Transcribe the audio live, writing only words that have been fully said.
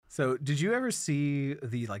So, did you ever see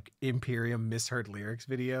the like Imperium misheard lyrics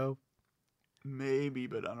video? Maybe,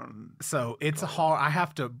 but I don't. So it's hard. I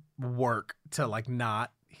have to work to like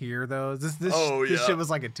not hear those. This shit was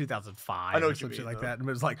like in 2005 I know or what you some shit mean, like though. that, and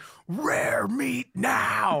it was like rare meat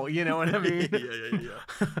now. You know what I mean?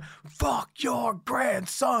 Yeah. Fuck your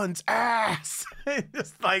grandson's ass.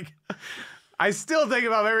 Just like I still think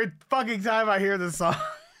about every fucking time I hear this song.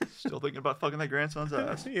 Still thinking about fucking that grandson's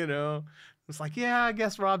ass. You know, it's like, yeah, I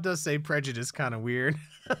guess Rob does say prejudice kind of weird.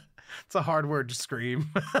 It's a hard word to scream.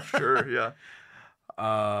 Sure, yeah.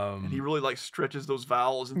 And he really like stretches those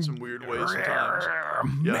vowels in some weird ways sometimes.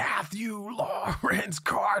 Yeah. Matthew Lawrence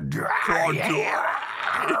Cordray.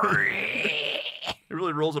 He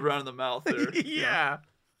really rolls it around in the mouth there. Yeah.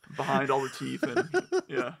 Behind all the teeth and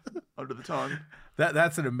under the tongue.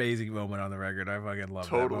 That's an amazing moment on the record. I fucking love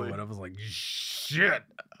that moment. I was like, shit.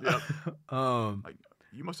 Yep. Like,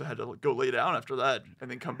 you must have had to go lay down after that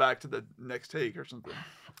and then come back to the next take or something.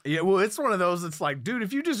 Yeah, well, it's one of those. It's like, dude,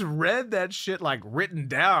 if you just read that shit like written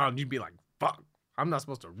down, you'd be like, fuck, I'm not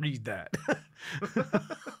supposed to read that.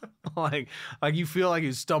 like you feel like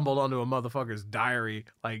you stumbled onto a motherfucker's diary.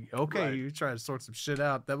 Like, okay, Right. you try to sort some shit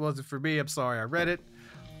out. That wasn't for me. I'm sorry. I read it.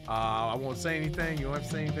 I won't say anything. You won't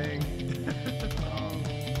have to say anything.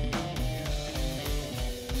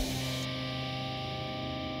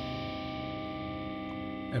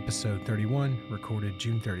 Episode 31, recorded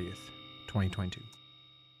June 30th, 2022.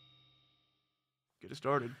 Get it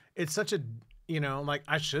started. It's such a, like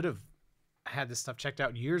I should have had this stuff checked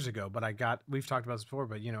out years ago, but we've talked about this before,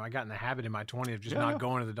 but I got in the habit in my 20s of just not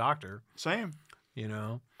going to the doctor. Same. I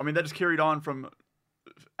mean, that just carried on from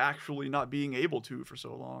actually not being able to for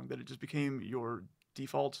so long that it just became your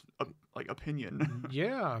default opinion.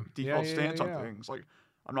 Yeah. Default stance on things. Like,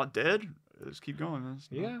 I'm not dead. Just keep going.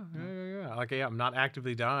 Yeah. Like, I'm not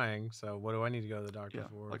actively dying, so what do I need to go to the doctor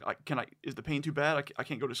for? Like, is the pain too bad? I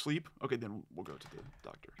can't go to sleep? Okay, then we'll go to the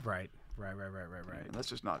doctor. Right. And that's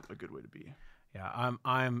just not a good way to be. Yeah,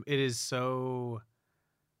 it is so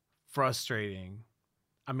frustrating.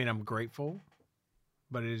 I mean, I'm grateful,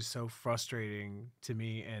 but it is so frustrating to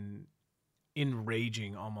me and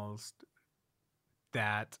enraging almost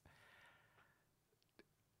that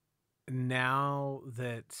now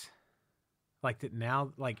that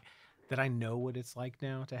I know what it's like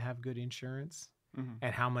now to have good insurance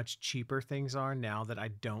and how much cheaper things are now that I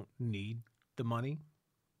don't need the money.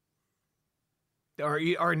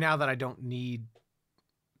 Or now that I don't need,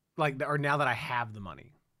 or now that I have the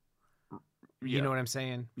money. You know what I'm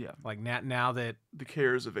saying? Yeah. Like now that the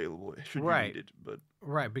care is available, it should be needed, but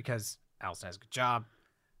right, because Allison has a good job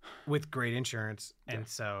with great insurance, and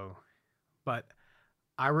so, but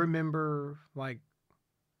I remember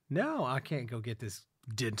no, I can't go get this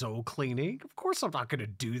dental cleaning. Of course, I'm not going to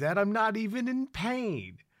do that. I'm not even in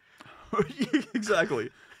pain. Exactly.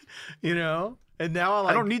 And now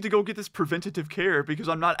I don't need to go get this preventative care because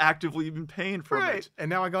I'm not actively even paying for it. And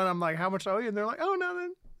now I go and I'm like, how much owe you? And they're like, oh,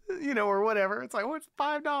 nothing, or whatever. It's like, oh, it's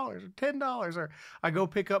 $5 or $10. Or I go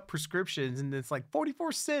pick up prescriptions and it's like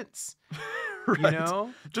 44 cents.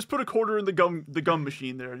 Right. Just put a quarter in the gum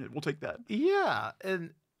machine there and we'll take that. Yeah. And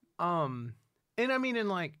I mean,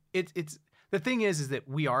 it's the thing is that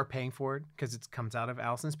we are paying for it because it comes out of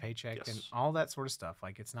Allison's paycheck and all that sort of stuff.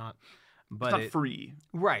 Like, it's not. But it's not free.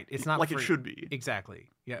 Right. It's not like free. It should be.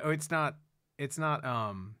 Exactly. Yeah. It's not,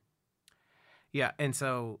 yeah. And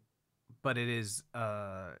so, but it is,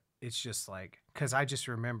 it's just like, cause I just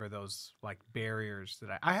remember those like barriers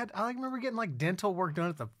that I had. I remember getting like dental work done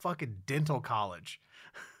at the fucking dental college.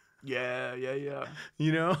 Yeah.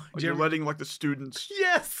 Like you're letting like the students.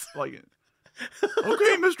 Yes. Like,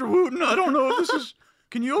 okay, Mr. Wooten, I don't know if this is,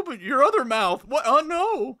 can you open your other mouth? What? Oh,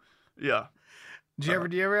 no. Yeah. Do you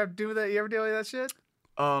ever have to do that? You ever deal with that shit?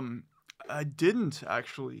 I didn't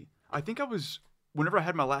actually. I think whenever I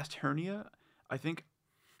had my last hernia, I think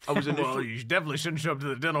I was initially. Well, you definitely shouldn't show up to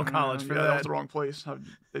the dental college for that. That was the wrong place.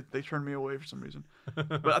 They turned me away for some reason.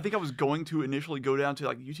 But I think I was going to initially go down to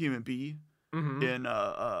like UTMB in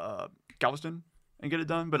Galveston and get it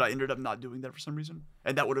done, but I ended up not doing that for some reason,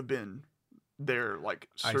 and that would have been their like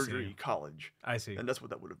surgery college. I see. And that's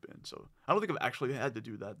what that would have been. So I don't think I've actually had to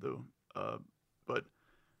do that though. But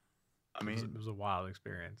I mean, it was a wild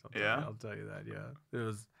experience. I'll tell you that. Yeah,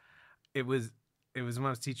 it was when I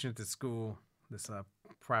was teaching at this school, this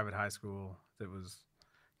private high school that was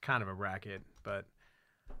kind of a racket, but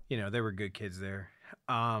they were good kids there.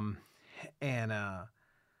 But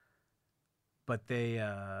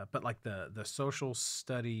like the social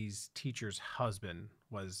studies teacher's husband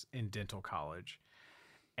was in dental college,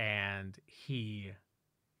 and he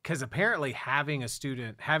because apparently having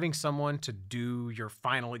someone to do your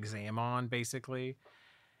final exam on basically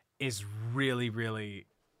is really, really,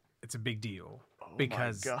 it's a big deal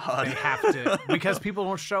because my God. they have to, because people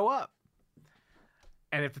don't show up.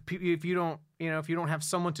 And if you don't, if you don't have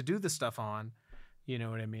someone to do the stuff on, you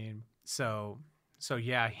know what I mean? So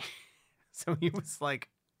yeah, so he was like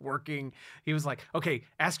working, he was like, okay,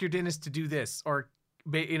 ask your dentist to do this, or,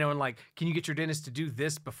 and like, can you get your dentist to do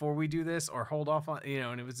this before we do this, or hold off on,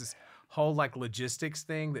 and it was this whole like logistics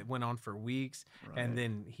thing that went on for weeks. Right. And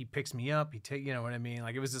then he picks me up, you know what I mean?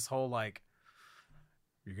 Like, it was this whole like,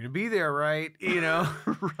 you're going to be there, right?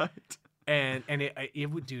 Right. And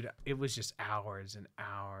it was just hours and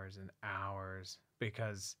hours and hours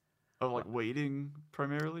because of like waiting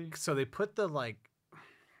primarily. So they put the like,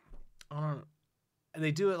 I don't know,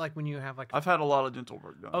 they do it like when you have like, I've had a lot of dental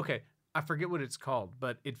work done. Okay. I forget what it's called,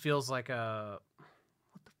 but it feels like what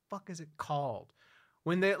the fuck is it called?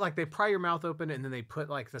 When they pry your mouth open and then they put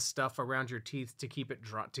like the stuff around your teeth to keep it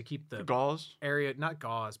dry, to keep the gauze area, not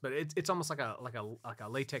gauze, but it's almost like a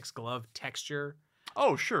latex glove texture.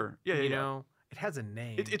 Oh, sure. Yeah, you know, it has a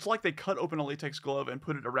name. It's like they cut open a latex glove and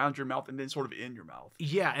put it around your mouth and then sort of in your mouth.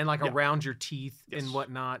 Yeah, and like around your teeth and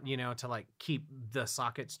whatnot, to like keep the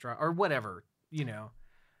sockets dry or whatever,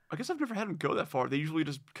 I guess I've never had them go that far. They usually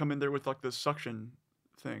just come in there with like the suction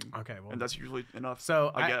thing. Okay, well, and that's usually enough.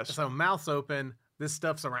 So I guess. So mouth's open. This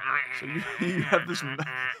stuff's around. So you have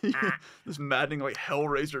this maddening like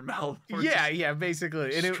Hellraiser mouth. Yeah,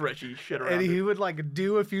 basically. And stretchy shit around. And he would like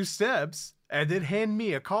do a few steps and then hand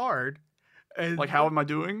me a card. And like, how am I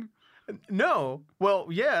doing? No. Well,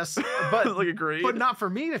 yes, but like a grade. But not for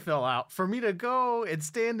me to fill out. For me to go and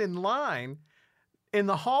stand in line in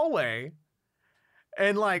the hallway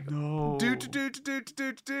and like do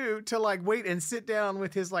to like wait and sit down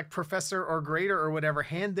with his like professor or grader or whatever,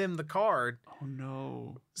 hand them the card. Oh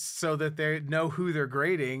no. So that they know who they're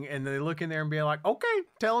grading and they look in there and be like, okay,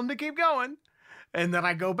 tell him to keep going. And then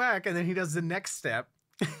I go back and then he does the next step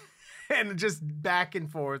and just back and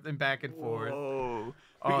forth and back and forth. Whoa.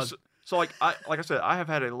 So like I said, I have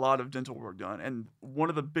had a lot of dental work done, and one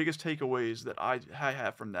of the biggest takeaways that I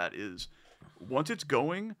have from that is once it's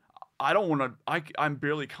going, I don't want to. I'm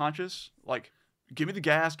barely conscious. Like, give me the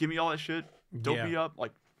gas, give me all that shit, dope me up,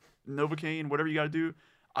 like Novocaine, whatever you got to do.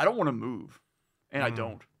 I don't want to move, and I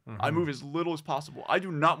don't. Mm-hmm. I move as little as possible. I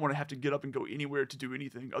do not want to have to get up and go anywhere to do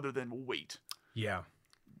anything other than wait. Yeah,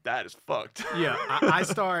 that is fucked. Yeah, I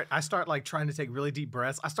start like trying to take really deep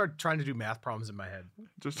breaths. I start trying to do math problems in my head.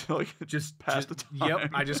 Just pass the time. Yep,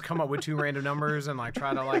 I just come up with two random numbers and like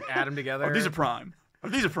try to like add them together. Oh, these are prime.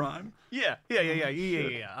 These are prime. Yeah.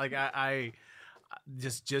 Like I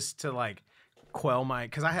just to like quell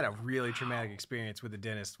because I had a really traumatic experience with the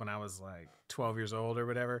dentist when I was like 12 years old or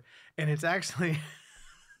whatever, and it's actually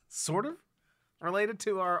sort of related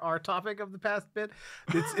to our topic of the past bit.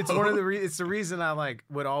 It's one of it's the reason I like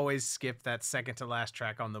would always skip that second to last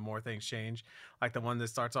track on The More Things Change, like the one that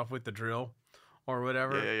starts off with the drill or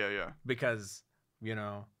whatever. Yeah. Because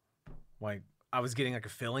like I was getting like a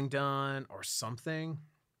filling done or something,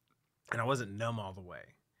 and I wasn't numb all the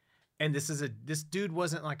way. And this dude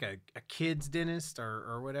wasn't like a kid's dentist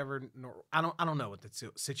or whatever. I don't know what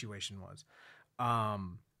the situation was.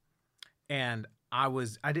 And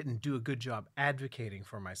I didn't do a good job advocating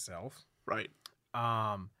for myself. Right.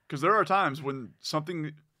 Because there are times when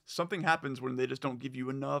something happens when they just don't give you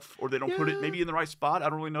enough, or they don't put it maybe in the right spot. I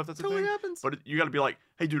don't really know if that's a thing. Happens. But you got to be like,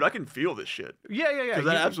 hey, dude, I can feel this shit. Yeah. Because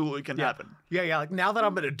that absolutely can happen. Yeah. Like now that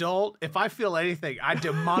I'm an adult, if I feel anything, I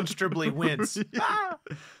demonstrably wince.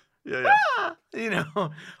 Yeah.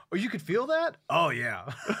 Or you could feel that? Oh,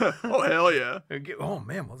 yeah. Oh, hell yeah. Oh,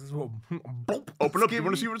 man. Well, this is open up. You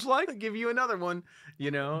want to see what it's like? I'll give you another one,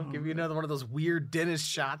 give you another one of those weird dentist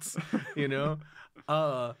shots,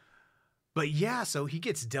 But yeah, so he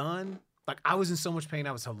gets done. Like, I was in so much pain,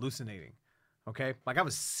 I was hallucinating. Okay? Like, I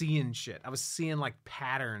was seeing shit. I was seeing, like,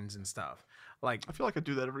 patterns and stuff. Like, I feel like I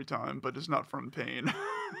do that every time, but it's not from pain.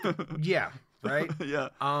 Yeah. Right? Yeah.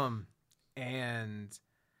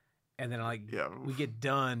 And then like we get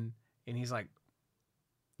done and he's like,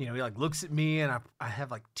 he like looks at me and I have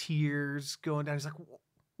like tears going down. He's like,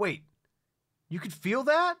 wait, you could feel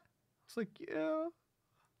that? I was like, yeah.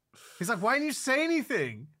 He's like, why didn't you say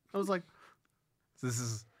anything? I was like,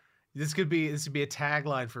 this could be a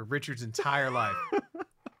tagline for Richard's entire life.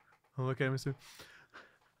 I look at him and say,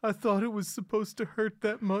 I thought it was supposed to hurt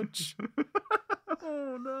that much.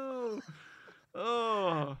 Oh no.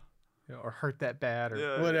 Oh. Or hurt that bad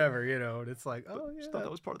or whatever, and it's like, oh yeah, just thought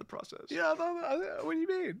that was part of the process. Yeah, what do you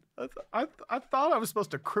mean? I thought I was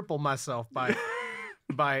supposed to cripple myself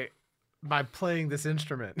by by playing this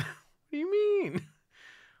instrument. What do you mean?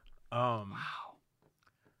 Wow.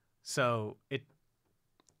 So it.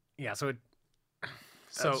 That's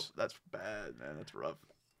bad, man. That's rough.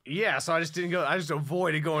 Yeah, so I just didn't go. I just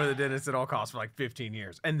avoided going to the dentist at all costs for like 15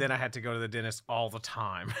 years, and then I had to go to the dentist all the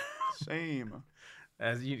time. Same.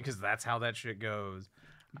 Because that's how that shit goes.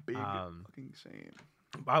 Big fucking same.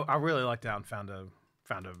 I really lucked out and found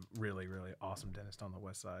a really, really awesome dentist on the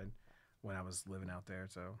west side when I was living out there.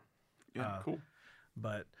 So yeah, cool.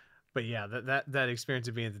 But yeah, that experience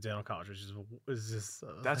of being at the dental college was just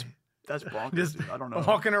that's bonkers. Just dude. I don't know.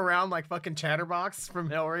 Walking around like fucking Chatterbox from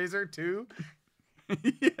Hellraiser too.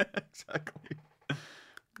 Yeah, exactly.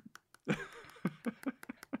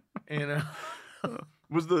 And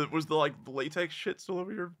was the like latex shit still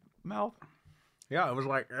over your mouth? Yeah, it was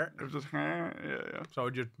like it was just yeah. So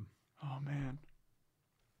it just oh man.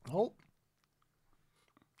 Oh.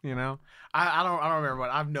 You know, I don't remember what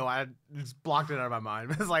I just blocked it out of my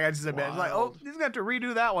mind. It's like I just imagine like, oh, he's gonna have to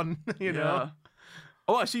redo that one. You know.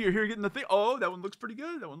 Oh, I see you're here getting the thing. Oh, that one looks pretty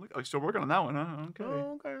good. That one you're still working on that one, huh? Okay.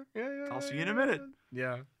 Oh, okay. Yeah. I'll see you in a minute.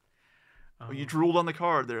 Yeah. Well, you drooled on the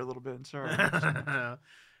card there a little bit. Sorry.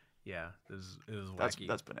 Yeah, it was wacky.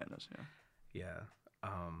 That's bananas. Yeah.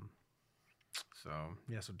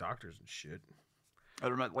 So doctors and shit. I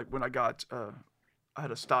remember like when I got I had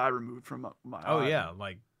a sty removed from my eye. Oh yeah,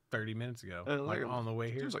 like 30 minutes ago, like on the way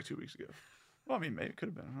here. It was like 2 weeks ago. Well, I mean, maybe it could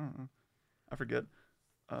have been. I don't know. I forget.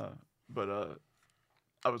 But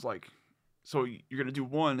I was like, so you're gonna do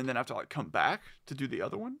one and then have to like come back to do the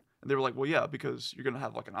other one? And they were like, well, yeah, because you're gonna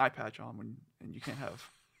have like an eye patch on and you can't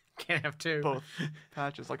have two both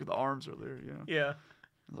patches, like the arms are there, you know. Yeah.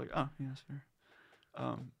 I was like, oh yeah,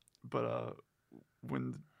 sure. But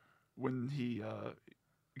when he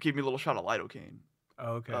gave me a little shot of lidocaine.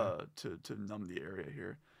 Oh, okay. To numb the area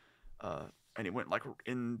here, and it went like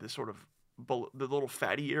in this sort of the little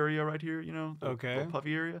fatty area right here, you know, the little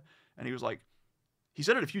puffy area. And he was like, he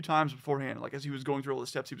said it a few times beforehand, like as he was going through all the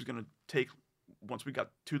steps he was gonna take once we got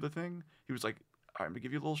to the thing. He was like, all right, I'm gonna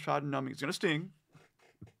give you a little shot of numbing. It's gonna sting.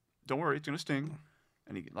 Don't worry, it's gonna sting.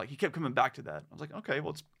 And he kept coming back to that. I was like, okay,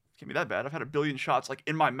 well, it can't be that bad. I've had 1 billion shots like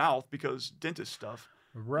in my mouth because dentist stuff.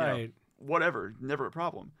 Right. You know, whatever, never a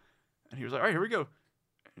problem. And he was like, all right, here we go.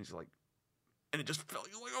 And he's like, and it just felt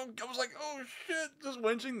like, oh, I was like, oh shit, just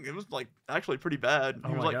winching. It was like actually pretty bad.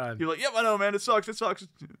 He was like, yep, I know, man, it sucks.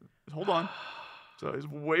 Hold on. So it's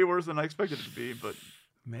way worse than I expected it to be, but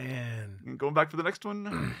man, and going back for the next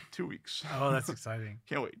one, 2 weeks. Oh, that's exciting.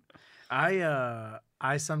 Can't wait. I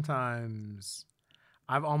sometimes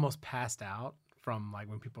I've almost passed out from like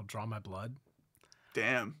when people draw my blood.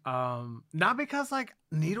 Damn. Not because like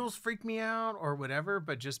needles freak me out or whatever,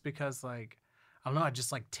 but just because like I don't know, I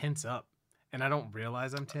just like tense up and I don't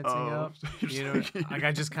realize I'm tensing up. You know, like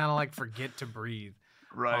I just kind of like forget to breathe.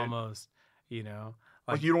 Right. Almost. You know.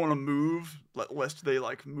 Like you don't want to move lest they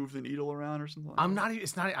like move the needle around or something. I'm not.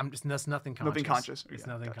 It's not. I'm just. That's nothing conscious. Nothing conscious. It's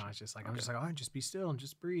nothing conscious. Like I'm just like, oh, just be still and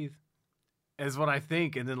just breathe. Is what I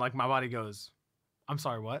think, and then like my body goes, I'm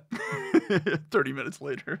sorry, what? 30 minutes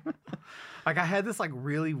later. Like I had this like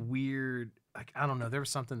really weird. Like I don't know. There was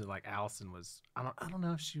something that like Allison was. I don't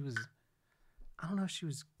know if she was.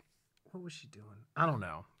 What was she doing? I don't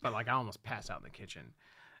know. But like I almost passed out in the kitchen.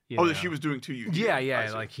 That she was doing to you.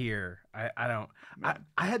 Yeah, like here. I don't.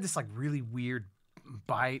 I had this like really weird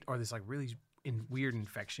bite or this like really weird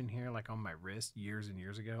infection here, like on my wrist years and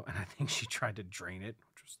years ago, and I think she tried to drain it,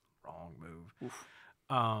 which was the wrong move. Oof.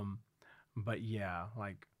 But yeah,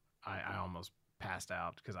 like I almost passed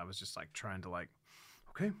out because I was just like trying to like,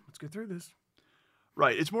 okay, let's get through this.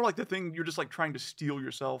 Right. It's more like the thing you're just like trying to steel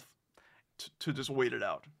yourself to just wait it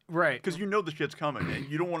out. Right. Because you know the shit's coming and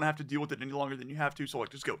you don't want to have to deal with it any longer than you have to. So like,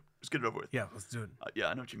 just go. Just get it over with. Yeah, let's do it. Yeah,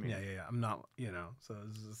 I know what you mean. Yeah. I'm not, you know, so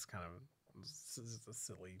it's kind of a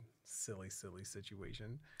silly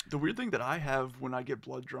situation. The weird thing that I have when I get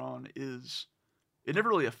blood drawn is it never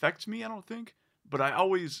really affects me, I don't think. But I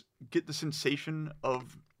always get the sensation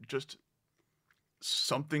of just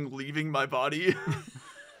something leaving my body.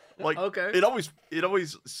 Like, okay. It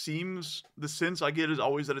always seems, the sense I get is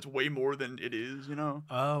always that it's way more than it is, you know?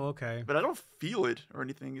 Oh, okay. But I don't feel it or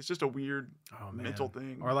anything. It's just a weird mental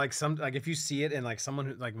thing. Or like like if you see it and like someone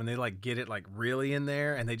who, like when they like get it like really in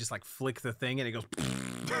there and they just like flick the thing and it goes,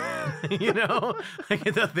 you know? Like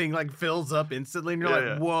the thing like fills up instantly and you're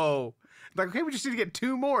like, whoa. Like, okay, we just need to get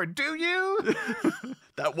 2 more. Do you?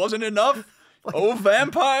 That wasn't enough? Like, oh,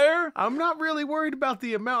 vampire? I'm not really worried about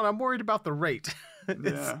the amount. I'm worried about the rate.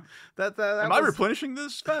 Yeah. Am I replenishing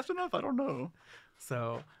this fast enough? I don't know.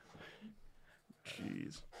 So,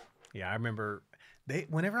 jeez. Yeah, I remember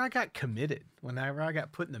whenever I got committed, whenever I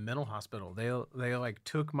got put in the mental hospital, they like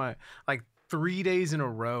took my, like 3 days in a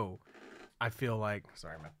row. I feel like,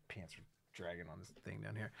 sorry, my pants are dragging on this thing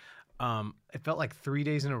down here. It felt like 3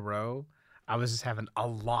 days in a row, I was just having a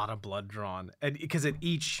lot of blood drawn, and because at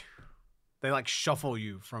each, they like shuffle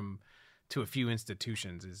you to a few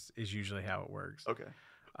institutions is usually how it works. Okay.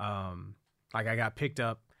 Like I got picked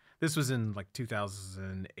up. This was in like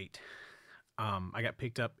 2008. I got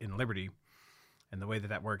picked up in Liberty, and the way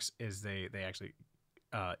that works is they actually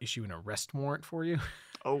issue an arrest warrant for you.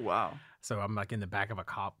 Oh wow. So I'm like in the back of a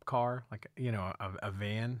cop car, like a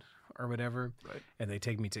van or whatever, Right. and they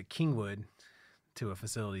take me to Kingwood, to a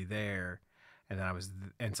facility there, and then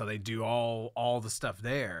and so they do all the stuff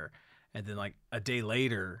there, and then like a day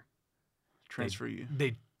later,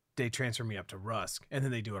 they transfer me up to Rusk, and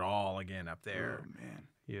then they do it all again up there. Oh man.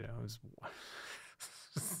 You know, it was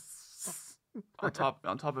on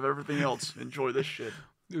top of everything else, enjoy this shit.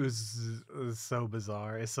 It was so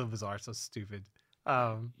bizarre. It's so bizarre, so stupid.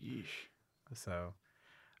 Yeesh. So,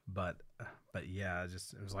 but yeah, it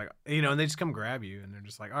was like, you know, and they just come grab you, and they're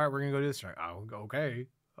just like, all right, we're gonna go do this. You're like, oh, okay.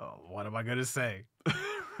 Oh, what am I gonna say?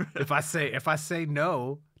 If I say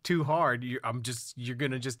no too hard, you're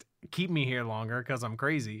gonna just keep me here longer because I'm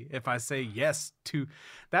crazy. If I say yes to,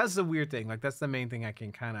 that's the weird thing. Like that's the main thing I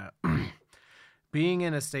can kind of being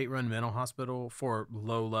in a state-run mental hospital for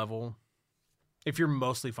low level. If you're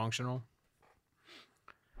mostly functional,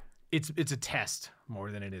 it's a test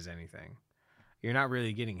more than it is anything. You're not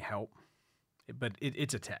really getting help, but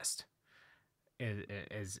it's a test. It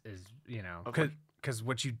is you know, because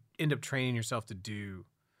what you end up training yourself to do,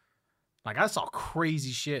 like I saw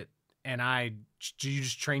crazy shit, and you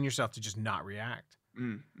just train yourself to just not react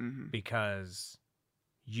because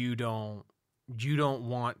you don't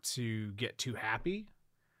want to get too happy,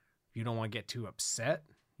 you don't want to get too upset,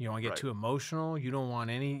 you don't want to get too emotional, you don't want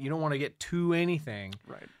to get to anything,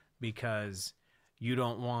 right? Because you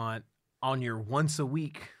don't want on your once a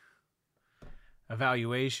week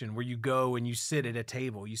evaluation where you go and you sit at a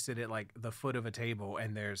table, you sit at like the foot of a table,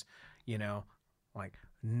 and there's, you know, like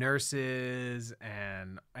nurses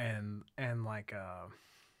and like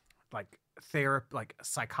therapy, like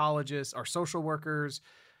psychologists or social workers,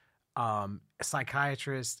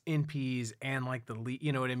 psychiatrists, NPs, and like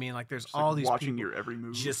you know what I mean? Like there's just all like these watching people your every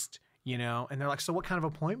move, just, you know, and they're like, so what kind of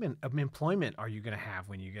employment are you going to have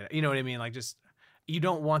when you get, you know what I mean? Like just, you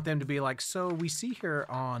don't want them to be like, so we see here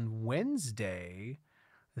on Wednesday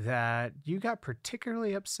that you got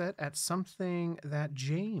particularly upset at something that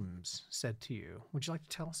James said to you. Would you like to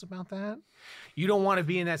tell us about that? You don't want to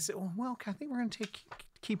be in that. Well, I think we're going to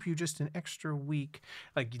keep you just an extra week.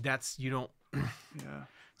 Like that's, you don't. Yeah.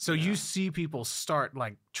 So you see people start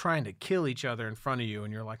like trying to kill each other in front of you,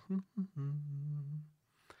 and you're like,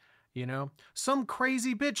 you know, some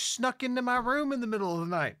crazy bitch snuck into my room in the middle of the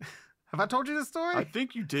night. Have I told you this story? I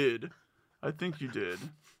think you did.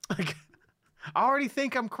 Like, I already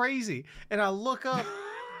think I'm crazy, and I look up,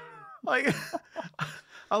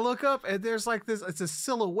 and there's like this. It's a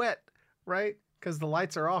silhouette, right? Because the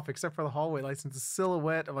lights are off except for the hallway lights. It's a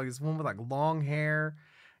silhouette of like this woman with like long hair.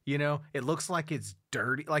 You know, it looks like it's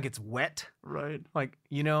dirty, like it's wet, right? Like,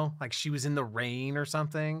 you know, like she was in the rain or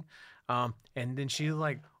something. And then she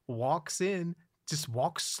like just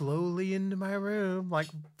walks slowly into my room, like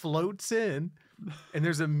floats in, and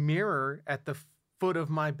there's a mirror at the foot of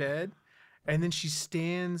my bed. And then she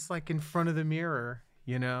stands like in front of the mirror,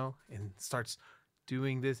 you know, and starts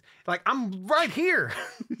doing this. Like, I'm right here.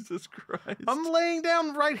 Jesus Christ. I'm laying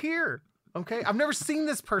down right here. Okay. I've never seen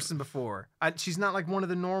this person before. She's not like one of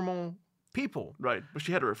the normal people. Right. But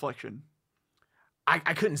she had a reflection.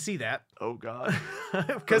 I couldn't see that. Oh God.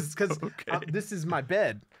 Because this is my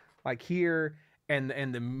bed, like here, and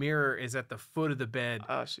the mirror is at the foot of the bed.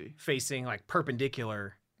 I see. Facing like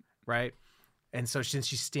perpendicular, right? And so since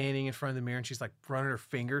she's standing in front of the mirror and she's like running her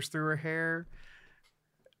fingers through her hair,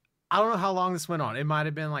 I don't know how long this went on. It might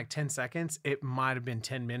have been like 10 seconds. It might have been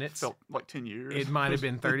 10 minutes. Felt like 10 years. It might have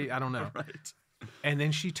been 30. I don't know. Right. And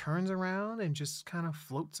then she turns around and just kind of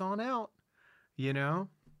floats on out, you know?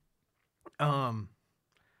 And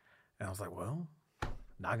I was like, well,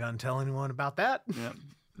 not going to tell anyone about that. Yeah.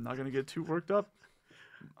 Not going to get too worked up,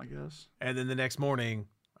 I guess. And then the next morning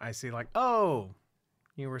I see like, oh,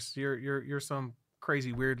 you're some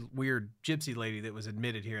crazy weird gypsy lady that was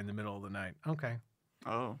admitted here in the middle of the night. Okay.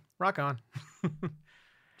 Oh. Rock on.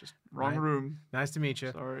 Just wrong room. Nice to meet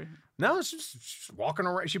you. Sorry. No, she's walking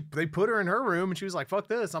around. They put her in her room and she was like, fuck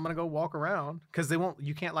this. I'm going to go walk around. Because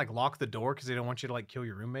you can't like lock the door because they don't want you to like kill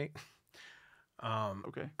your roommate.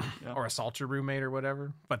 Okay. Yeah. Or assault your roommate or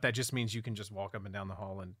whatever. But that just means you can just walk up and down the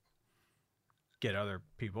hall and get other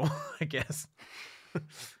people, I guess.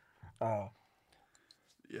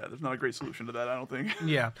 Yeah, there's not a great solution to that, I don't think.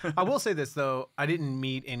 Yeah. I will say this, though. I didn't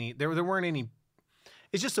meet any. There weren't any.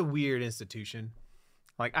 It's just a weird institution.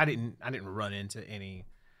 Like, I didn't run into any.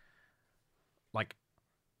 Like,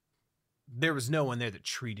 there was no one there that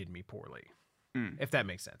treated me poorly, if that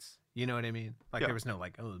makes sense. You know what I mean? Like, there was no,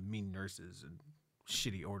 like, oh, mean nurses and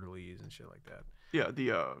shitty orderlies and shit like that. Yeah,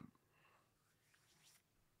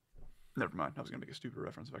 never mind. I was going to make a stupid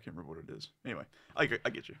reference if I can't remember what it is. Anyway, I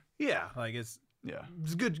get you. Yeah, like, it's Yeah.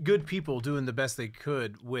 It's good people doing the best they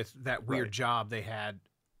could with that weird job they had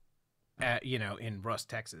at, in Rust,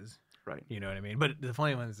 Texas. Right. You know what I mean? But the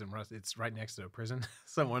funny one is in Rust, it's right next to a prison.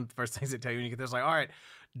 So one of the first things they tell you when you get there is like, all right,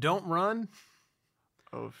 don't run.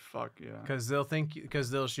 Oh, fuck, yeah. Because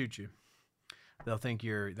they'll shoot you. They'll think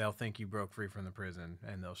you broke free from the prison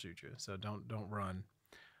and they'll shoot you. So don't run.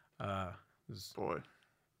 Boy.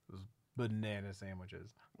 Those banana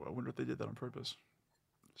sandwiches. Well, I wonder if they did that on purpose.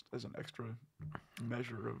 Just as an extra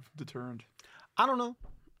measure of deterrent. I don't know.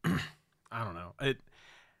 I don't know.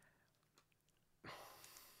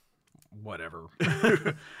 Whatever.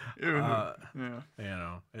 Yeah.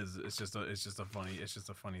 It's just a funny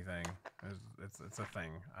thing. It's a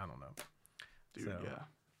thing. I don't know. Dude, so, yeah.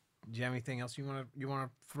 Do you have anything else you want to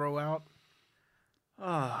throw out?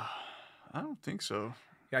 I don't think so.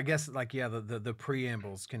 I guess the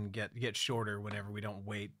preambles can get shorter whenever we don't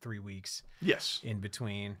wait 3 weeks. Yes. In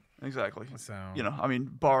between. Exactly. So I mean,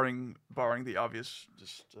 barring the obvious,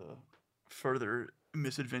 just further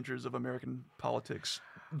misadventures of American politics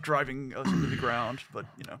driving us into the ground, but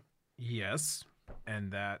Yes,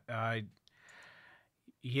 and that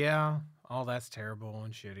all that's terrible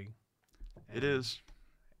and shitty. It is.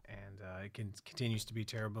 And it continues to be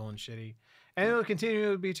terrible and shitty. And it'll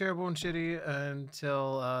continue to be terrible and shitty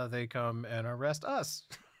until they come and arrest us.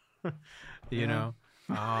 you know?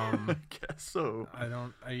 I guess so. I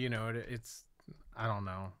don't, it's, I don't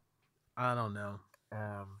know.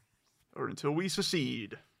 Or until we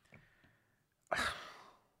secede.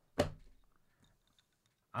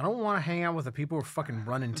 I don't want to hang out with the people who are fucking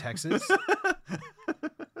running Texas. No.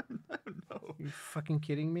 You fucking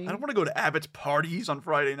kidding me? I don't want to go to Abbott's parties on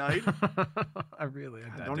Friday night. I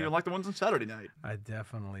don't even like the ones on Saturday night. I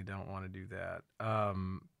definitely don't want to do that.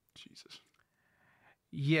 Jesus.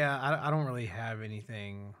 Yeah, I don't really have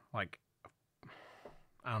anything like,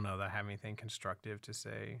 I don't know that I have anything constructive to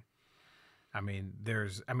say. I mean,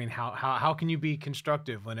 how can you be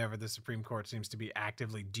constructive whenever the Supreme Court seems to be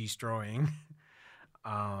actively destroying?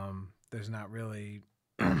 There's not really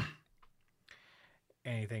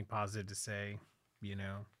anything positive to say,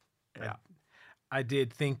 Yeah. I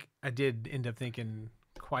did end up thinking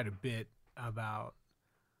quite a bit about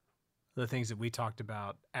the things that we talked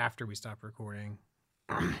about after we stopped recording,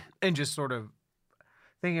 and just sort of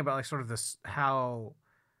thinking about like sort of this how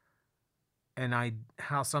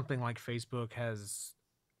something like Facebook has,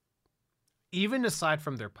 even aside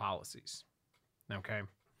from their policies, okay,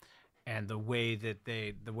 and the way that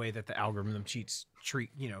the algorithm treats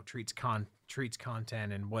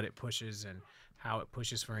content and what it pushes and how it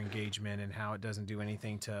pushes for engagement and how it doesn't do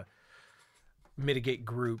anything to mitigate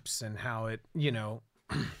groups and how it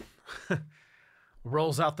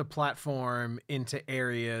rolls out the platform into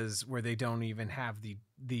areas where they don't even have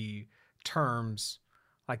the terms,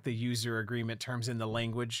 like the user agreement terms in the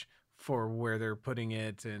language for where they're putting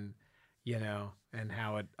it, and and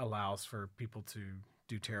how it allows for people to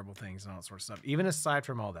do terrible things and all that sort of stuff. Even aside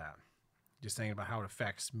from all that, just thinking about how it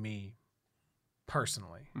affects me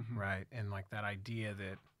personally, right? And like that idea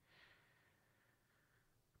that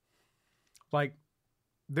like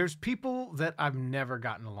there's people that I've never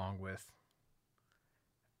gotten along with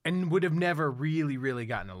and would have never really, really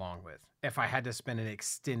gotten along with if I had to spend an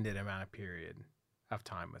extended amount of period of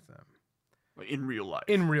time with them. Like in real life.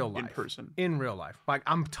 In real life. In person. In real life. Like,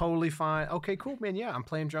 I'm totally fine. Okay, cool, man. Yeah, I'm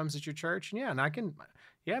playing drums at your church. And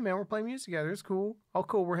yeah, man, we're playing music together. It's cool. Oh,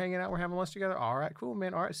 cool. We're hanging out. We're having lunch together. All right, cool,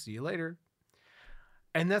 man. All right, see you later.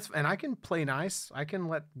 And I can play nice. I can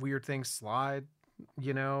let weird things slide,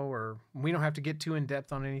 or we don't have to get too in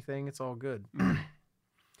depth on anything. It's all good.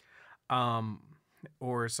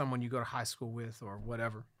 Or someone you go to high school with or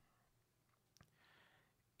whatever.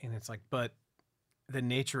 And it's like, but the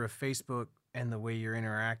nature of Facebook and the way you're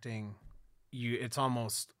interacting, it's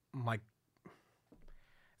almost like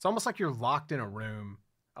you're locked in a room.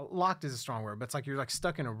 Locked is a strong word, but it's like you're like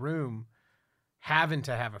stuck in a room having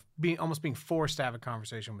to almost being forced to have a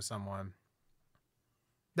conversation with someone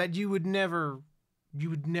that you would never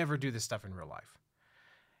do this stuff in real life.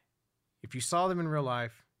 If you saw them in real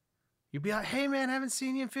life, You'd be like, hey, man, I haven't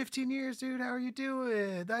seen you in 15 years, dude. How are you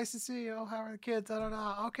doing? Nice to see you. Oh, how are the kids? Da, da,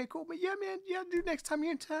 da. Okay, cool. But yeah, man. Yeah, dude, next time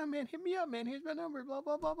you're in town, man, hit me up, man. Here's my number. Blah,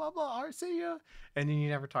 blah, blah, blah, blah. All right, see ya. And then you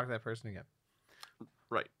never talk to that person again.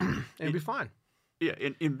 Right. It'd be fine. Yeah,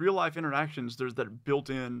 in real life interactions, there's that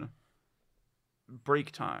built-in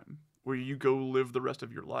break time where you go live the rest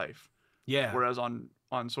of your life. Yeah. Whereas on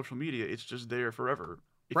social media, it's just there forever.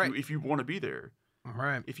 If you want to be there.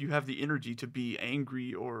 Right. If you have the energy to be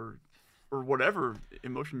angry or whatever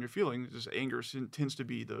emotion you're feeling, just anger tends to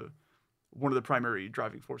be one of the primary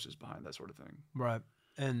driving forces behind that sort of thing. Right.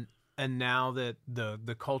 And now that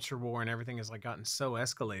the culture war and everything has like gotten so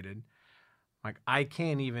escalated, like I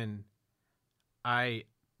can't even I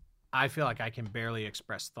feel like I can barely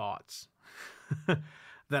express thoughts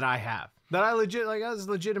that I have. That I that's a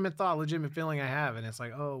legitimate thought, legitimate feeling I have. And it's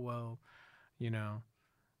like, oh well,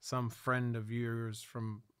 some friend of yours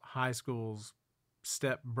from high school's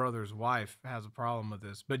step brother's wife has a problem with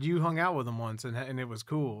this, but you hung out with him once and it was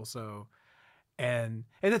cool. So, and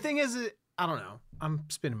the thing is, I don't know, I'm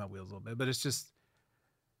spinning my wheels a little bit, but it's just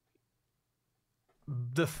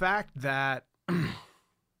the fact that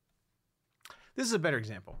this is a better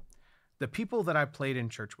example. The people that I played in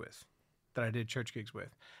church with, that I did church gigs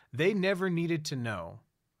with, they never needed to know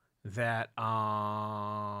that,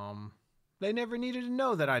 I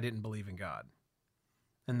didn't believe in God.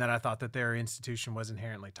 And that I thought that their institution was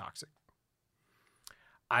inherently toxic.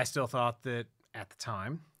 I still thought that at the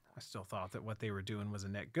time, what they were doing was a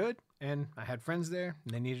net good. And I had friends there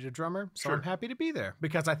and they needed a drummer. So Sure. I'm happy to be there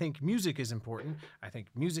because I think music is important. I think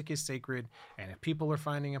music is sacred. And if people are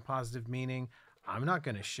finding a positive meaning, I'm not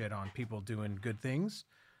going to shit on people doing good things.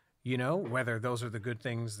 Whether those are the good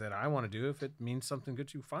things that I want to do. If it means something good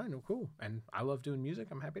to you, fine, oh, cool. And I love doing music.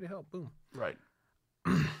 I'm happy to help. Boom. Right.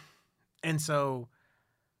 And so,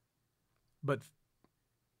 but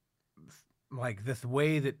like the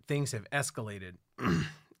way that things have escalated,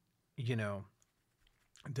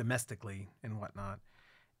 domestically and whatnot,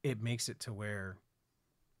 it makes it to where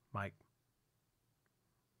like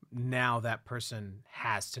now that person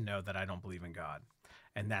has to know that I don't believe in God,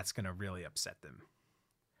 and that's going to really upset them.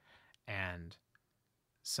 And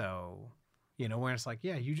so, where it's like,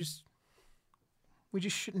 yeah, we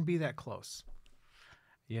just shouldn't be that close.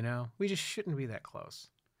 We just shouldn't be that close.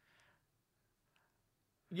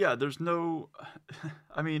 Yeah, there's no,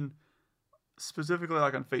 I mean, specifically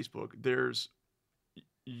like on Facebook, there's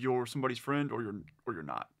you're somebody's friend or you're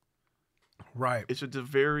not. Right. It's a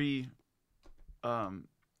very,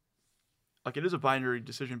 like it is a binary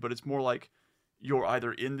decision, but it's more like you're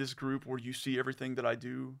either in this group where you see everything that I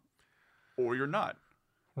do, or you're not.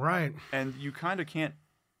 Right. And you kind of can't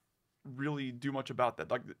really do much about that.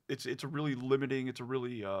 Like it's a really limiting. It's a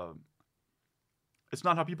really, it's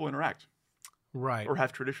not how people interact. Right. Or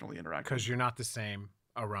have traditionally interacted. Because you're not the same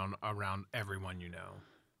around everyone you know.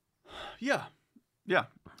 Yeah. Yeah.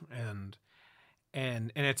 And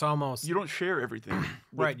it's almost, you don't share everything with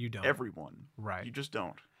right, you don't. Everyone. Right. You just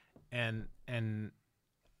don't. And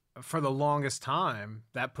for the longest time,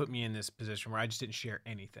 that put me in this position where I just didn't share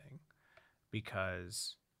anything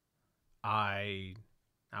because I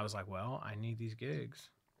was like, well, I need these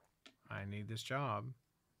gigs. I need this job.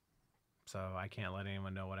 So I can't let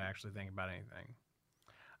anyone know what I actually think about anything.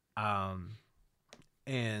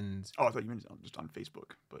 And I thought you meant just on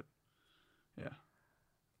Facebook, but yeah,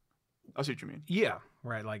 I see what you mean. Yeah,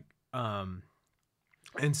 right. Like, and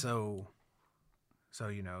so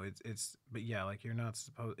it's, but yeah, like you're not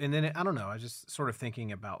supposed. And then I don't know. I just sort of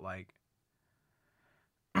thinking about like,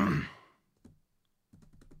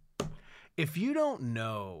 if you don't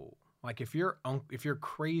know. Like if your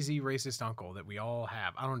crazy racist uncle that we all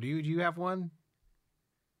have, I don't know, do you have one?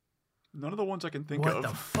 None of the ones I can think of. What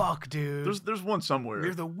the fuck, dude? There's one somewhere.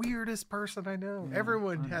 You're the weirdest person I know. Yeah,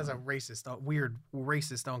 everyone has a weird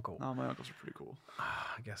racist uncle. No, my uncles are pretty cool.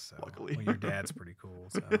 I guess so. Luckily, well, your dad's pretty cool.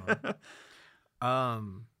 So,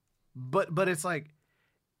 but it's like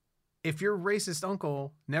if your racist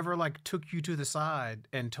uncle never like took you to the side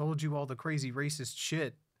and told you all the crazy racist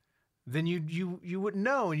shit, then you wouldn't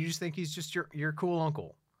know, and you just think he's just your cool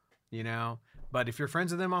uncle, But if you're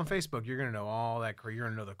friends with him on Facebook, you're gonna know all that. You're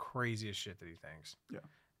gonna know the craziest shit that he thinks. Yeah,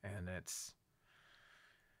 and it's.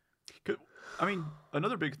 I mean,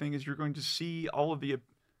 another big thing is you're going to see all of the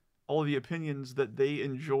opinions that they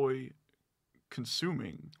enjoy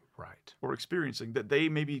consuming, right, or experiencing that they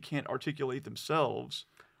maybe can't articulate themselves,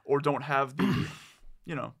 or don't have the,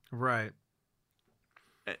 right.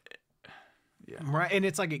 Yeah. Right. And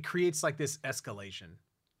it's like it creates like this escalation,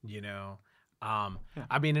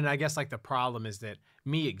 I mean, and I guess like the problem is that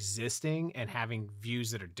me existing and having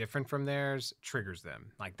views that are different from theirs triggers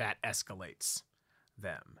them. Like that escalates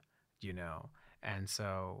them, you know? And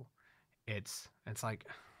so it's like,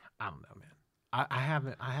 I don't know, man. I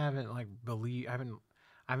haven't like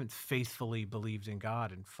I haven't faithfully believed in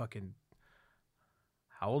God in fucking,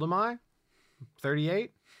 how old am I?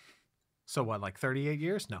 38? So what, like 38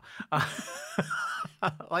 years? No.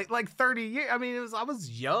 like 30 years. I mean, I was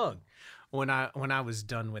young when I was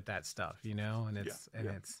done with that stuff, you know? And it's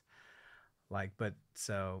it's like, but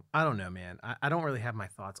so I don't know, man. I don't really have my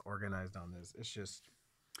thoughts organized on this. It's just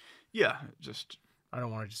I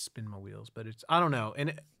don't want to just spin my wheels, but it's, I don't know.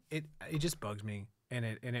 And it just bugs me. And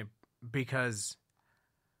it because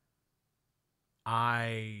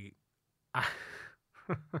I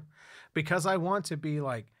because I want to be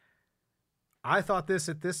like, I thought this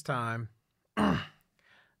at this time,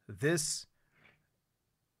 this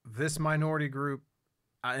minority group,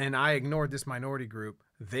 and I ignored this minority group.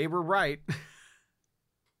 They were right.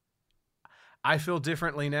 I feel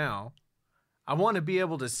differently now. I want to be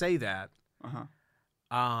able to say that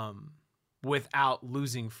without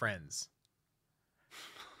losing friends.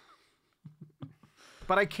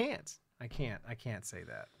 But I can't say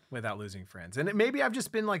that without losing friends. And maybe I've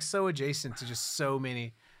just been like so adjacent to just so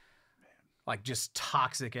many like just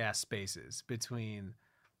toxic ass spaces between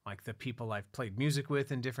like the people I've played music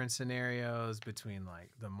with in different scenarios, between like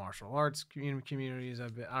the martial arts communities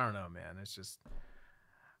I've been, I don't know, man. It's just,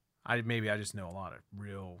 I just know a lot of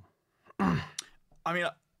real. I mean,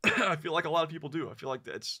 I feel like a lot of people do. I feel like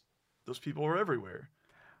those people are everywhere.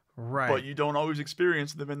 Right. But you don't always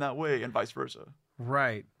experience them in that way, and vice versa.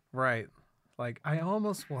 Right. Like I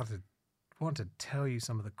almost want to tell you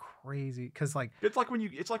some of the crazy, because like it's like when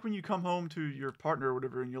you come home to your partner or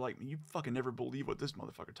whatever, and you're like, you fucking never believe what this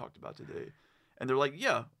motherfucker talked about today, and they're like,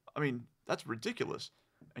 yeah, I mean, that's ridiculous,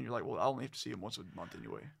 and you're like, well, I only have to see him once a month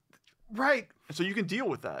anyway. Right. And so you can deal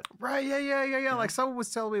with that. Right. Yeah. Like someone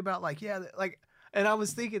was telling me about like, and I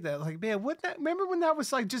was thinking that like, man, remember when that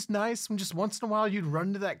was like just nice, when just once in a while you'd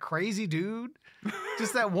run to that crazy dude,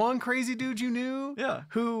 just that one crazy dude you knew,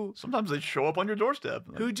 who sometimes they show up on your doorstep,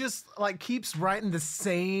 who just like keeps writing the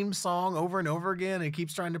same song over and over again, and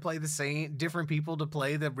keeps trying to play the same different people to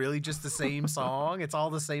play the really just the same song. It's all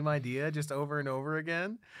the same idea, just over and over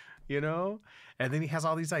again, you know. And then he has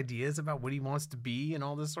all these ideas about what he wants to be and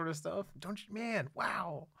all this sort of stuff. Don't you, man?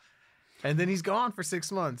 Wow. And then he's gone for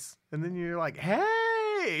 6 months. And then you're like, hey.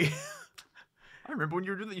 I remember when you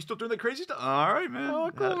were doing that. You still doing that crazy stuff? All right, man. Oh,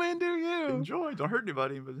 cool, man. Do you. Enjoy. Don't hurt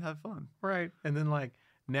anybody, but have fun. Right. And then like,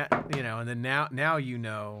 now, you know, and then now you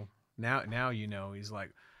know, he's like,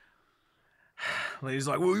 well,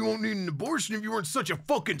 you won't need an abortion if you weren't such a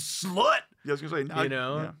fucking slut. Yeah, I was going to say, you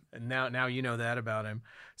know, yeah. And now you know that about him.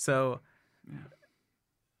 So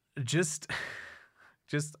just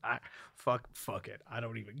fuck it. I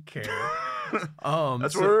don't even care.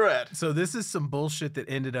 That's where we're at. So this is some bullshit that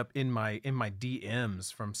ended up in my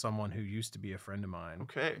DMs from someone who used to be a friend of mine.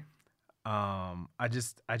 Okay. I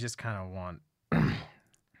just kind of want.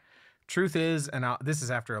 Truth is, and this is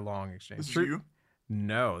after a long exchange. This is you?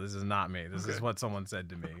 No, this is not me. This is what someone said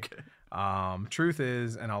to me. Okay. Truth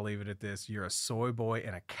is, and I'll leave it at this: you're a soy boy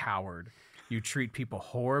and a coward. You treat people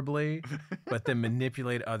horribly, but then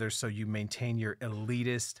manipulate others so you maintain your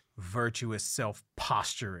elitist, virtuous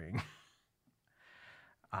self-posturing.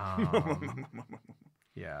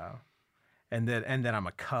 Yeah. And then I'm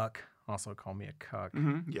a cuck. Also call me a cuck.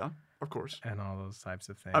 Mm-hmm. Yeah, of course. And all those types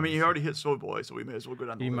of things. I mean, you already hit soy boy, so we may as well go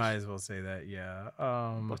down the list. You might as well say that, yeah.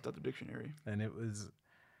 Bust out the dictionary. And it was...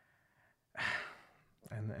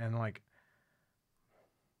 And like...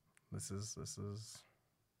 This is...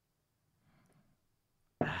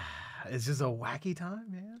 It's just a wacky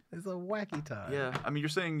time, man. It's a wacky time. Yeah, I mean, you're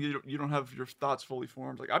saying you don't have your thoughts fully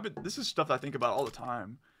formed. Like this is stuff I think about all the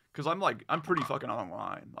time, because I'm pretty fucking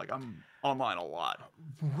online. Like I'm online a lot.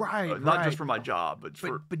 Right. Not just for my job,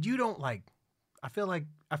 but you don't like. I feel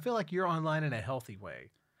like you're online in a healthy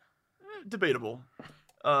way. Debatable.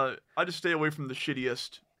 I just stay away from the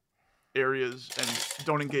shittiest areas and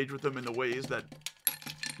don't engage with them in the ways that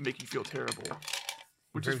make you feel terrible.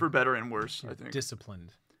 Which is for better and worse, I think.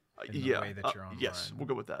 Disciplined in the way that you're online. Yes, we'll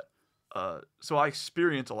go with that. So I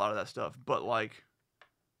experience a lot of that stuff, but like,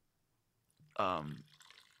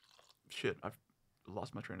 shit, I've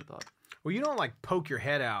lost my train of thought. Well, you don't like poke your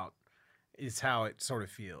head out, is how it sort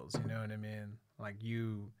of feels. You know what I mean? Like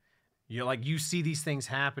you're like, you see these things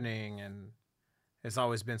happening, and it's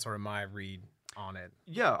always been sort of my read on it.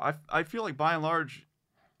 Yeah, I feel like by and large,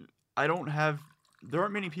 there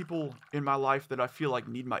aren't many people in my life that I feel like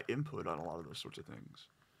need my input on a lot of those sorts of things.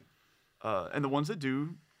 And the ones that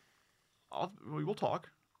do, we will talk,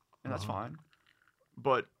 and that's fine.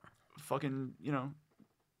 But fucking,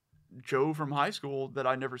 Joe from high school that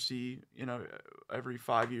I never see, every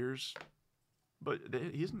 5 years, but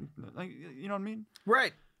he isn't, like, you know what I mean?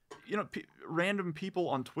 Right. Random people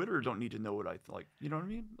on Twitter don't need to know what I like. You know what I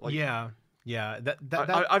mean? Like, yeah.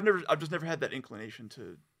 I've just never had that inclination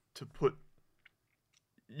to put.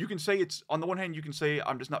 You can say it's on the one hand, you can say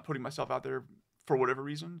I'm just not putting myself out there for whatever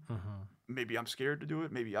reason. Maybe I'm scared to do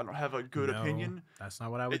it. Maybe I don't have a good opinion. That's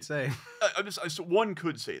not what I would say. So one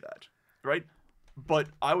could say that, right? But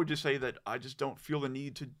I would just say that I just don't feel the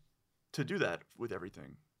need to do that with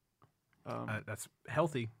everything. That's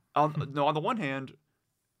healthy. On the one hand,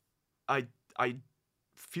 I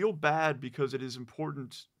feel bad because it is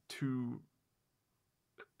important to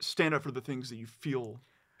stand up for the things that you feel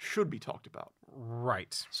should be talked about.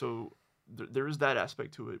 Right. So there is that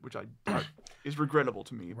aspect to it, which is regrettable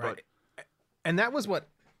to me. Right. But and that was what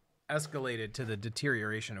escalated to the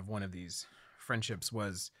deterioration of one of these friendships,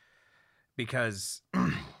 was because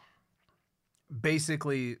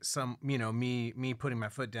basically me putting my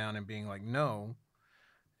foot down and being like, no,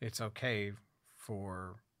 it's okay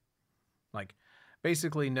for, like,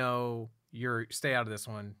 basically, no, stay out of this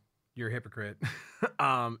one. You're a hypocrite.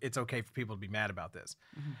 It's okay for people to be mad about this.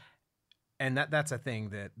 And that's a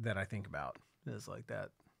thing that I think about, is like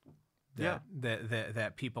that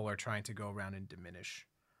people are trying to go around and diminish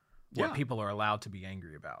what people are allowed to be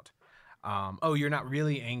angry about. You're not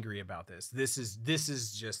really angry about this. This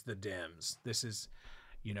is just the Dems. This is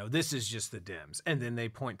just the Dems. And then they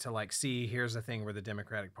point to, like, see, here's the thing where the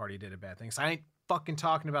Democratic Party did a bad thing. So I ain't fucking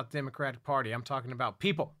talking about the Democratic Party. I'm talking about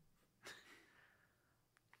people.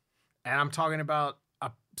 And I'm talking about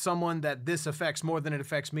someone that this affects more than it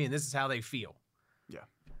affects me, and this is how they feel. Yeah.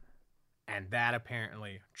 And that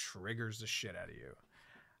apparently triggers the shit out of you.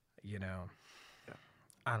 Yeah.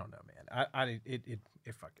 I don't know, man. I don't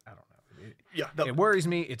know. It worries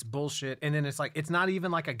me. It's bullshit. And then it's like, it's not even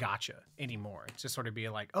like a gotcha anymore. It's just sort of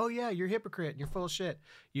being like, oh yeah, you're a hypocrite. You're full of shit.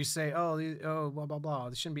 You say, oh, blah, blah, blah.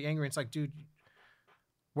 This shouldn't be angry. It's like, dude,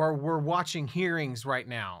 we're watching hearings right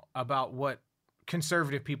now about what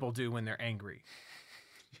conservative people do when they're angry.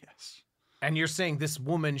 Yes. And you're saying this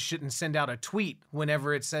woman shouldn't send out a tweet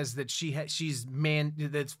whenever it says that she's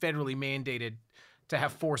that's federally mandated to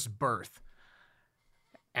have forced birth.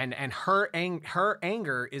 And her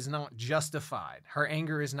anger is not justified. Her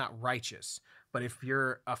anger is not righteous. But if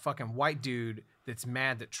you're a fucking white dude that's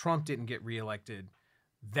mad that Trump didn't get reelected,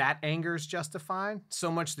 that anger is justified so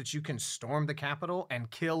much that you can storm the Capitol and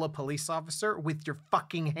kill a police officer with your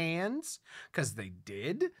fucking hands, because they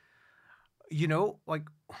did. Like,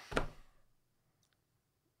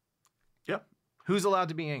 yeah, who's allowed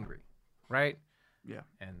to be angry, right? Yeah,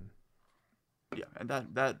 and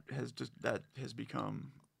that has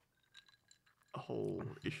become a whole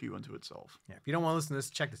issue unto itself. Yeah, if you don't want to listen to this,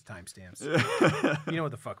 check this timestamps. You know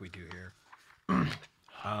what the fuck we do here.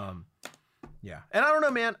 Yeah, and I don't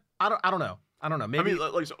know, man. I don't know. Maybe, I mean,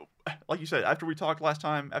 like you said, after we talked last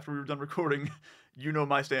time, after we were done recording,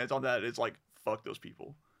 my stance on that is like, fuck those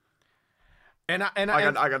people. And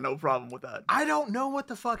I got no problem with that. I don't know what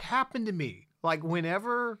the fuck happened to me. Like,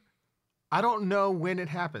 whenever, I don't know when it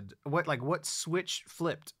happened. What switch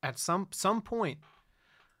flipped at some point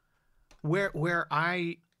where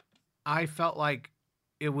I felt like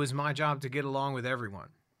it was my job to get along with everyone.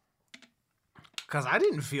 Because I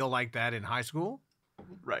didn't feel like that in high school.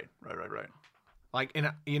 Right. Like,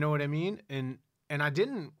 and you know what I mean? And I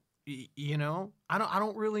didn't, I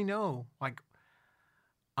don't really know. Like,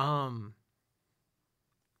 I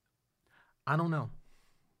don't know.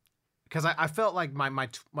 Because I felt like my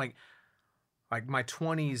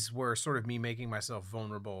 20s were sort of me making myself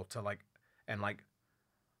vulnerable to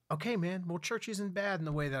okay, man, well, church isn't bad in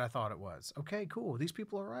the way that I thought it was. Okay, cool. These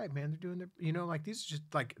people are right, man. They're doing their, these are just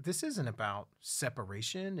this isn't about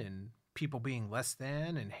separation and people being less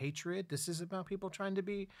than and hatred. This is about people trying to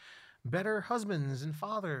be better husbands and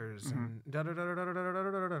fathers and da da da da da da da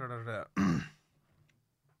da da da da.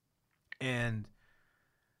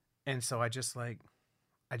 And so I just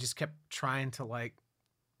kept trying to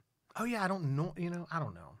oh yeah, I don't know, I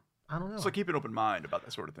don't know. So keep an open mind about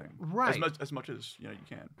that sort of thing. Right. As much as you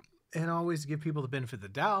can. And always give people the benefit of the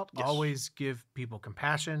doubt. Yes. Always give people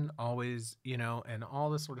compassion. Always, and all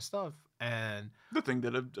this sort of stuff. And the thing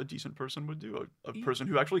that a decent person would do, a person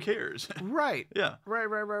who actually cares. Right. Yeah.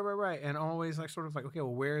 Right. And always okay,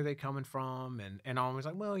 well, where are they coming from? And always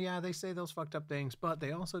well, yeah, they say those fucked up things, but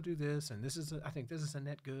they also do this, and I think this is a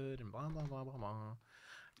net good, and blah blah blah blah blah.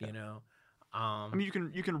 Yeah. I mean,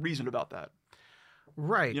 you can reason about that.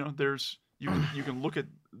 Right. There's you can look at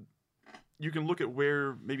you can look at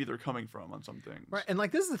where maybe they're coming from on some things. Right. And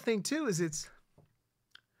like, this is the thing too, is it's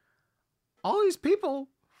all these people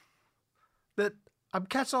that I'm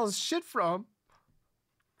catching all this shit from.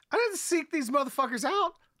 I didn't seek these motherfuckers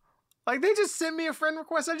out. Like, they just sent me a friend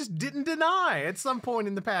request I just didn't deny at some point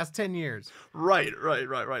in the past 10 years. Right.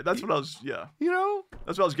 That's what I was, You know?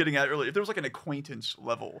 That's what I was getting at earlier. If there was like an acquaintance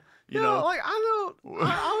level, you know? Like,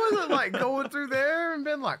 I wasn't like going through there and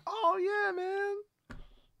been like, oh yeah, man.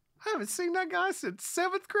 I haven't seen that guy since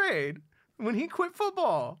 7th grade when he quit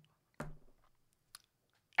football.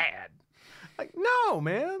 Ad. Like, no,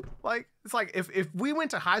 man. Like, it's like if we went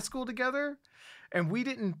to high school together and we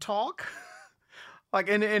didn't talk... Like,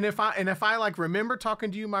 and if I like remember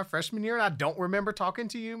talking to you my freshman year and I don't remember talking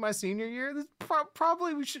to you my senior year, this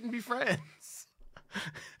probably we shouldn't be friends.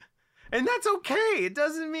 And that's okay. It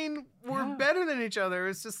doesn't mean we're better than each other.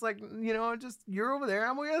 It's just like, you know, just you're over there.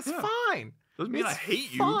 I'm like, that's fine. Doesn't mean I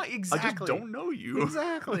hate fine. you. Exactly. I just don't know you.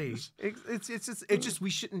 Exactly. It's just we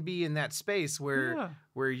shouldn't be in that space where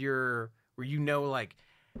you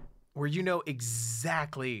know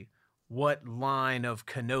exactly what line of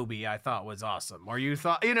Kenobi I thought was awesome, or you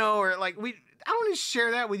thought, you know, or like I don't need to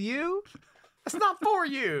share that with you. That's not for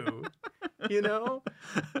you, you know.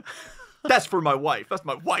 That's for my wife. That's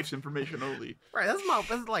my wife's information only. Right. That's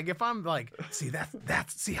like if I'm like, see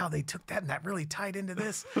see how they took that and that really tied into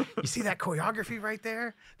this. You see that choreography right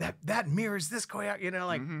there? That mirrors this choreography. You know,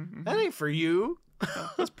 like that ain't for you.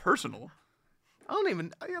 That's personal. I don't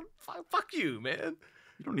even. Fuck you, man.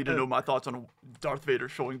 You don't need to know my thoughts on Darth Vader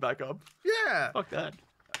showing back up. Yeah. Fuck that.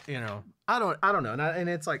 You know, I don't know. And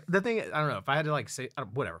it's like, the thing, I don't know if I had to like say,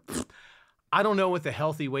 whatever. I don't know what the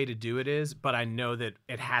healthy way to do it is, but I know that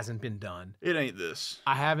it hasn't been done. It ain't this.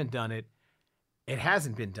 I haven't done it. It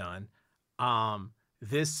hasn't been done.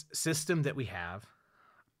 This system that we have,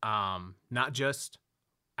 not just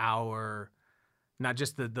the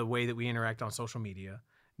way that we interact on social media,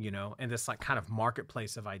 you know, and this like kind of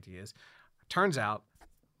marketplace of ideas, turns out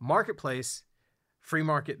marketplace, free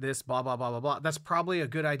market, this, blah, blah, blah, blah, blah. That's probably a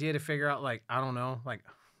good idea to figure out, like, I don't know, like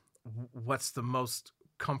what's the most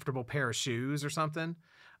comfortable pair of shoes or something.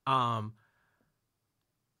 But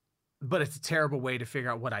it's a terrible way to figure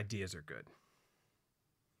out what ideas are good.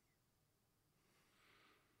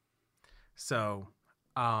 So,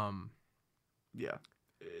 yeah,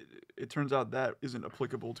 it turns out that isn't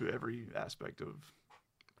applicable to every aspect of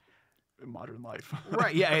modern life.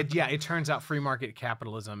 Right. Yeah. It turns out free market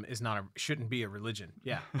capitalism shouldn't be a religion.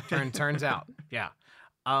 Yeah. Turns out. Yeah.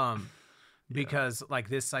 Because like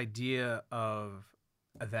this idea of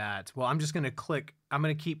that, well, I'm going to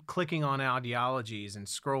keep clicking on ideologies and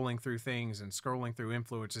scrolling through things and scrolling through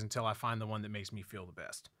influences until I find the one that makes me feel the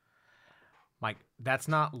best. Like, that's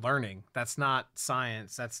not learning. That's not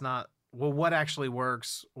science. That's not, well, what actually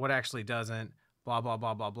works, what actually doesn't, blah, blah,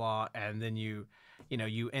 blah, blah, blah. And then you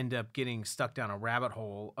end up getting stuck down a rabbit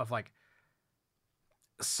hole of like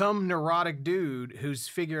some neurotic dude who's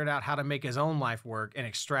figured out how to make his own life work and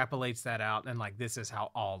extrapolates that out. And like, this is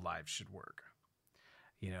how all lives should work.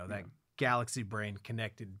 You know, that galaxy brain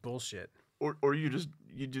connected bullshit. Or you just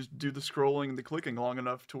do the scrolling and the clicking long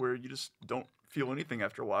enough to where you just don't feel anything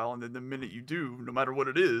after a while. And then the minute you do, no matter what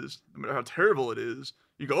it is, no matter how terrible it is,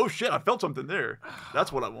 you go, oh shit, I felt something there.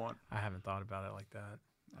 That's what I want. I haven't thought about it like that.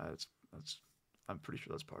 I'm pretty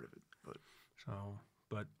sure that's part of it,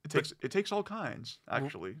 but it takes all kinds.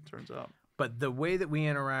 Actually, it turns out. But the way that we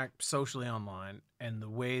interact socially online, and the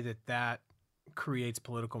way that creates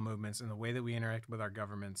political movements, and the way that we interact with our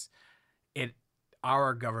governments,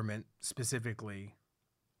 our government specifically,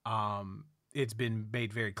 it's been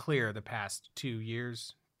made very clear the past 2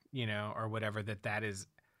 years, you know, or whatever, that is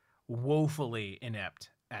woefully inept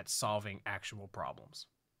at solving actual problems.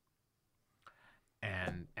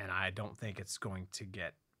 And I don't think it's going to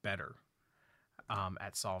get better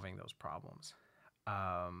at solving those problems.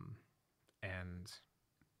 I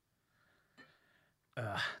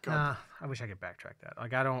wish I could backtrack that.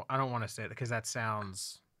 Like, I don't want to say it because that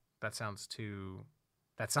sounds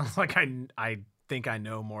like I think I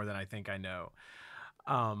know more than I think I know.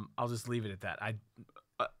 I'll just leave it at that.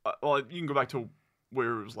 Well, you can go back to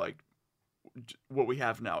where it was like, what we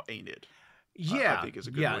have now ain't it? Yeah, I think is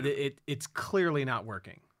a good way. It's clearly not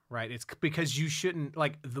working, right? It's because you shouldn't,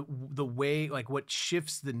 like, the way, like, what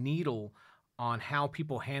shifts the needle on how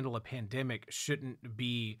people handle a pandemic shouldn't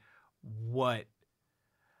be what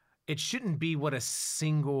a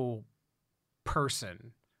single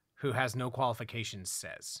person who has no qualifications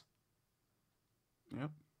says.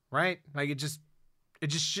 Yep. Right? Like, it just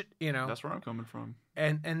should, you know. That's where I'm coming from.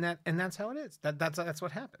 And that's how it is. That's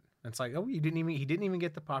what happened. It's like, oh, he didn't even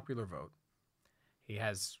get the popular vote. He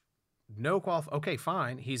has Okay,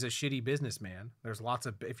 fine. He's a shitty businessman. There's lots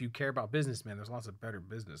of, if you care about businessmen, there's lots of better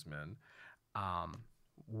businessmen.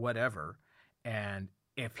 Whatever. And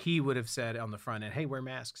if he would have said on the front end, hey, wear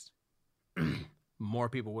masks, more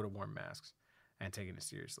people would have worn masks and taken it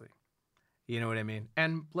seriously. You know what I mean?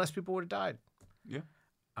 And less people would have died. Yeah.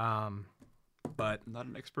 But not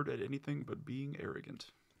an expert at anything but being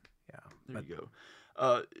arrogant. Yeah. There you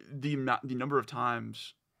go. The number of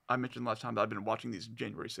times I mentioned last time that I've been watching these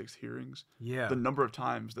January 6th hearings. Yeah. The number of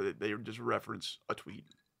times that they just reference a tweet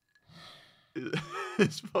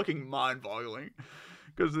is fucking mind-boggling,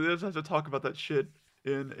 because they just have to talk about that shit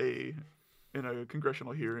in a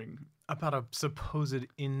congressional hearing about a supposed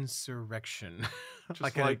insurrection,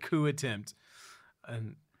 like like a coup attempt,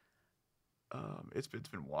 and it's been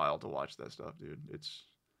wild to watch that stuff, dude. It's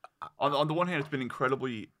on the one hand, it's been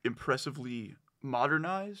incredibly impressively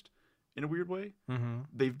modernized in a weird way. Mm-hmm.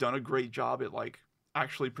 They've done a great job at like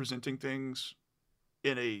actually presenting things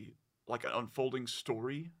in an unfolding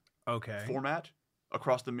story format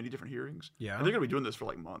across the many different hearings. Yeah, and they're gonna be doing this for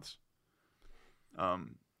like months.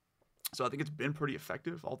 So I think it's been pretty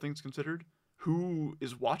effective, all things considered. Who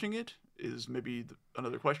is watching it is maybe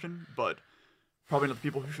another question, but probably not the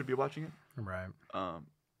people who should be watching it. Right.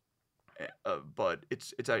 But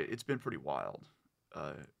it's been pretty wild.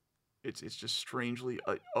 It's just strangely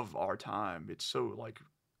of our time. It's so like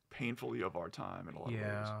painfully of our time in a lot of ways.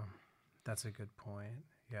 Yeah, that's a good point.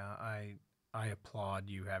 Yeah, I applaud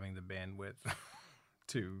you having the bandwidth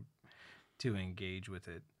to engage with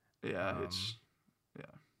it. Yeah,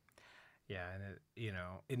 Yeah,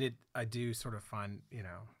 and I do sort of find,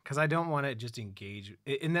 because I don't want to just engage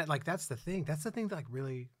in that. Like, that's the thing. That's the thing that, like,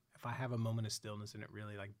 really, if I have a moment of stillness and it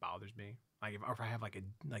really like bothers me, like if I have like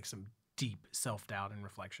some deep self-doubt and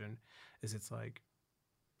reflection, it's like,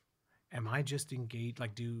 am I just engaged?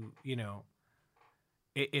 Like,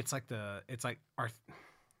 it's like our, I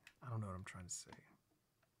don't know what I'm trying to say.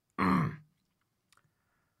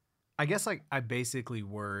 I guess like I basically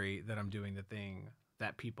worry that I'm doing the thing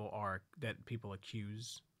that people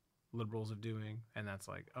accuse liberals of doing, and that's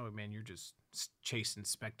like, oh man, you're just chasing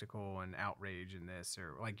spectacle and outrage in this,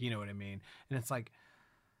 or like, you know what I mean? And it's like,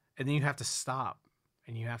 and then you have to stop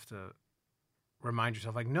and you have to remind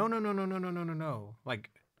yourself, like, no, like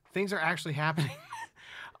things are actually happening.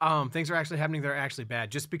 Things are actually happening. They're actually bad.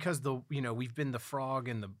 Just because we've been the frog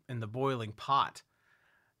in the boiling pot,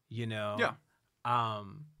 Yeah.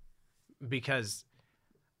 Because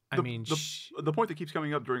the point that keeps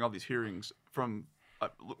coming up during all these hearings from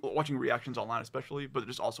watching reactions online, especially, but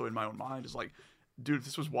just also in my own mind, is like, dude, if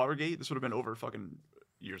this was Watergate, this would have been over fucking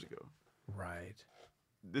years ago. Right.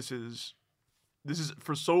 This is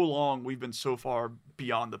for so long we've been so far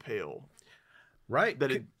beyond the pale. Right.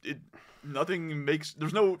 That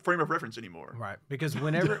there's no frame of reference anymore. Right. Because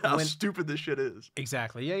when stupid this shit is.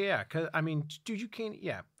 Exactly. Yeah. Cause dude, you can't.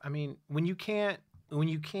 Yeah. When you can't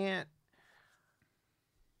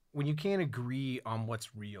agree on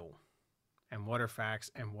what's real and what are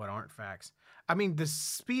facts and what aren't facts. The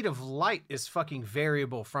speed of light is fucking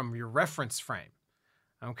variable from your reference frame.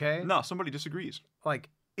 Okay? No, somebody disagrees.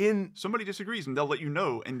 Somebody disagrees and they'll let you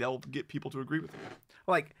know and they'll get people to agree with you.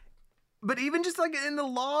 But even just like in the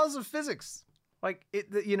laws of physics,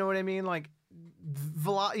 you know what I mean? Like,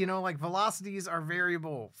 velocities are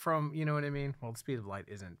variable from, you know what I mean? Well, the speed of light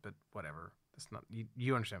isn't, but whatever. That's not,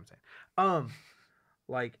 you understand what I'm saying.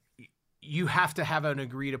 Like, you have to have an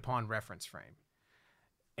agreed upon reference frame.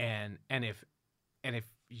 And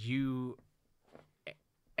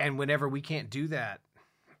whenever we can't do that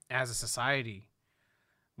as a society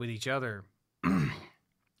with each other,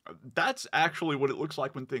 that's actually what it looks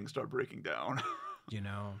like when things start breaking down.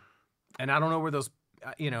 And I don't know where those,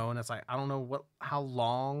 and it's like, I don't know how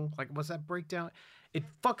long, like, what's that breakdown? It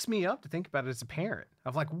fucks me up to think about it as a parent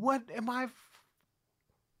of like, what am I?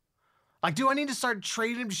 Like, do I need to start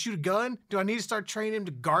training him to shoot a gun? Do I need to start training him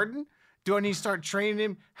to garden? Do I need to start training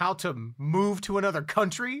him how to move to another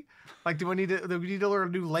country? Like, do we need to learn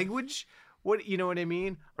a new language? What, you know what I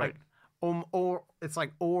mean? Right. Or it's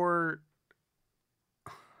like, or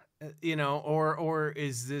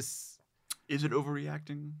is this? Is it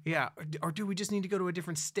overreacting? Yeah. Or do we just need to go to a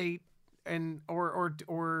different state? And, or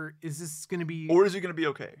is this going to be? Or is it going to be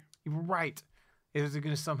okay? Right. Is it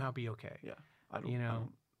going to somehow be okay? Yeah. I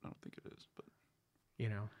don't think it is, but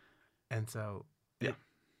and so yeah.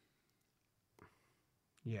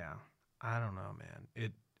 Yeah, I don't know, man.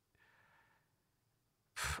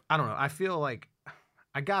 I don't know. I feel like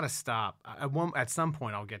I gotta stop. At some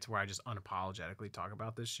point, I'll get to where I just unapologetically talk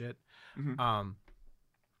about this shit. Mm-hmm.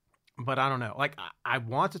 But I don't know. Like, I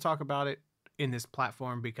want to talk about it in this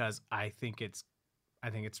platform because I think it's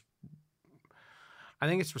I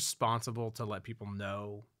think it's responsible to let people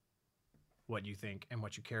know what you think and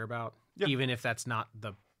what you care about, even if that's not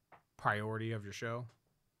the priority of your show.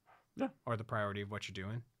 Yeah. Or the priority of what you're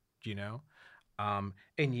doing, you know? And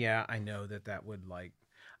yeah, I know that would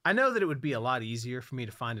I know that it would be a lot easier for me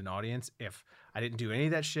to find an audience if I didn't do any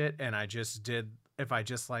of that shit and if I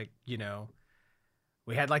just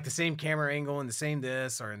we had like the same camera angle and the same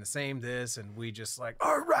this or in the same this, and we just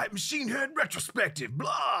all right, Machine Head retrospective,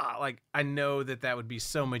 blah. Like, I know that would be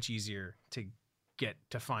so much easier to get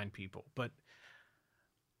to find people, but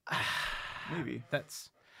maybe that's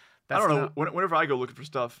I don't know. Whenever I go looking for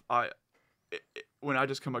stuff, when I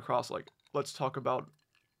just come across let's talk about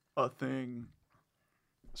a thing,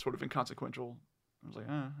 sort of inconsequential, I was like,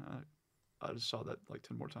 I just saw that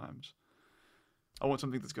 10 more times. I want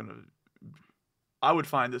something that's gonna. I would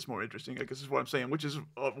find this more interesting, I guess is what I'm saying, which is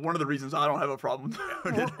one of the reasons I don't have a problem.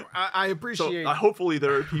 I appreciate. So hopefully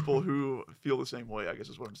there are people who feel the same way, I guess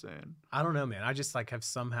is what I'm saying. I don't know, man. I just have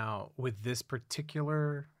somehow with this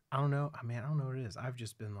particular. I don't know. I mean, I don't know what it is. I've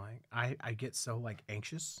just been I get so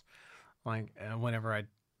anxious, whenever I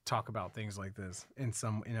talk about things like this in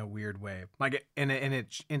a weird way, and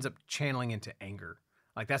it ends up channeling into anger.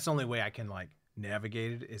 That's the only way I can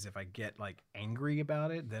navigate it is if I get angry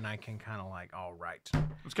about it, then I can kind of all right.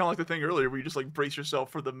 It's kind of like the thing earlier where you just brace yourself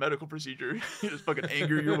for the medical procedure. You just fucking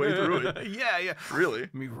anger your way through it. Yeah. Really?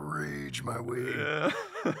 Let me rage my way. Yeah.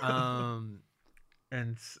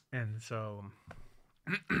 And so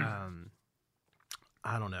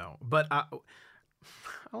I don't know, but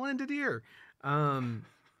I'll end it here. Because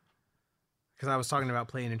I was talking about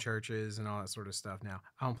playing in churches and all that sort of stuff. Now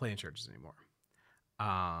I don't play in churches anymore.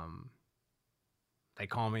 They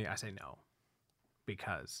call me. I say no,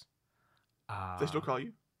 because they still call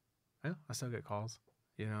you. Yeah, I still get calls.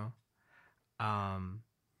 And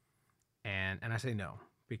I say no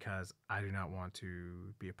because I do not want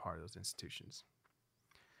to be a part of those institutions.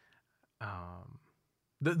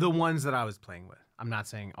 The ones that I was playing with. I'm not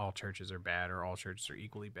saying all churches are bad or all churches are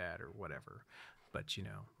equally bad or whatever, but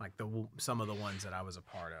some of the ones that I was a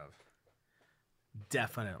part of,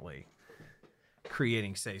 definitely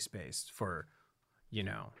creating safe space for,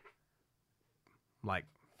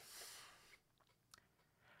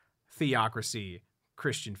 theocracy,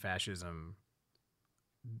 Christian fascism.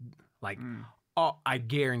 I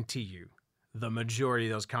guarantee you, the majority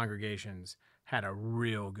of those congregations had a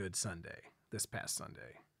real good Sunday this past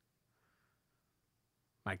Sunday.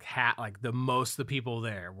 The most of the people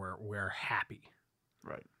there were happy.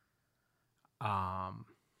 Right.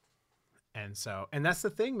 And that's the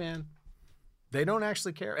thing, man. They don't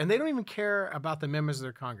actually care. And they don't even care about the members of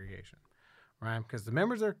their congregation, right? Because the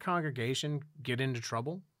members of their congregation get into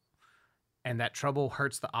trouble, and that trouble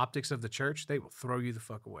hurts the optics of the church, they will throw you the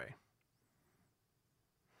fuck away.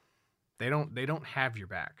 They don't have your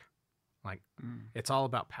back. It's all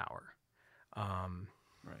about power.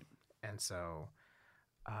 Right. And so,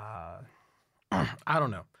 I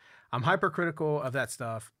don't know. I'm hypercritical of that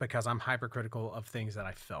stuff because I'm hypercritical of things that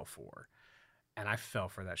I fell for. And I fell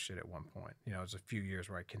for that shit at one point. It was a few years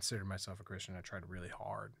where I considered myself a Christian. I tried really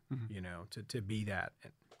hard, to be that.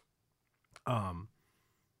 And,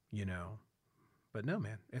 but no,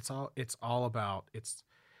 man, it's all about,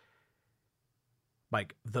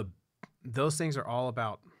 those things are all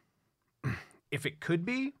about, if it could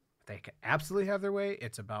be, they could absolutely have their way.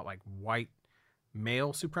 It's about white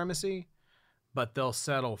male supremacy, but they'll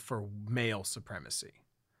settle for male supremacy.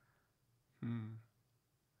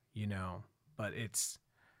 But it's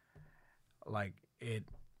it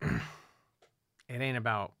ain't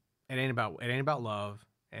about love.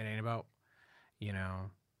 It ain't about,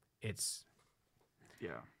 it's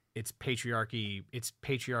patriarchy. It's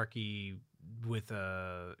patriarchy with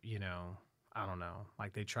I don't know.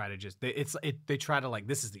 They try to they try to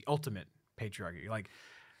this is the ultimate patriarchy.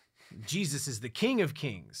 Jesus is the King of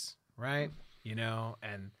Kings, right?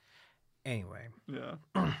 And anyway,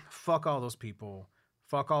 fuck all those people.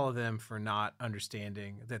 Fuck all of them for not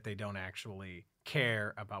understanding that they don't actually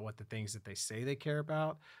care about what the things that they say they care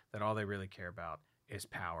about, that all they really care about is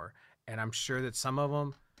power. And I'm sure that some of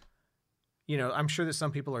them, I'm sure that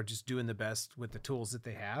some people are just doing the best with the tools that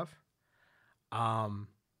they have.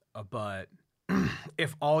 But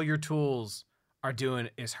if all your tools are doing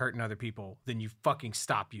is hurting other people, then you fucking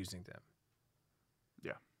stop using them.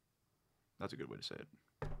 Yeah. That's a good way to say it.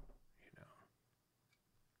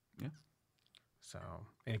 Yeah. So,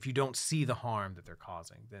 and if you don't see the harm that they're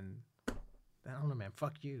causing, then I don't know, man.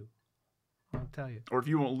 Fuck you. I'll tell you. Or if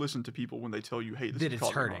you won't listen to people when they tell you, "Hey, this is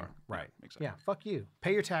causing hurting," harm. right? Yeah, exactly. Yeah. Fuck you.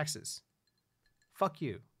 Pay your taxes. Fuck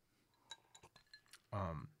you.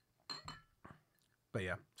 But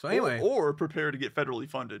yeah. So anyway, or prepare to get federally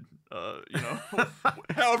funded.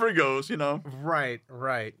 However it goes, Right.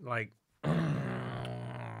 Like,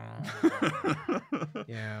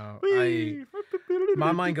 yeah.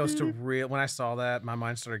 My mind goes to real. When I saw that, my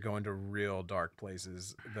mind started going to real dark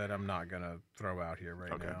places that I'm not gonna throw out here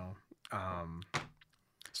right now.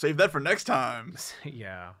 Save that for next time.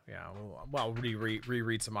 Yeah. Well,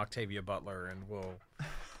 reread some Octavia Butler, and we'll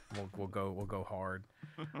go hard.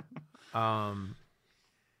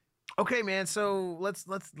 Okay, man. So let's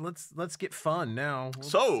get fun now.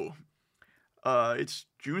 So, it's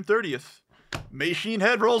June 30th. Machine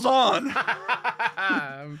Head rolls on.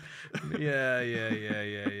 Yeah.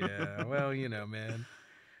 Well, man.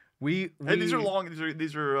 We these are long. These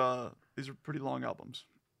are pretty long albums.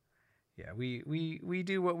 Yeah, we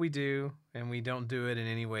do what we do, and we don't do it in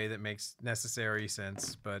any way that makes necessary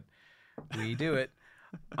sense, but we do it.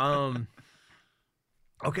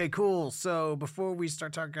 Okay, cool. So before we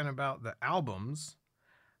start talking about the albums,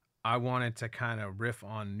 I wanted to kind of riff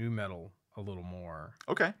on nu metal a little more.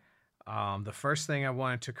 Okay. The first thing I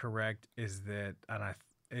wanted to correct is that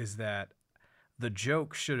the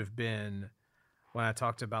joke should have been when I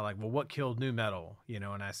talked about like, well, what killed nu metal,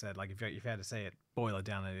 and I said like if you had to say it, boil it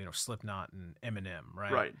down to Slipknot and Eminem,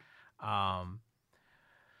 right? Right.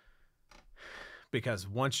 Because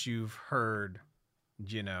once you've heard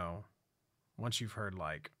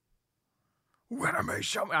like, enemy,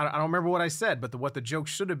 show me. I don't remember what I said, but what the joke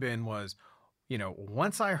should have been was,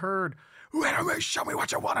 once I heard, enemy, show me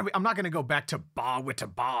what you want. I'm not going to go back to ba with to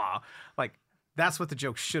ba. Like, that's what the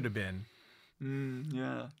joke should have been.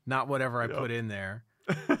 Yeah. Not whatever I put in there.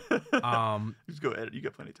 Just go edit. You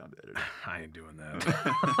got plenty of time to edit. I ain't doing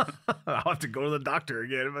that. I'll have to go to the doctor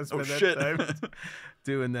again if I spend that time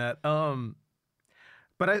doing that.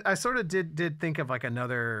 But I sort of did think of like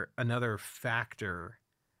another factor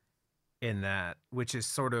in that, which is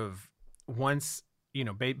sort of once,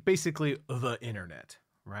 basically the internet,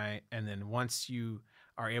 right? And then once you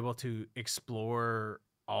are able to explore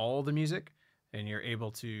all the music and you're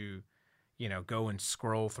able to, go and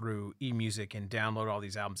scroll through eMusic and download all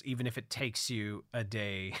these albums, even if it takes you a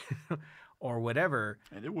day or whatever.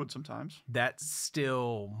 And it would sometimes. That's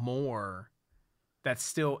still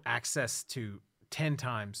access to 10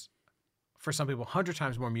 times, for some people, 100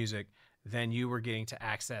 times more music than you were getting to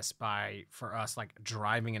access by, for us, like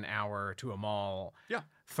driving an hour to a mall,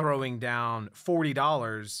 throwing down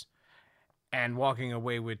 $40 and walking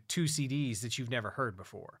away with 2 CDs that you've never heard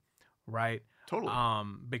before, right? Totally.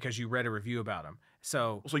 Because you read a review about them.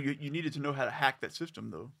 So you needed to know how to hack that system,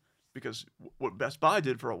 though, because what Best Buy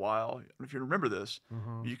did for a while, if you remember this,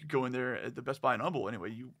 you could go in there at the Best Buy in Humble.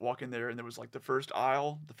 Anyway, you walk in there and there was like the first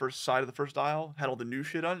side of the first aisle had all the new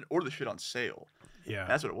shit on it or the shit on sale. Yeah.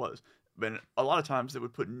 That's what it was. But a lot of times they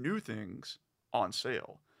would put new things on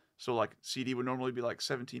sale. So like CD would normally be like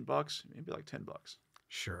 $17, maybe like $10.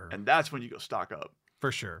 Sure. And that's when you go stock up.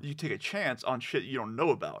 For sure. You take a chance on shit you don't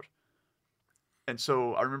know about. And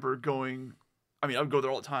so I remember I would go there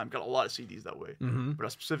all the time. Got a lot of CDs that way. But I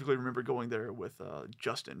specifically remember going there with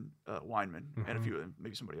Justin Weinman and a few of them,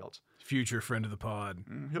 maybe somebody else. Future friend of the pod.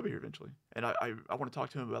 He'll be here eventually. And I want to talk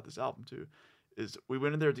to him about this album too. Is we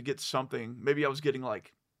went in there to get something. Maybe I was getting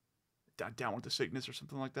like Down with the Sickness or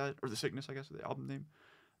something like that. Or The Sickness, I guess, is the album name.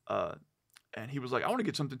 And he was like, I want to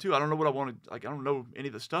get something too. I don't know what I wanted. Like, I don't know any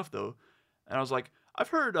of the stuff though. And I was like, I've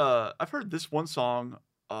heard this one song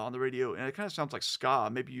on the radio, and it kind of sounds like ska.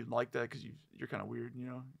 Maybe you'd like that because you're kind of weird,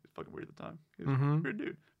 It's fucking weird at the time. He was a weird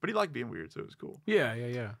dude, but he liked being weird, so it was cool. Yeah.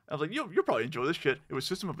 I was like, you'll probably enjoy this shit. It was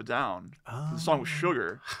System of a Down. The song was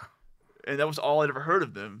Sugar, and that was all I'd ever heard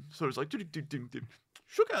of them. So it was like Sugar,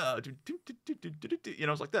 it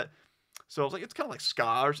was like that. So I was like, it's kind of like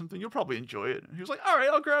ska or something. You'll probably enjoy it. And he was like, all right,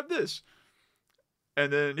 I'll grab this.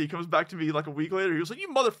 And then he comes back to me like a week later. He was like, you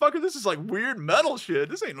motherfucker, this is like weird metal shit.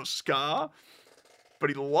 This ain't no ska. But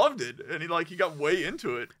he loved it, and he got way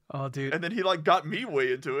into it. Oh, dude! And then he got me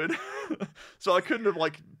way into it. So I couldn't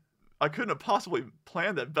have possibly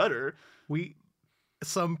planned that better.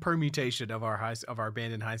 Some permutation of our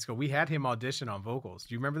band in high school. We had him audition on vocals.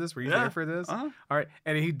 Do you remember this? Were you there for this? All right,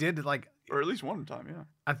 and he did or at least one time, yeah.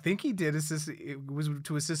 I think he did. It was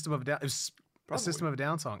to a System of a Down. It was a System of a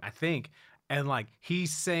Down song, I think, and he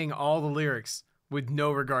sang all the lyrics with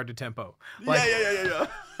no regard to tempo. Yeah.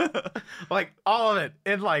 Like all of it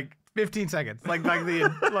in 15 seconds.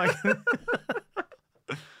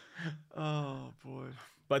 Oh boy.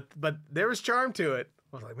 But there was charm to it.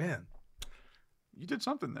 I was like, man, you did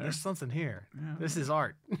something there. There's something here. Yeah. This is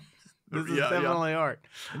art. This is definitely art.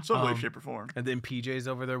 In some way, shape, or form. And then PJ's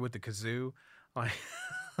over there with the kazoo.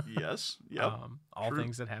 Yes. Yep. All True.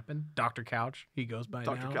 things that happen. Dr. Couch, he goes by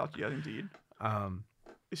Dr. now. Couch, yeah, indeed. Um,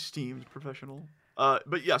 Esteemed professional.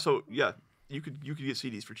 But yeah, so yeah, you could get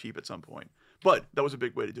CDs for cheap at some point, but that was a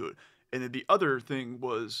big way to do it. And then the other thing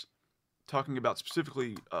was talking about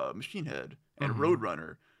specifically Machine Head and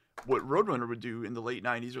Roadrunner. What Roadrunner would do in the late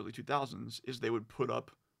 '90s, early 2000s is they would put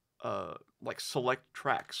up like select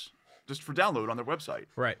tracks just for download on their website.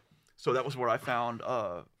 right. So that was where I found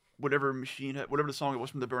whatever Machine Head, whatever the song it was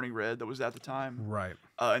from the Burning Red that was at the time. Right.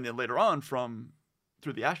 And then later on, from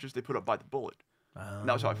Through the Ashes, they put up Bite the Bullet. And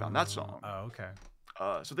that was how I found that song. Oh, okay.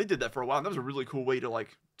 So they did that for a while. And that was a really cool way to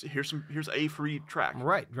like, here's a free track.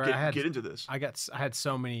 Right. Get into this. I had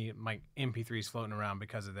so many like MP3s floating around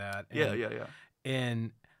because of that. And,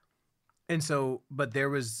 yeah. And so, but there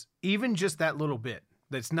was even just that little bit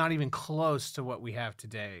that's not even close to what we have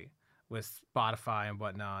today with Spotify and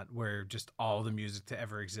whatnot, where just all the music to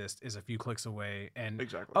ever exist is a few clicks away. And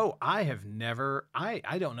exactly. Oh, I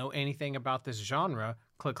don't know anything about this genre.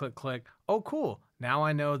 Click, click, click. Oh, cool. Now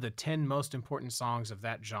I know the 10 most important songs of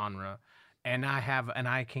that genre. And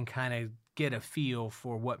I can kind of get a feel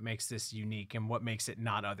for what makes this unique and what makes it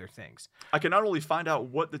not other things. I can not only find out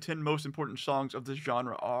what the 10 most important songs of this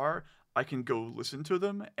genre are, I can go listen to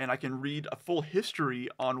them, and I can read a full history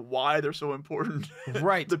on why they're so important.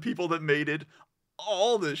 Right. The people that made it,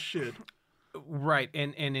 all this shit. Right.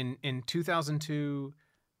 And in 2002,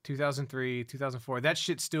 2003, 2004, that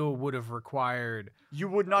shit still would have required... You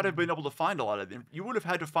would not have been able to find a lot of them. You would have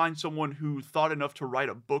had to find someone who thought enough to write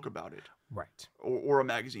a book about it. Right. Or a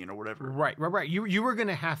magazine or whatever. Right. You were going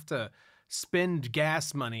to have to spend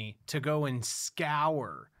gas money to go and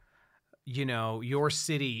scour... your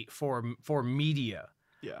city for media.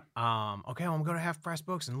 Yeah. Okay, well, I'm going to Half Price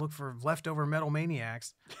Books and look for leftover Metal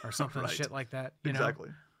Maniacs or something right. shit like that. Exactly.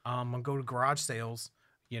 I'm going to go to garage sales,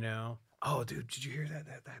 Oh, dude, did you hear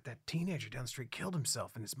that teenager down the street killed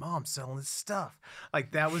himself and his mom's selling his stuff?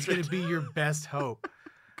 Like, that was going to be your best hope.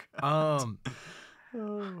 No,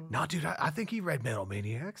 dude, I think he read Metal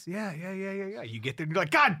Maniacs. Yeah. You get there and you're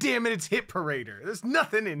like, God damn it, it's Hit Parader. There's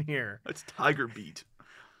nothing in here. It's Tiger Beat.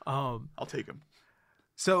 I'll take him.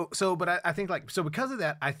 But I think because of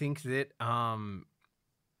that, I think that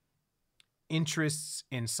interests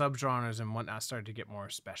in subgenres and whatnot started to get more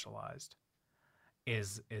specialized.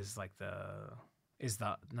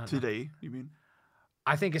 Today, you mean?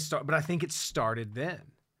 I think it started then.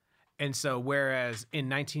 And so, whereas in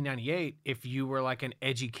 1998, if you were like an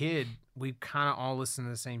edgy kid, we kind of all listened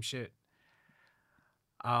to the same shit.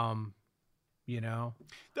 There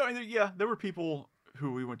were people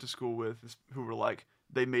who we went to school with who were like,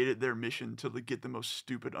 they made it their mission to get the most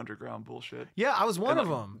stupid underground bullshit. Yeah, I was one of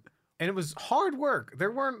them. And it was hard work.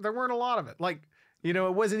 There weren't a lot of it. Like, it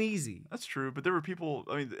wasn't easy. That's true, but there were people,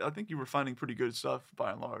 I think you were finding pretty good stuff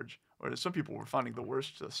by and large. Or some people were finding the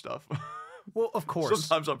worst stuff. Well, of course.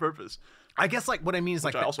 Sometimes on purpose. I guess like what I mean is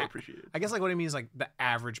which I also appreciated. I guess like what I mean is like the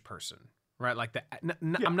average person, right? Like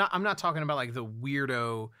I'm not talking about like the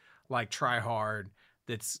weirdo like try hard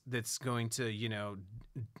that's going to,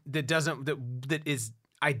 that is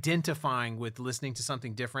identifying with listening to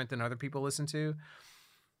something different than other people listen to.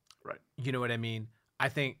 Right. You know what I mean? I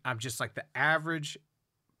think I'm just like the average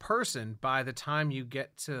person. By the time you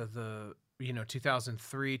get to the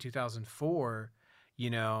 2003, 2004,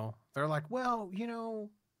 they're like, well,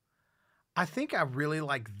 I think I really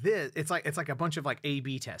like this. It's like a bunch of like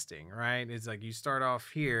A/B testing, right? It's like you start off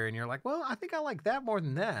here and you're like, well, I think I like that more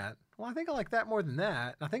than that. Well, I think I like that more than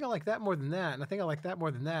that. I think I like that more than that. And I think I like that more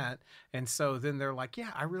than that. And so then they're like, yeah,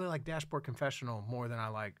 I really like Dashboard Confessional more than I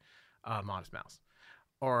like Modest Mouse.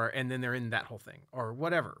 And then they're in that whole thing or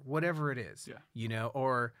whatever it is,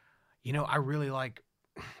 I really like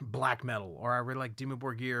black metal, or I really like Dimmu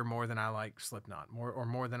Borgir more than I like Slipknot,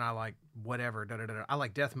 more than I like whatever. I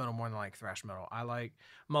like death metal more than I like thrash metal. I like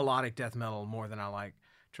melodic death metal more than I like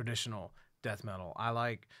traditional death metal. I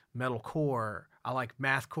like metalcore. I like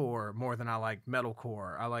mathcore more than I like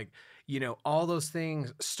metalcore. I like, all those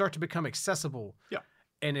things start to become accessible. Yeah.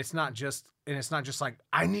 And it's not just like,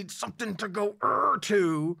 I need something to go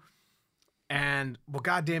to. And well,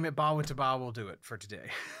 God damn it, Ba Went to Ba will do it for today.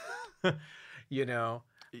 Yeah.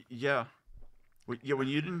 Yeah, when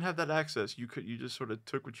you didn't have that access, you just sort of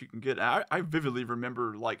took what you can get. I vividly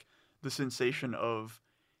remember like the sensation of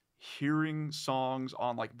hearing songs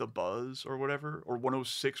on like The Buzz or whatever, or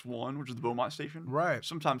 106.1, which is the Beaumont station. Right.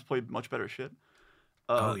 Sometimes played much better shit.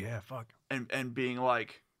 Oh yeah, fuck. And being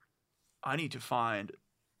like, I need to find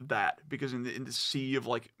that, because in the sea of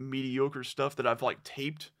like mediocre stuff that I've like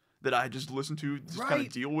taped that I just listen to, just kind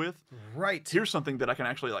of deal with. Right. Here's something that I can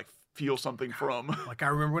actually like feel something from. Like I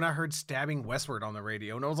remember when I heard Stabbing Westward on the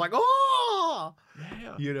radio, and I was like, oh,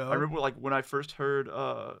 Yeah. you know. I remember like when I first heard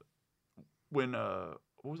what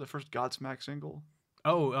was the first Godsmack single?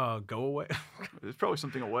 Oh, Go Away. It's probably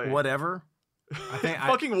something away. Whatever. I think it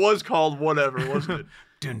fucking was called Whatever, wasn't it?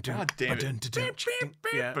 God damn it.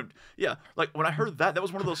 Yeah. Yeah, like when I heard that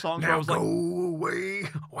was one of those songs where I was go like, away.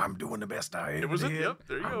 Oh, I'm doing the best I am. It was it? Yep,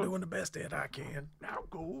 there you I'm go. doing the best that I can. Now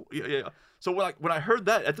go. Yeah. So when I heard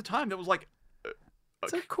that at the time, that was like,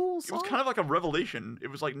 it's a cool song. It was kind of like a revelation. It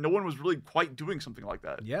was like no one was really quite doing something like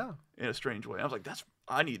that. Yeah. In a strange way. I was like,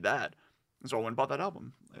 I need that. And so I went and bought that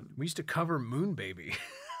album. And we used to cover Moon Baby.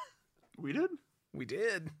 We did? We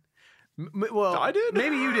did. Well, I did?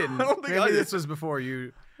 Maybe you didn't. I don't think maybe I did. This was before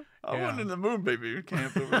you. I went in the Moon Baby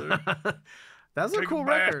camp over there. That's a cool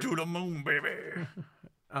record. To the Moon Baby.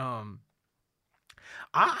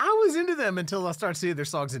 I was into them until I started seeing their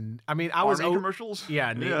songs, and I mean, I was commercials.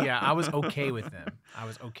 Yeah, I was okay with them.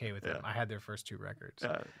 I had their first 2 records.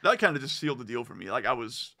 Yeah, that kind of just sealed the deal for me. Like I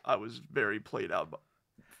was very played out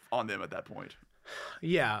on them at that point.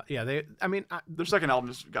 Yeah. Their second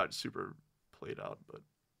album just got super played out, but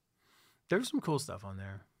there was some cool stuff on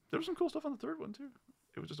there. There was some cool stuff on the third one too.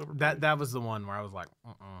 It was just over. That was the one where I was like,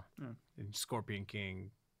 Scorpion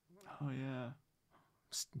King. Oh yeah.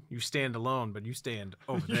 You stand alone, but you stand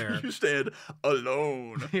over there. You stand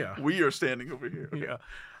alone. Yeah. We are standing over here. Okay. Yeah.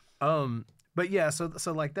 But yeah, so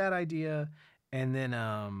like that idea, and then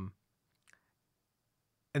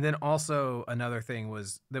also another thing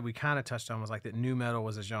was that we kind of touched on was like that nu metal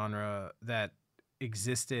was a genre that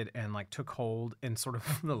existed and like took hold in sort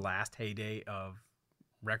of the last heyday of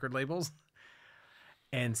record labels.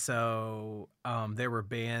 And so there were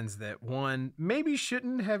bands that one maybe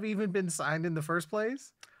shouldn't have even been signed in the first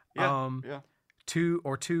place. Yeah.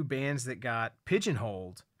 Two bands that got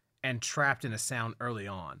pigeonholed and trapped in a sound early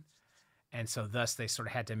on. And so thus they sort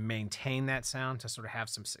of had to maintain that sound to sort of have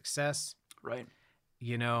some success. Right.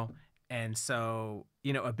 You know, and so,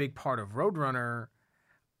 you know, a big part of Roadrunner,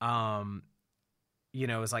 you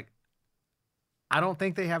know, is like, I don't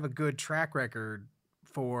think they have a good track record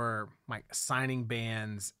for like signing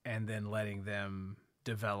bands and then letting them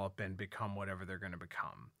develop and become whatever they're going to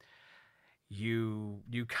become. You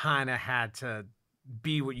kind of had to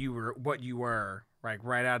be what you were like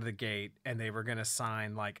right out of the gate, and they were going to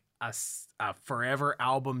sign like a forever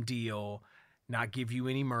album deal, not give you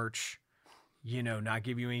any merch, you know, not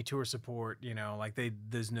give you any tour support, you know, like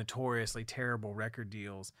those notoriously terrible record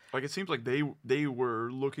deals. Like it seems like they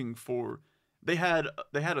were looking for, they had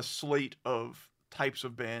a slate of types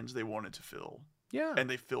of bands they wanted to fill. Yeah. And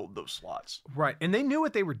they filled those slots. Right. And they knew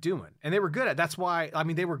what they were doing, and they were good at it. That's why, I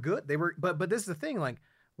mean, they were good. They were, but this is the thing, like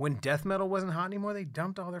when death metal wasn't hot anymore, they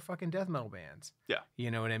dumped all their fucking death metal bands. Yeah.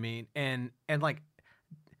 You know what I mean? And like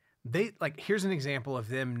they, like, here's an example of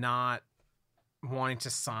them not wanting to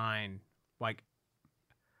sign like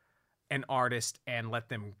an artist and let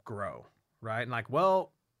them grow. Right. And like,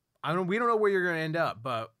 well, we don't know where you're going to end up,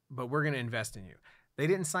 but we're going to invest in you. They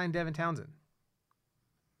didn't sign Devin Townsend.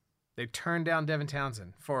 They turned down Devin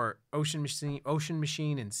Townsend for Ocean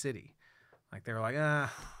Machine and City. Like they were like,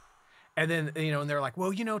 and then, you know, and they're like,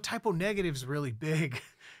 well, you know, Typo Negative's really big,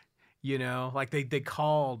 you know, like they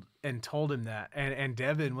called and told him that. And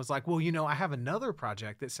Devin was like, well, you know, I have another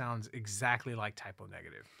project that sounds exactly like Typo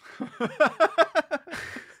Negative.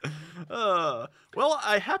 Well,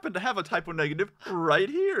 I happen to have a Typo Negative right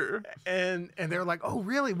here. And they're like, oh,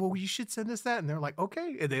 really? Well, you should send us that. And they're like,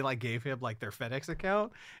 okay. And they like gave him like their FedEx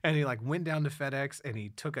account. And he like went down to FedEx and he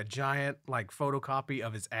took a giant like photocopy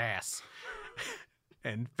of his ass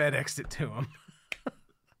and FedExed it to him.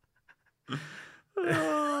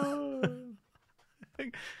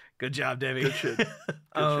 Good job, Debbie. Good shit. Good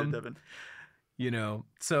shit, Devin. You know,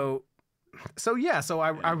 so yeah. So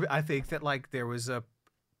I think that like there was a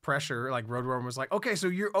pressure, like Roadrunner was like, okay, so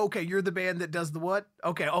you're the band that does the what?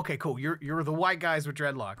 Okay, cool. You're the white guys with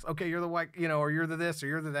dreadlocks. Okay, you're the white, you know, or you're the this or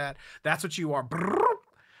you're the that. That's what you are.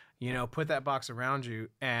 You know, put that box around you,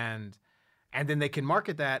 and then they can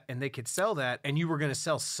market that and they could sell that, and you were going to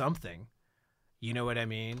sell something. You know what I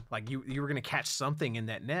mean? Like you were going to catch something in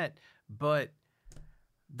that net, but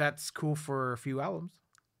that's cool for a few albums.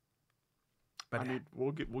 But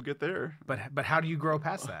we'll get there. But how do you grow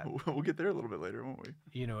past that? We'll get there a little bit later, won't we?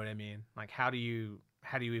 You know what I mean? Like how do you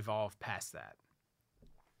evolve past that?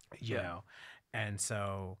 You know? And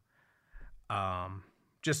so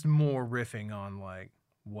just more riffing on like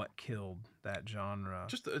what killed that genre.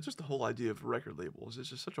 Just the whole idea of record labels is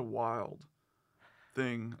just such a wild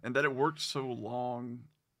thing, and that it worked so long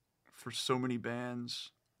for so many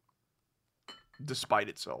bands despite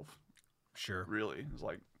itself. Sure. Really. It's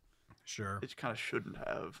like Sure. It kind of shouldn't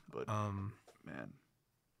have, but man.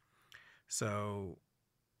 So,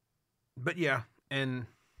 but yeah, and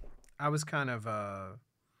I was kind of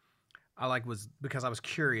because I was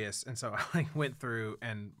curious, and so I went through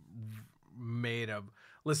and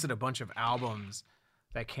listed a bunch of albums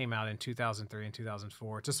that came out in 2003 and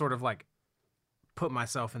 2004 to sort of like put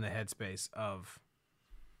myself in the headspace of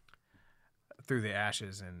Through the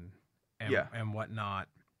Ashes and whatnot.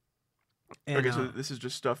 And, okay, so this is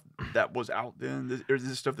just stuff that was out then, or is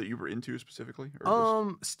this stuff that you were into specifically?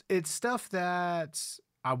 It's stuff that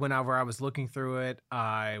whenever I was looking through it,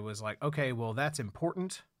 I was like, okay, well, that's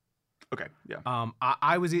important. Okay, yeah.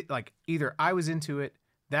 I was like, either I was into it,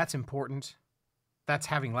 that's important, that's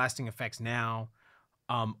having lasting effects now,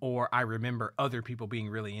 or I remember other people being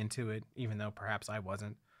really into it, even though perhaps I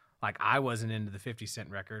wasn't. Like, I wasn't into the 50 Cent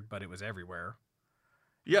record, but it was everywhere.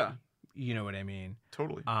 Yeah. You know what I mean?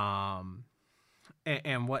 Totally.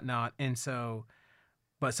 And whatnot. And so,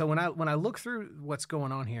 but so when I look through what's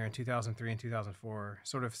going on here in 2003 and 2004,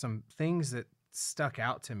 sort of some things that stuck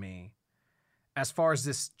out to me as far as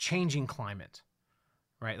this changing climate,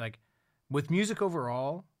 right? Like with music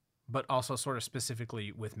overall, but also sort of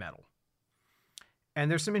specifically with metal.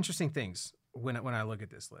 And there's some interesting things when I look at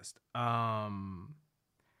this list.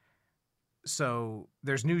 So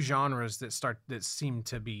there's new genres that seem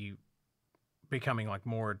to be becoming like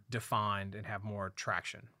more defined and have more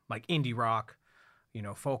traction, like indie rock,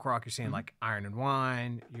 folk rock. You're seeing like Iron and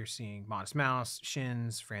Wine. You're seeing Modest Mouse,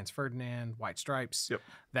 Shins, Franz Ferdinand, White Stripes. Yep.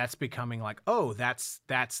 That's becoming like, oh, that's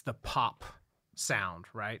the pop sound,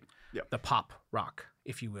 right? Yep. The pop rock,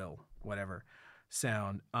 if you will, whatever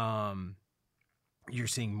sound. You're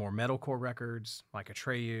seeing more metalcore records like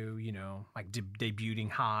Atreyu, like debuting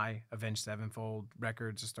High, Avenged Sevenfold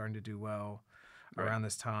records are starting to do well around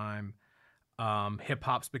this time. Hip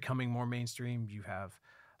hop's becoming more mainstream. You have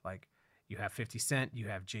 50 Cent, you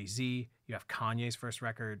have Jay-Z, you have Kanye's first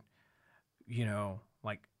record,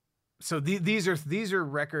 so these are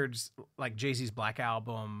records like Jay-Z's Black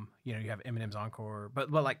Album, you have Eminem's Encore,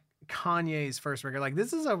 but like Kanye's first record, like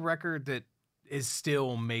this is a record that is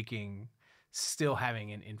still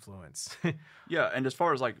having an influence. Yeah, and as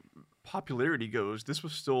far as like popularity goes, this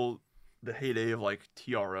was still the heyday of like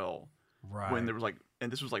TRL. Right. When there was like,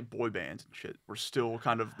 and this was like boy bands and shit. We're still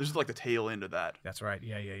kind of, this is like the tail end of that. That's right.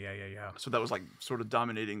 Yeah. So that was like sort of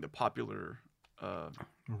dominating the popular.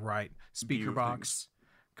 Right. Speakerbox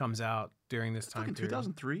comes out during this time period.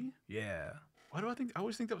 2003. Yeah. Why do I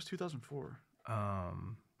always think that was 2004?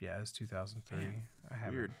 Yeah, it's 2003. Man, I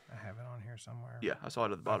have weird. I have it on here somewhere. Yeah, I saw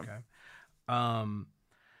it at the bottom. Okay.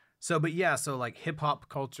 So like hip hop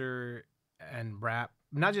culture and rap,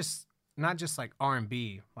 not just like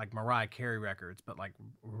R&B, like Mariah Carey records, but like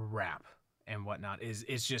rap and whatnot it's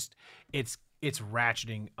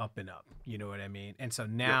ratcheting up and up. You know what I mean? And so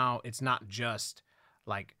now it's not just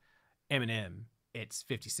like Eminem, it's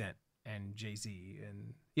 50 Cent and Jay-Z,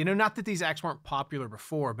 and not that these acts weren't popular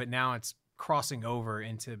before, but now it's crossing over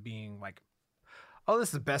into being like, oh,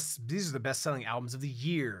 these are the best selling albums of the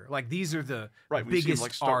year. Like these are the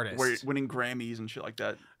biggest artists winning Grammys and shit like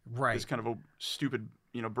that. Right. It's kind of a stupid,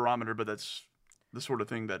 barometer, but that's the sort of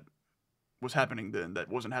thing that was happening then that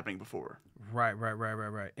wasn't happening before. Right.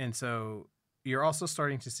 And so you're also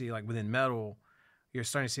starting to see like within metal, you're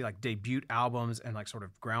starting to see like debut albums and like sort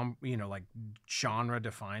of like genre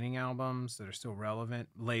defining albums that are still relevant,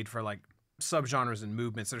 laid for like subgenres and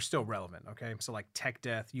movements that are still relevant. Okay. So like Tech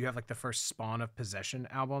Death, you have like the first Spawn of Possession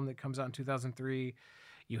album that comes out in 2003.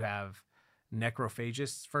 You have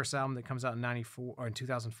Necrophagist's first album that comes out in 94 or in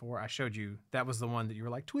 2004. I showed you, that was the one that you were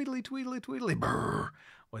like, tweedly, brr,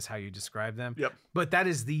 was how you described them. Yep. But that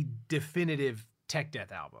is the definitive Tech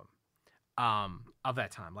Death album of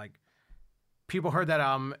that time. Like people heard that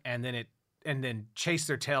album and then chased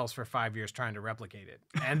their tails for 5 years trying to replicate it.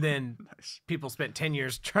 And then Nice. People spent 10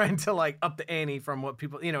 years trying to like up the ante from what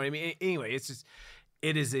people, what I mean? Anyway,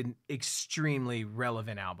 it is an extremely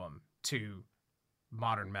relevant album to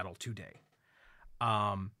modern metal today.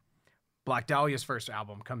 Black Dahlia's first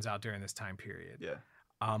album comes out during this time period. Yeah.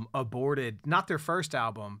 Aborted, not their first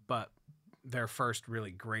album, but their first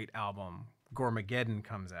really great album, Gormageddon,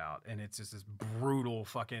 comes out, and it's just this brutal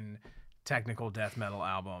fucking technical death metal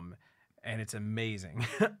album, and it's amazing.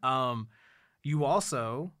 You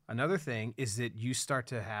also, another thing is that you start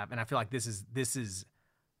to have, and I feel like this is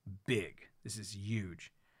big, this is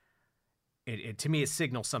huge. It to me, it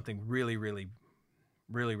signals something really, really,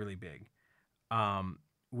 really, really big.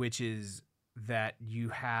 Which is that you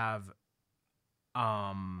have,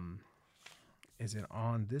 is it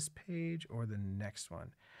on this page or the next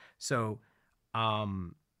one? So,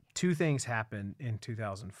 two things happened in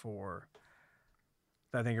 2004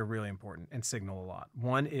 that I think are really important and signal a lot.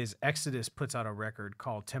 One is Exodus puts out a record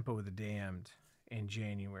called Tempo of the Damned in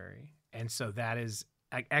January. And so that is,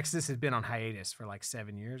 like, Exodus has been on hiatus for like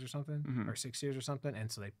 7 years or something, or 6 years or something.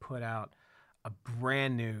 And so they put out a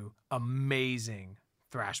brand new, amazing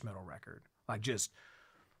thrash metal record. Like, just,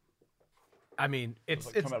 I mean,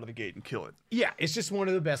 it's come out of the gate and kill it. Yeah, it's just one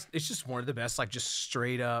of the best. It's just one of the best, like, just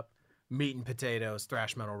straight up meat and potatoes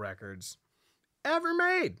thrash metal records ever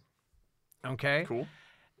made. Okay, Cool.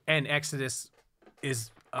 And Exodus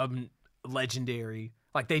is legendary.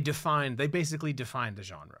 Like, they basically defined the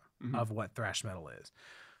genre of what thrash metal is.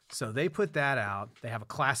 So they put that out. They have a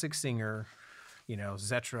classic singer, you know,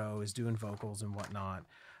 Zetro is doing vocals and whatnot.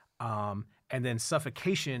 And then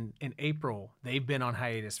Suffocation in April, they've been on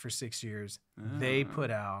hiatus for 6 years. They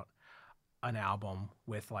put out an album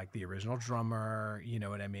with like the original drummer, you know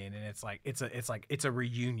what I mean? And it's a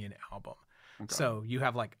reunion album. Okay. So you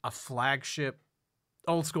have like a flagship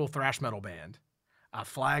old school thrash metal band, a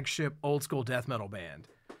flagship old school death metal band,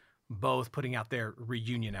 both putting out their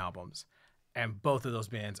reunion albums. And both of those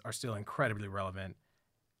bands are still incredibly relevant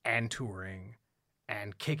and touring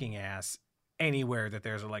and kicking ass anywhere that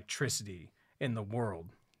there's electricity in the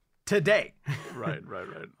world today. Right.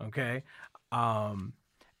 Okay.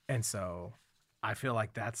 And so I feel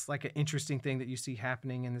like that's like an interesting thing that you see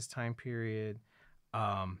happening in this time period.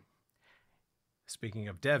 Speaking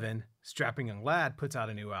of Devin, Strapping Young Lad puts out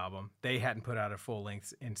a new album. They hadn't put out a full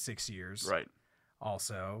length in 6 years. Right.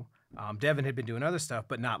 Also, Devin had been doing other stuff,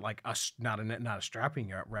 but not like not a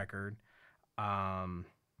strapping record. And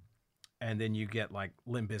then you get like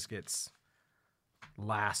Limp Bizkit's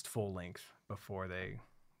last full length before they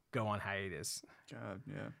go on hiatus. God,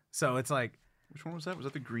 yeah. So it's like, which one was that? Was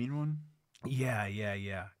that the green one?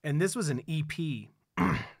 Yeah. And this was an EP.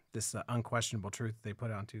 This Unquestionable Truth they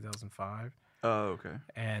put out in 2005. Oh, okay.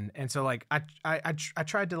 And so like I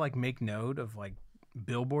tried to like make note of like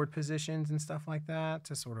Billboard positions and stuff like that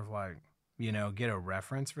to sort of like, you know, get a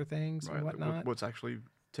reference for things and whatnot. Like what's actually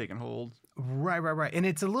taking hold. Right. And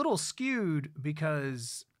it's a little skewed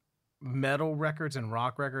because metal records and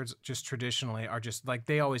rock records just traditionally are just like,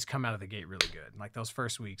 they always come out of the gate really good. Like those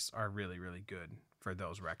first weeks are really, really good for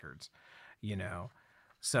those records, you know?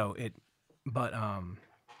 So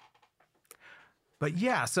but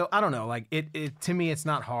yeah, so I don't know, like it to me, it's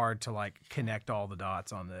not hard to like connect all the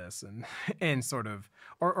dots on this and sort of,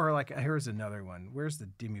 or like, here's another one. Where's the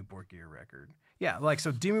Dimmu Borgir record? Yeah. Like,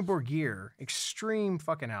 so Dimmu Borgir, extreme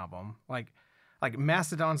fucking album. Like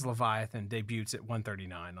Mastodon's Leviathan debuts at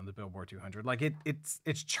 139 on the Billboard 200. Like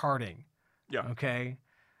it's charting. Yeah. Okay.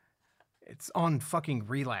 It's on fucking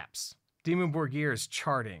Relapse. Dimmu Borgir is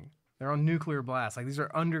charting. They're on Nuclear Blast. Like, these are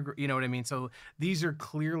you know what I mean? So these are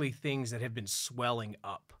clearly things that have been swelling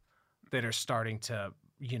up that are starting to,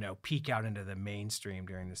 you know, peek out into the mainstream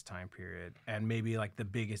during this time period. And maybe like the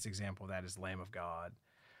biggest example of that is Lamb of God.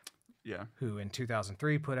 Yeah. Who in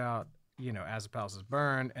 2003 put out, you know, As the Palaces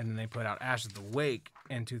Burn, and then they put out Ashes of the Wake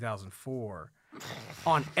in 2004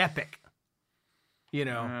 on Epic. You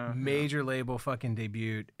know, major label fucking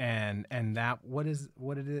debut, and that what is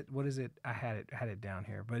it? I had it down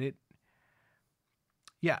here, but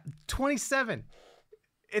 27.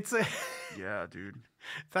 It's a yeah, dude.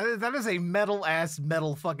 That is a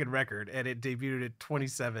metal fucking record, and it debuted at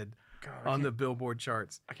 27 on the Billboard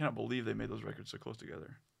charts. I cannot believe they made those records so close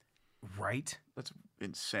together. Right? That's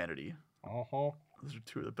insanity. Uh-huh. Those are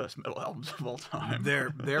two of the best metal albums of all time.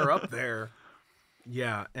 They're up there.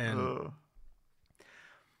 Yeah, and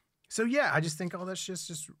so yeah, I just think all that's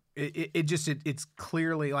it's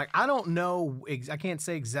clearly like, I don't know, I can't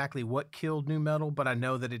say exactly what killed nu metal, but I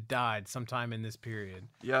know that it died sometime in this period.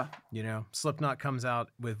 Yeah, you know, Slipknot comes out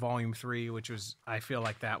with Volume 3, which was, I feel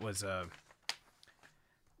like that was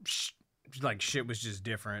like shit was just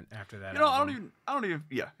different after that. You know, album. I don't even.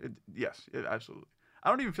 Yeah, yes, absolutely. I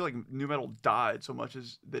don't even feel like nu metal died so much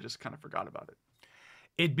as they just kind of forgot about it.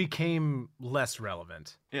 It became less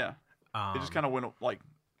relevant. Yeah, it just kind of went like.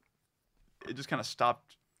 It just kind of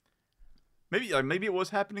stopped. Maybe it was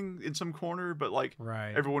happening in some corner, but like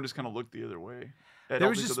everyone just kind of looked the other way at there all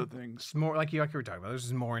was these just other things. More like you were talking about. There's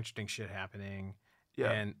just more interesting shit happening.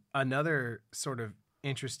 Yeah. And another sort of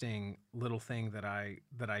interesting little thing that I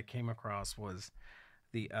came across was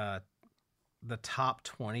the top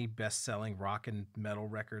 20 best-selling rock and metal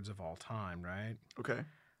records of all time. Right. Okay.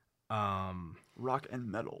 Rock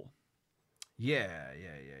and metal. Yeah.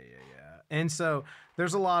 And so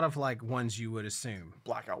there's a lot of like ones you would assume.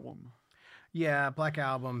 Black Album. Yeah, Black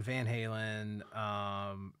Album, Van Halen,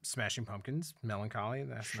 Smashing Pumpkins, Melancholy.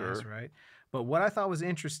 That's nice, right? But what I thought was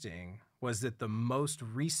interesting was that the most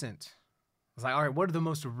recent. I was like, all right, what are the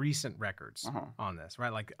most recent records Uh-huh. on this,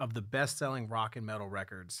 right? Like of the best-selling rock and metal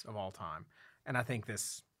records of all time, and I think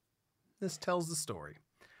this tells the story.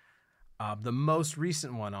 The most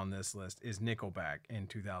recent one on this list is Nickelback in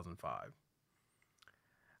 2005.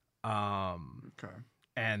 Okay.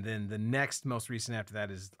 And then the next most recent after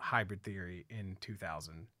that is Hybrid Theory in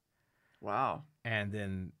 2000. Wow. And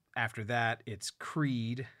then after that, it's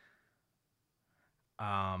Creed,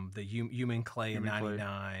 the Human Clay in Human Clay,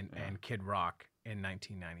 99, yeah. and Kid Rock in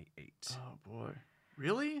 1998. Oh boy.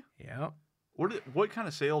 Really? Yeah. What kind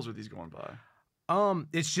of sales are these going by?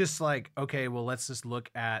 It's just like, okay, well, let's just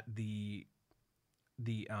look at the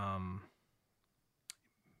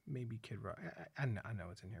maybe Kid Rock. I know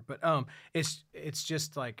it's in here, but it's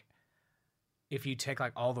just like if you take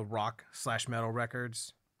like all the rock / metal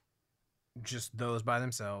records, just those by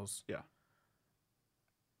themselves. Yeah.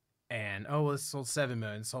 And well, this sold 7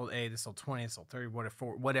 million, sold 8, this sold 20, this sold 30,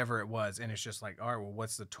 whatever it was, and it's just like, all right, well,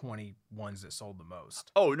 what's the 20 ones that sold the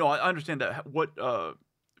most? Oh no, I understand that. What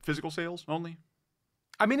physical sales only?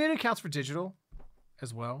 I mean, it accounts for digital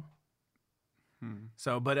as well.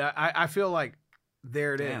 So, but I feel like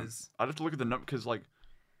there it is. I'd have to look at the number because like.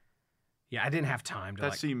 Yeah, I didn't have time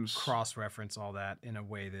to seems cross-reference all that in a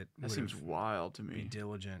way that seems wild to me. Be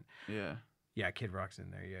diligent. Yeah. Yeah, Kid Rock's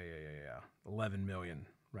in there. Yeah. 11 million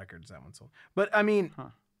records that one sold. But I mean,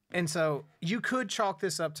 and so you could chalk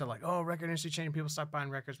this up to like, oh, record industry changing, people stop buying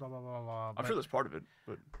records, blah blah blah blah. I'm sure that's part of it,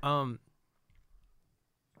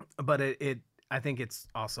 but it I think it's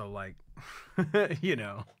also like, you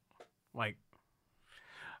know, like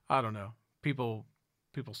I don't know, people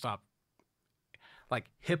stop. Like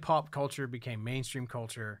hip hop culture became mainstream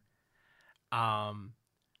culture, yeah,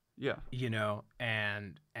 you know,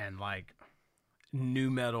 and like nu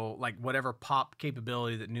metal, like whatever pop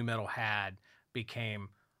capability that nu metal had became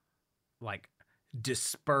like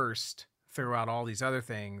dispersed throughout all these other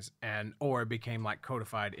things, or it became like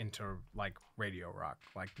codified into like radio rock,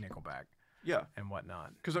 like Nickelback, yeah, and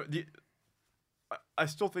whatnot. Because I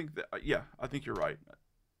still think that I think you're right.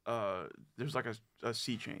 There's like a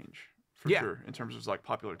sea change. For sure, in terms of like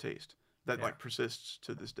popular taste that like persists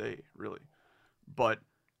to this day, really. But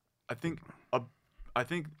I think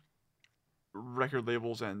record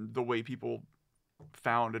labels and the way people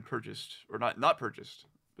found and purchased, or not purchased,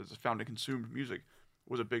 but found and consumed music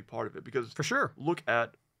was a big part of it. Because for sure, look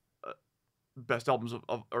at best albums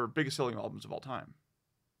of or biggest selling albums of all time,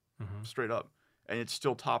 straight up, and it's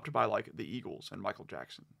still topped by like the Eagles and Michael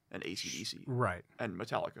Jackson and AC/DC, right, and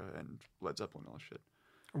Metallica and Led Zeppelin and all that shit.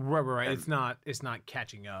 Right. And it's not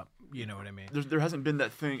catching up. You know what I mean? There hasn't been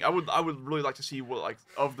that thing. I would really like to see what like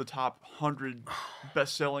of the top 100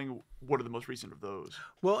 best selling. What are the most recent of those?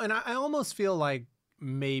 Well, and I almost feel like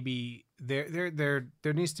maybe there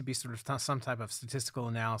needs to be sort of some type of statistical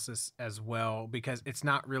analysis as well, because it's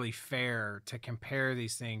not really fair to compare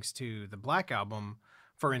these things to the Black Album,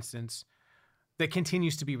 for instance, that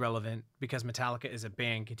continues to be relevant because Metallica as a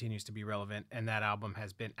band continues to be relevant, and that album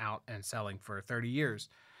has been out and selling for 30 years.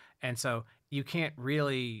 And so you can't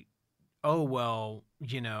really, oh, well,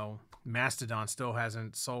 you know, Mastodon still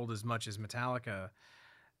hasn't sold as much as Metallica.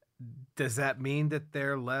 Does that mean that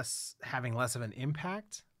they're having less of an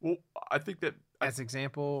impact? Well, I think that as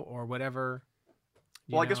example or whatever.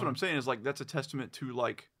 Well, I guess what I'm saying is like that's a testament to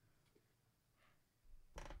like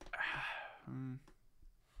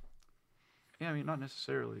yeah, I mean, not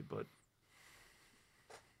necessarily, but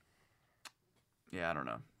yeah, I don't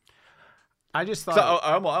know. I just thought so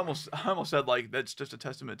I almost said like that's just a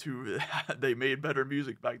testament to they made better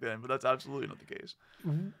music back then, but that's absolutely not the case.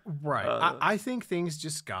 Right. I think things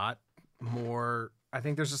just got more. I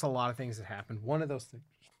think there's just a lot of things that happened. One of those things,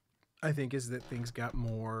 I think, is that things got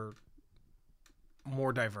more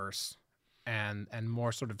diverse and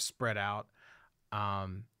more sort of spread out. I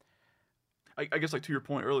guess like to your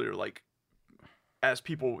point earlier, like as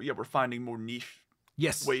people, we're finding more niche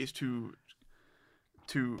ways to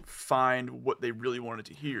find what they really wanted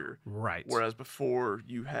to hear. Right. Whereas before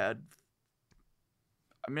you had,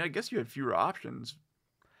 I mean, I guess you had fewer options,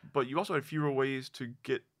 but you also had fewer ways to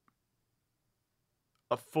get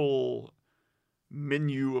a full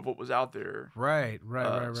menu of what was out there. Right.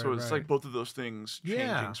 So it's like both of those things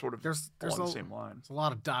changing sort of there's along the same line. There's a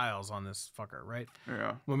lot of dials on this fucker, right?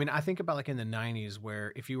 Yeah. Well, I mean, I think about like in the 90s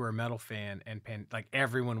where if you were a metal fan and like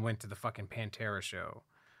everyone went to the fucking Pantera show,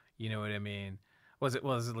 you know what I mean? Was at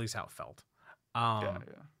least how it felt. Yeah.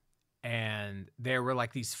 And there were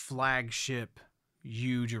like these flagship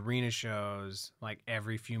huge arena shows like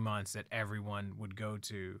every few months that everyone would go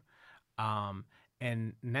to.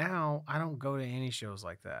 And now I don't go to any shows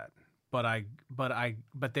like that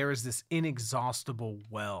but there is this inexhaustible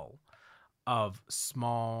well of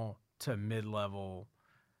small to mid-level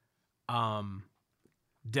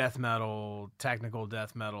death metal, technical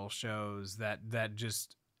death metal shows that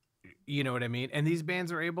just, you know what I mean? And these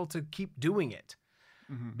bands are able to keep doing it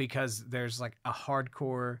because there's like a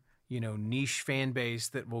hardcore, niche fan base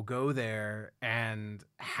that will go there, and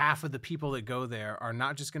half of the people that go there are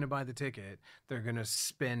not just going to buy the ticket. They're going to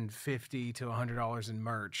spend $50 to $100 in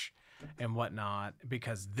merch and whatnot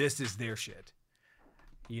because this is their shit.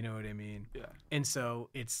 You know what I mean? Yeah. And so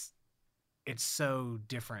it's so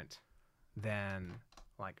different than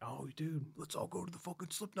like, oh, dude, let's all go to the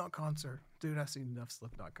fucking Slipknot concert. Dude, I've seen enough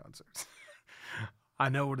Slipknot concerts. I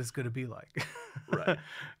know what it's going to be like. Right.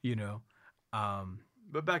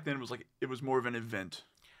 But back then it was more of an event.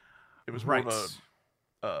 It was more of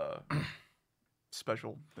a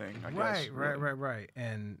special thing, I guess. Right.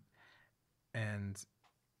 And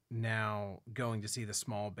now going to see the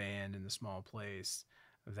small band in the small place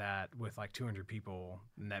that with like 200 people,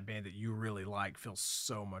 and that band that you really like feels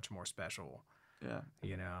so much more special. Yeah.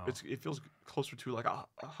 It feels closer to like a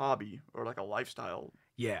hobby or like a lifestyle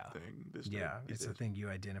thing. These it's days. a thing you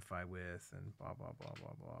identify with and blah, blah, blah,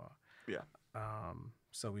 blah, blah. Yeah.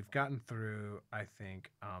 So we've gotten through, I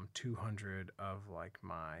think, 200 of like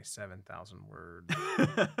my 7,000 word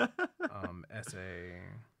essay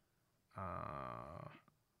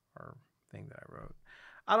or thing that I wrote.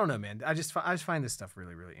 I don't know, man. I just find this stuff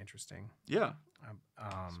really, really interesting. Yeah.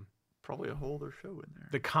 Probably a whole other show in there.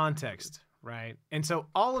 The context, right? And so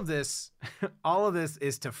all of this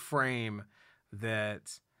is to frame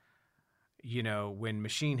that, when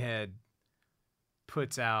Machine Head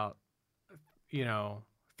puts out,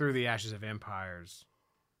 Through the Ashes of Empires.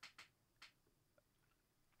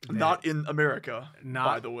 Not in America,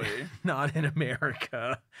 by the way. Not in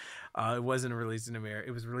America. It wasn't released in America.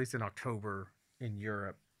 It was released in October in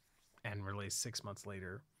Europe and released 6 months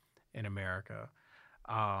later in America.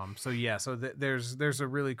 So there's a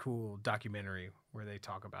really cool documentary where they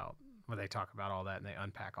talk about all that and they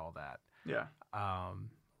unpack all that. Yeah.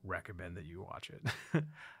 Recommend that you watch it.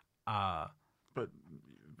 But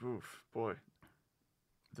boy,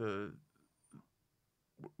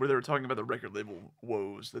 where they were talking about the record label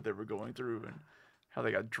woes that they were going through and how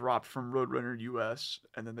they got dropped from Roadrunner US,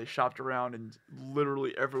 and then they shopped around and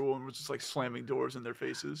literally everyone was just like slamming doors in their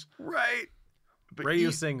faces. Right. But radio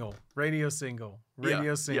single. Yeah,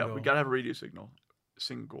 we gotta have a radio single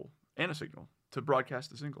and a signal to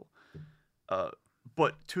broadcast the single.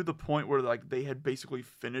 But to the point where like they had basically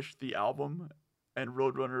finished the album, and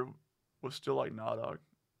Roadrunner was still like, nah, dog,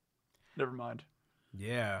 never mind.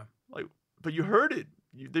 Yeah. Like, but you heard it.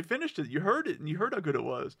 They finished it. You heard it, and you heard how good it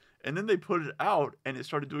was. And then they put it out, and it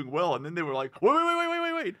started doing well. And then they were like, wait.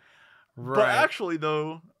 Right. But actually,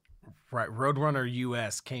 though. Right. Roadrunner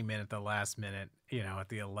US came in at the last minute, at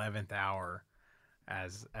the 11th hour,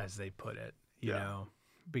 as they put it, you know,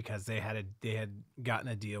 because they had gotten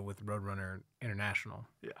a deal with Roadrunner International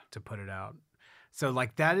to put it out. So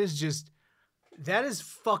like that is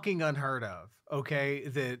fucking unheard of. Okay.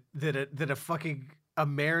 That a fucking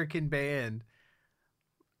American band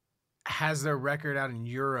has their record out in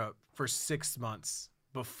Europe for 6 months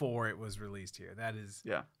before it was released here. That is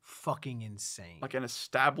fucking insane. Like an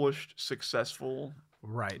established, successful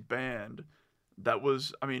band that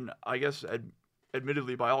was, I mean, I guess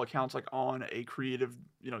admittedly by all accounts, like on a creative,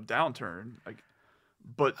 downturn, like,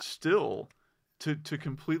 but still to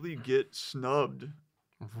completely get snubbed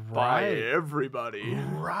by everybody.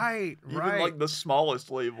 Right. Even like the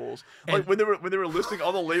smallest labels. Like when they were listing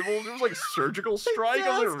all the labels, it was like Surgical Strike.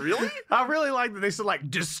 I was like, really? I really like that they said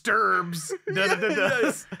like Disturbs.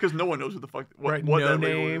 Because no one knows who the fuck what No that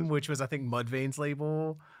Name, label is. which was I think Mudvayne's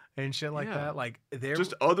label and shit like that. Like they're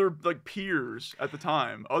just other like peers at the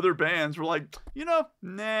time. Other bands were like,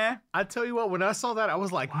 nah. I tell you what, when I saw that, I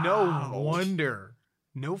was like,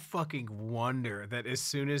 no fucking wonder that as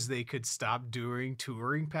soon as they could stop doing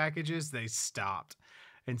touring packages, they stopped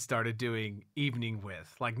and started doing evening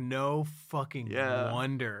with. Like, no fucking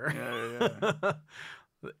wonder.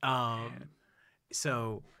 Yeah.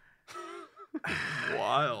 So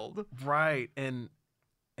wild. Right. And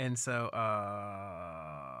so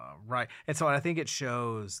right. And so I think it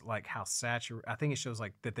shows like how I think it shows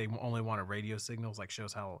like that they only wanted radio signals, like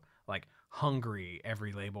shows how like hungry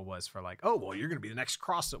every label was for like, oh, well, you're going to be the next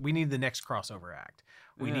we need the next crossover act.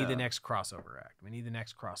 We need the next crossover act. We need the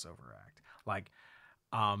next crossover act. Like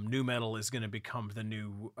new metal is going to become the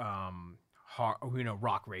new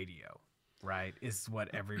rock radio, right? Is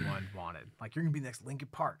what everyone wanted. Like you're going to be the next Linkin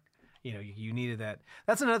Park. You needed that.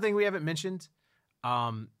 That's another thing we haven't mentioned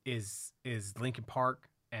is Linkin Park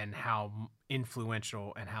and how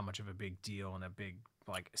influential and how much of a big deal and a big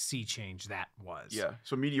like sea change that was. Yeah.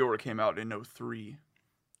 So Meteora came out in 03.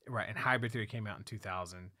 Right, and Hybrid Theory came out in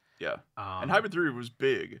 2000. Yeah. And Hybrid Theory was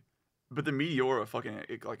big, but the Meteora fucking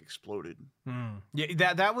it like exploded.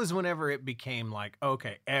 Yeah, that was whenever it became like,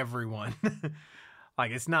 okay, everyone.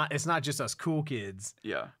 Like it's not just us cool kids.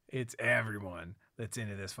 Yeah. It's everyone that's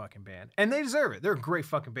into this fucking band. And they deserve it. They're a great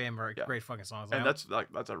fucking band, great fucking songs. And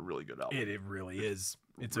that's a really good album. It really is.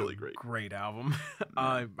 It's really a great album.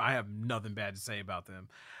 I have nothing bad to say about them.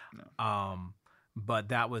 No. But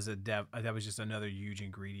that was just another huge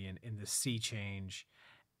ingredient in the sea change.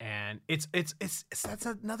 And it's that's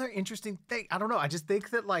another interesting thing. I don't know. I just think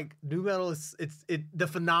that like nu metal is the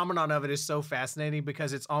phenomenon of it is so fascinating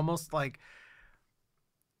because it's almost like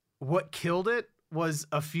what killed it was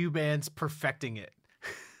a few bands perfecting it.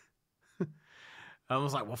 I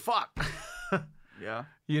was like, well, fuck. Yeah.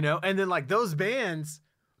 You know, and then like those bands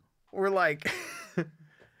were like,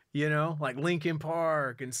 you know, like Linkin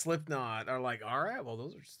Park and Slipknot are like, all right, well,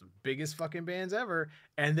 those are just the biggest fucking bands ever.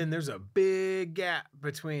 And then there's a big gap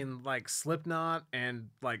between like Slipknot and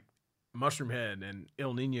like Mushroomhead and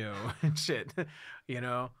Il Nino and shit, you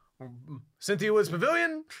know, Cynthia Woods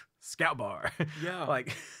Pavilion, Scout Bar. Yeah.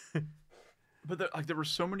 Like, but there were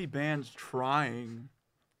so many bands trying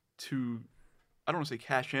to, I don't want to say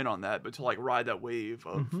cash in on that, but to like ride that wave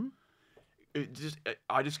of it.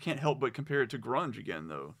 I just can't help but compare it to grunge again,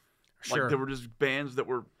 though. Sure. Like there were just bands that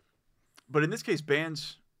were, but in this case,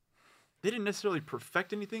 bands, they didn't necessarily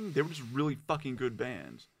perfect anything. They were just really fucking good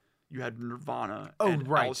bands. You had Nirvana and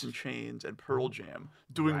Alice in Chains and Pearl Jam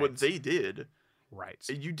doing what they did. Right.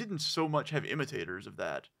 You didn't so much have imitators of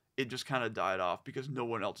that. It just kind of died off because no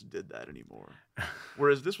one else did that anymore.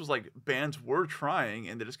 Whereas this was like bands were trying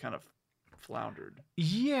and they just kind of floundered.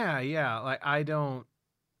 Yeah. Like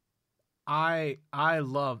I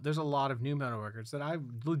love, there's a lot of nu metal records that I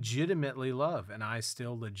legitimately love and I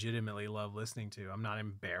still legitimately love listening to. I'm not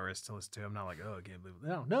embarrassed to listen to. I'm not like, oh, I can't believe it.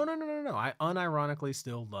 No. I unironically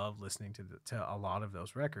still love listening to a lot of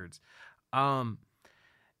those records. But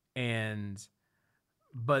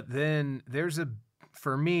then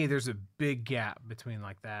for me, there's a big gap between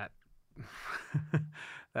like that,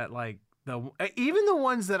 that like even some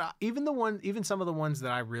of the ones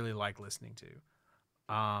that I really like listening to,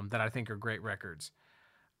 that I think are great records.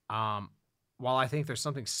 While I think there's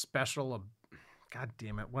something special, God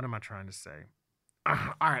damn it, what am I trying to say? All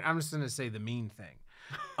right, I'm just going to say the mean thing.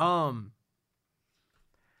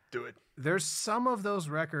 Do it. There's some of those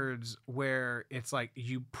records where it's like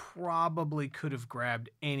you probably could have grabbed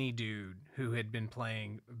any dude who had been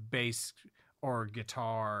playing bass or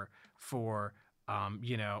guitar for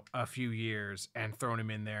a few years and thrown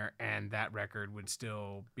him in there, and that record would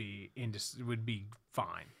still be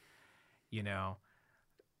fine. You know,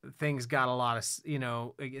 things got a lot of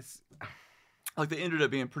it's like they ended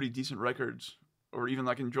up being pretty decent records, or even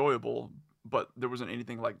like enjoyable, but there wasn't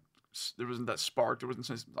anything like. There wasn't that spark. There wasn't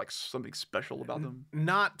like something special about them.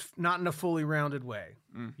 Not in a fully rounded way,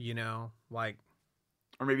 you know, like,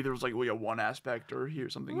 or maybe there was like a one aspect or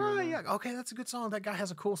something. Right? Yeah. Okay, that's a good song. That guy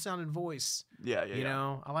has a cool sounding voice. Yeah. You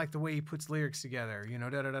know, I like the way he puts lyrics together. You know,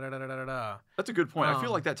 da da da da da da da. That's a good point. I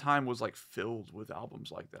feel like that time was like filled with albums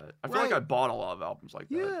like that. I feel like I bought a lot of albums like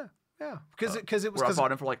that. Yeah. Because it was. Where I bought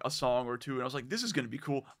them for like a song or two, and I was like, "This is gonna be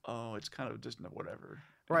cool." Oh, it's kind of just whatever.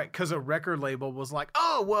 Right, because a record label was like,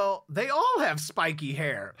 "Oh, well, they all have spiky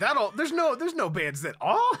hair. There's no bands that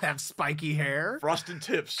all have spiky hair. Frosted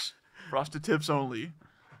tips only."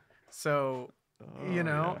 So,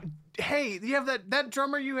 hey, you have that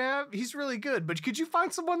drummer you have. He's really good, but could you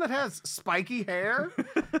find someone that has spiky hair?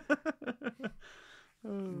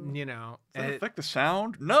 You know, does that affect the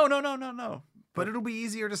sound? No. But it'll be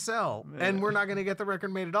easier to sell, and we're not going to get the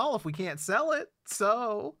record made at all if we can't sell it.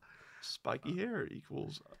 So. Spiky hair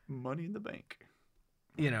equals money in the bank.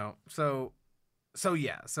 You know, so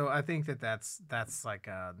yeah. So I think that's like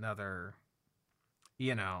another,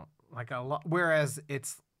 you know, like a lot. Whereas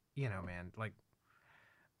it's, you know, man, like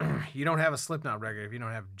you don't have a Slipknot record if you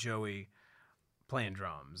don't have Joey playing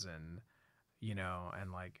drums and, you know,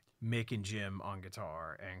 and like Mick and Jim on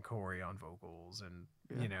guitar and Corey on vocals and,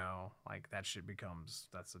 you know, like that shit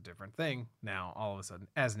that's a different thing now all of a sudden,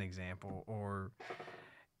 as an example. Or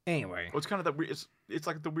anyway, well, it's kind of that weird. It's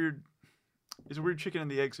like it's a weird chicken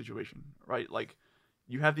and the egg situation, right? Like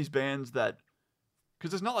you have these bands that,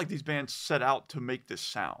 because it's not like these bands set out to make this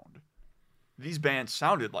sound. These bands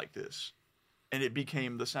sounded like this, and it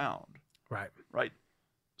became the sound. Right.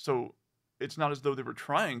 So it's not as though they were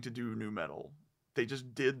trying to do nu metal. They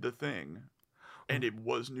just did the thing, and it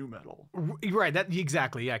was nu metal. Right. That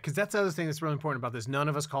exactly. Yeah. Because that's the other thing that's really important about this. None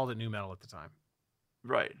of us called it nu metal at the time.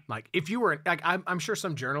 Right. Like if you were like, I'm sure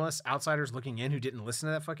some journalists, outsiders looking in who didn't listen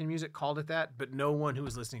to that fucking music called it that, but no one who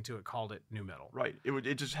was listening to it called it nu metal. Right.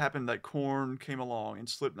 It just happened that Korn came along and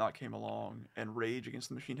Slipknot came along and Rage Against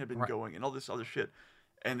the Machine had been going and all this other shit,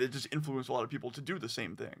 and it just influenced a lot of people to do the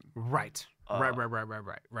same thing. Right. Right.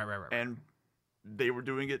 And they were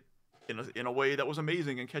doing it in a way that was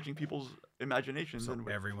amazing and catching people's imaginations. So and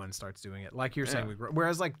everyone starts doing it, like you're saying.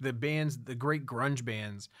 Whereas like the bands, the great grunge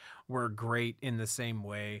bands, were great in the same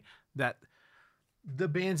way that the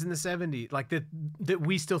bands in the 70s, like that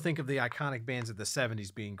we still think of the iconic bands of the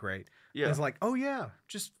 70s being great. Yeah, it's like, oh yeah,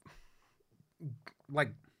 just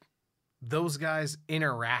like those guys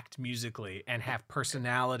interact musically and have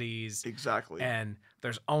personalities. Exactly. And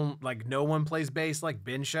there's like no one plays bass like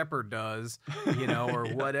Ben Shepherd does, you know, or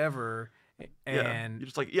whatever. And you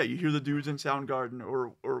just like, you hear the dudes in Soundgarden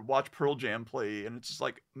or watch Pearl Jam play, and it's just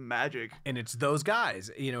like magic. And it's those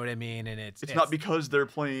guys, you know what I mean? And it's not because they're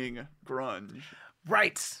playing grunge.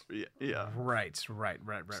 Right. Yeah. Right.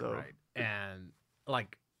 And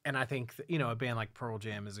like, and I think, you know, a band like Pearl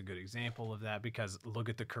Jam is a good example of that, because look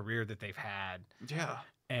at the career that they've had. Yeah.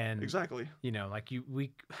 And exactly. You know, like you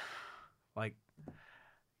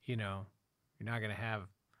know, you're not going to have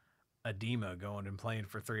Edema going and playing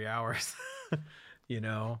for 3 hours, you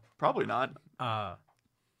know? Probably not. I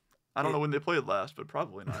don't know when they played last, but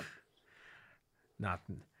probably not.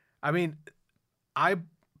 Nothing. I mean,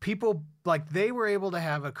 people like they were able to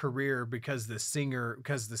have a career because the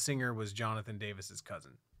singer was Jonathan Davis's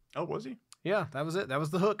cousin. Oh, was he? Yeah, that was it. That was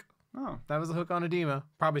the hook. Oh, that was the hook on Edema.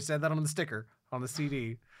 Probably said that on the sticker on the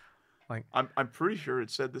CD. Like, I'm pretty sure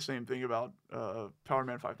it said the same thing about Power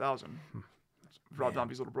Man 5000. Rob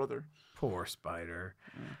Zombie's little brother. Poor Spider.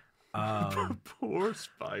 Poor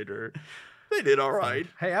Spider. They did all right.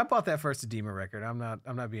 Hey, I bought that first Edema record. I'm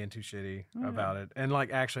not being too shitty about it. And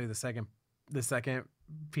like, actually, the second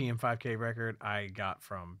PM5K record I got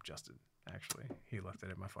from Justin. Actually, he left it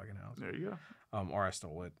at my fucking house. There you go. Or I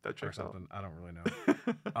stole it. That checks or something. Out. I don't really know.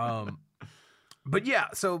 But yeah,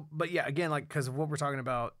 again, like, because of what we're talking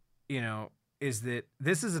about, you know, is that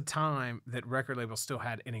this is a time that record labels still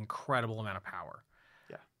had an incredible amount of power.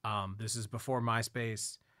 Yeah. This is before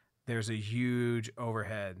MySpace. There's a huge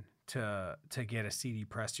overhead to get a CD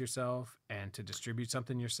pressed yourself and to distribute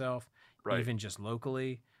something yourself, even just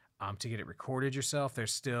locally. To get it recorded yourself.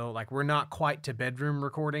 There's still, like, we're not quite to bedroom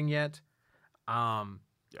recording yet.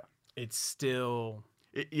 It's still...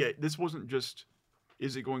 this wasn't just,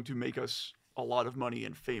 is it going to make us a lot of money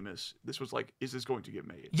and famous? This was like, is this going to get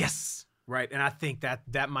made? Yes! Right, and I think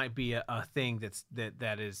that might be a thing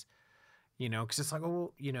that is, you know, because it's like,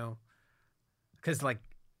 oh, you know, because like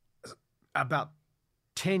about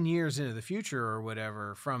 10 years into the future or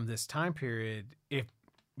whatever from this time period, if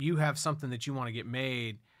you have something that you want to get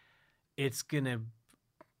made, it's gonna,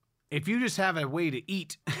 if you just have a way to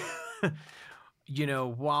eat, you know,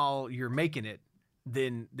 while you're making it,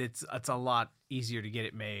 then it's a lot easier to get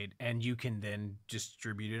it made, and you can then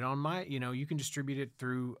distribute it on you can distribute it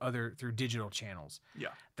through digital channels. Yeah.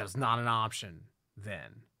 That's not an option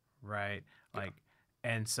then, right? Like,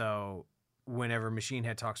 and so whenever Machine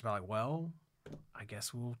Head talks about like, well, I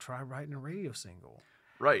guess we'll try writing a radio single.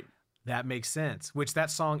 Right. That makes sense, which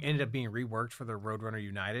that song ended up being reworked for the Roadrunner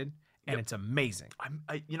United. And it's amazing. I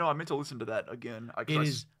meant to listen to that again. I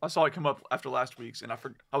saw it come up after last week's, and I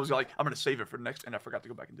was like, I'm going to save it for next, and I forgot to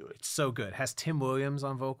go back and do it. It's so good. It has Tim Williams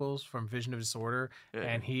on vocals from Vision of Disorder,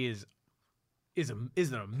 and he is an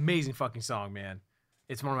amazing fucking song, man.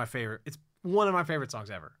 It's one of my favorite songs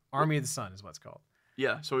ever. Army of the Sun is what it's called.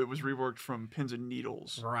 Yeah, so it was reworked from Pins and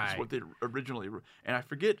Needles. Right. Is what they originally and I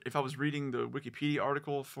forget if I was reading the Wikipedia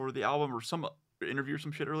article for the album or some interview or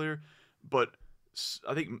some shit earlier, but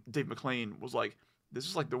I think Dave McClain was like, this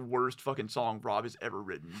is like the worst fucking song Rob has ever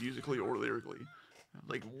written, musically or lyrically. I'm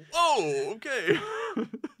like, whoa, okay.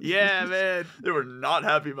 Yeah, man. They were not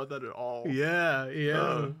happy about that at all. Yeah.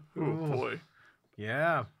 Oh, boy.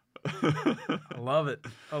 Yeah. I love it.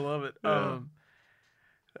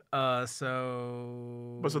 Yeah.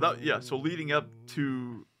 So leading up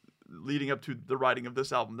to the writing of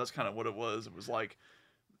this album, that's kind of what it was. It was like,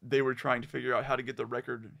 they were trying to figure out how to get a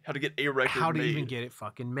record how to made, even get it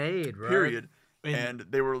fucking made, right? Period. And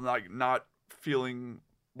they were like not feeling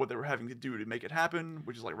what they were having to do to make it happen,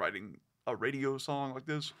 which is like writing a radio song like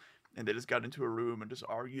this. And they just got into a room and just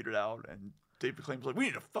argued it out. And Dave McClain was like, we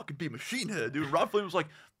need to fucking be Machine Head, dude. And Rob Flynn was like,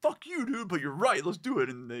 fuck you, dude, but you're right, let's do it.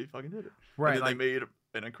 And they fucking did it. Right. And then they made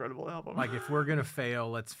an incredible album. Like, if we're gonna fail,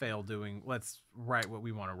 let's write what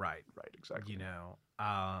we want to write. Right, exactly. You know?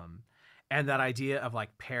 And that idea of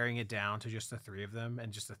like paring it down to just the three of them,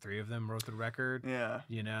 and just the three of them wrote the record. Yeah.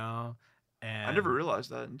 You know? And I never realized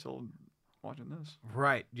that until watching this.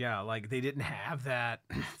 Right. Yeah. Like they didn't have that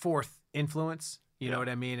fourth influence. You know what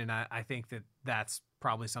I mean? And I think that that's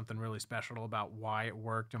probably something really special about why it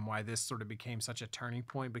worked and why this sort of became such a turning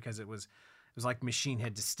point, because it was like Machine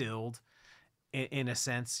Head distilled in a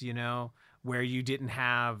sense, you know, where you didn't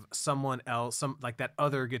have someone else, some like that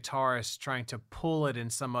other guitarist trying to pull it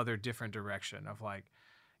in some other different direction of like,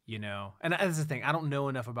 you know, and that's the thing. I don't know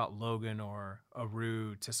enough about Logan or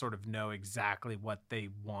Aru to sort of know exactly what they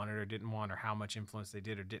wanted or didn't want, or how much influence they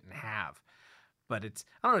did or didn't have. But it's,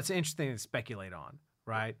 I don't know, it's interesting to speculate on,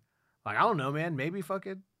 right? Like, I don't know, man. Maybe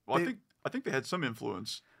fucking. Well, I think they had some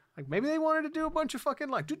influence. Like maybe they wanted to do a bunch of fucking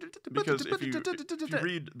like. Because if you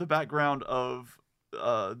read the background of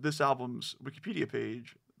this album's Wikipedia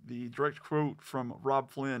page, the direct quote from Rob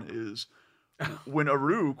Flynn is, "When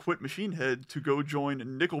Aru quit Machine Head to go join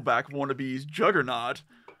Nickelback wannabes Juggernaut,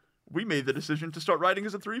 we made the decision to start writing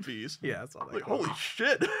as a three-piece." Yeah, that's all that Like, quote. holy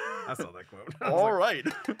shit. I saw that quote. All right.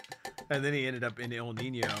 And then he ended up in El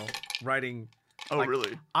Nino writing. Oh, like,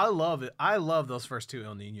 really? I love it. I love those first two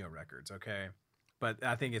El Nino records, okay? But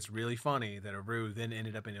I think it's really funny that Aru then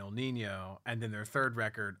ended up in El Nino, and then their third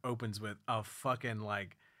record opens with a fucking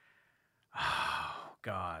like, oh,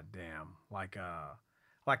 god damn, like a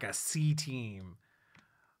C Team,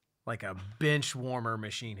 like a bench warmer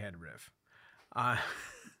Machine Head riff. I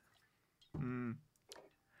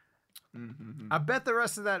bet the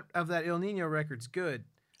rest of that El Nino record's good.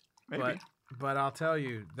 Maybe. But I'll tell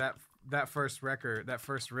you that first record, that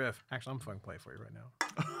first riff. Actually, I'm fucking play it for you right now.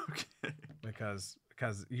 Okay. Because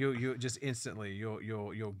you just instantly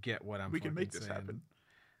you'll get what I'm. We can make this saying. happen.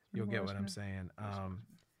 You'll get what I'm saying.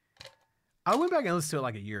 I went back and listened to it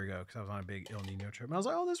like a year ago because I was on a big El Nino trip, and I was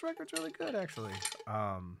like, "Oh, this record's really good, actually."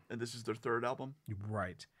 And this is their third album,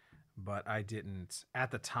 right? But I didn't at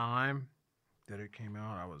the time that it came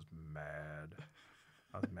out. I was mad.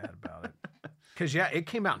 I was mad about it because it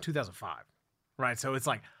came out in 2005, right? So it's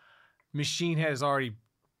like Machine Head is already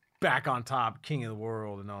back on top, king of the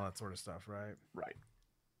world, and all that sort of stuff, right? Right.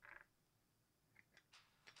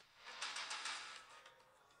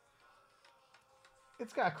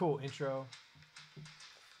 It's got a cool intro.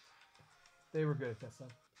 They were good at that stuff.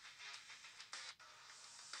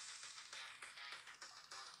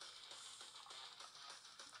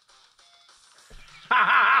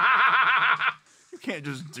 You can't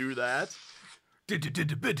just do that. Ding!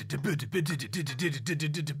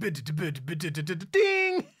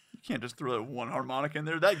 You can't just throw that one harmonic in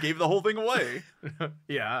there. That gave the whole thing away.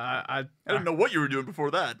 Yeah, I didn't know what you were doing before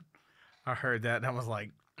that. I heard that and I was like,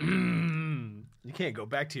 you can't go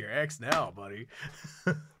back to your ex now, buddy.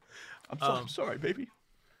 I'm sorry, baby.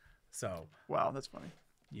 So wow, that's funny.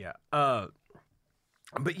 Yeah. But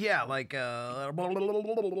yeah, like so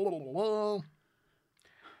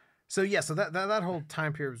yeah, so that whole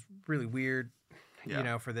time period was really weird, you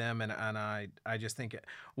know, for them, and I just think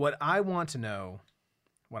what I want to know,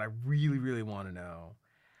 what I really, really want to know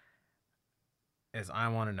is I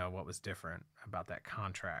want to know what was different about that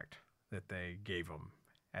contract that they gave them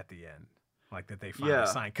at the end. Like that they finally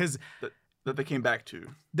signed, because that they came back to.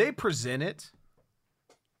 They present it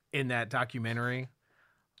in that documentary,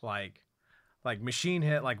 like Machine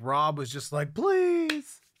Head, like Rob was just like,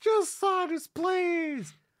 please, just sign us,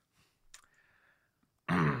 please.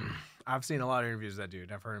 I've seen a lot of interviews with that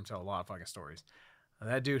dude. I've heard him tell a lot of fucking stories.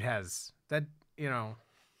 That dude has that, you know,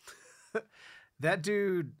 that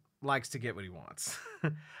dude likes to get what he wants.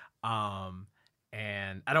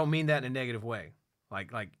 And I don't mean that in a negative way.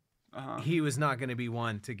 Like he was not going to be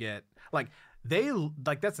one to get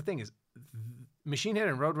that's the thing is Machine Head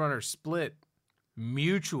and Roadrunner split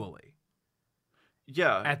mutually.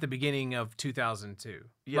 Yeah. At the beginning of 2002.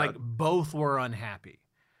 Yeah. Like both were unhappy.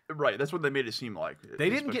 Right. That's what they made it seem like. They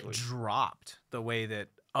didn't get dropped the way that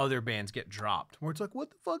other bands get dropped, where it's like, what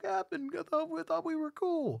the fuck happened? I thought we were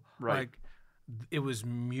cool. Right. Like it was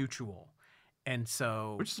mutual. And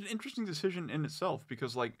so, which is an interesting decision in itself,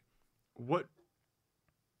 because like what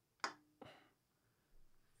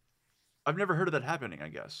I've never heard of that happening, I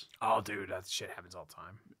guess. Oh, dude, that shit happens all the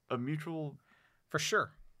time. A mutual, for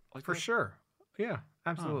sure. Like for that? Sure. Yeah,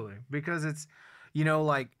 absolutely. Because it's, you know,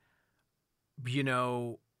 like, you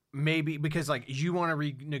know, maybe because like you want to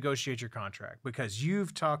renegotiate your contract because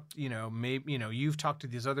you've talked, you know, maybe, you know, you've talked to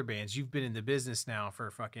these other bands. You've been in the business now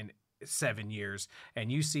for fucking 7 years,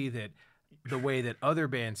 and you see that the way that other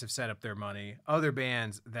bands have set up their money, other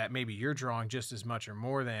bands that maybe you're drawing just as much or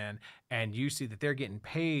more than, and you see that they're getting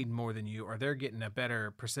paid more than you, or they're getting a better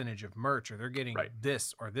percentage of merch, or they're getting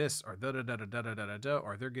this, or da da da da da da da da,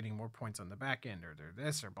 or they're getting more points on the back end, or they're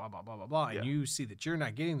this, or blah blah blah blah blah, and you see that you're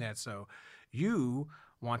not getting that, so you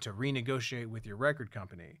want to renegotiate with your record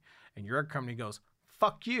company, and your record company goes,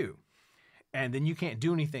 "Fuck you," and then you can't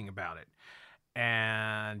do anything about it.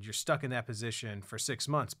 And you're stuck in that position for 6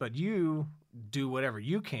 months, but you do whatever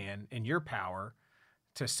you can in your power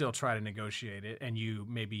to still try to negotiate it. And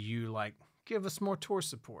you like, give us more tour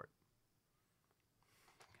support.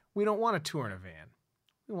 We don't want a tour in a van.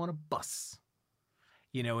 We want a bus,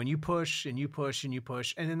 and you push and you push and you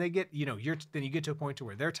push. And then they get, then you get to a point to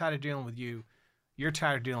where they're tired of dealing with you. You're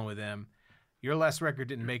tired of dealing with them. Your last record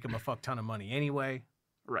didn't make them a fuck ton of money anyway.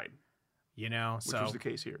 Right. Which was the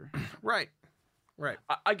case here. Right. Right.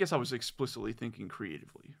 I guess I was explicitly thinking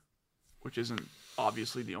creatively, which isn't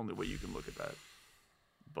obviously the only way you can look at that.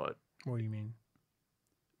 But what do you mean?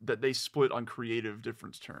 That they split on creative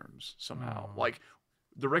difference terms somehow. Like,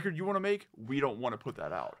 the record you want to make, we don't want to put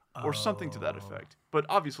that out. Or something to that effect. But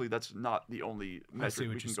obviously that's not the only metric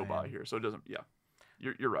we can go by here. So it doesn't,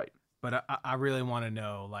 You're right. But I really want to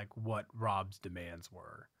know, like, what Rob's demands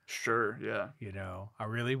were. Sure, yeah. I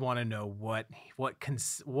really want to know what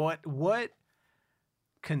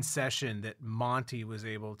concession that Monty was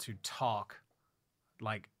able to talk,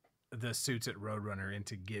 like, the suits at Roadrunner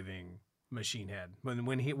into giving Machine Head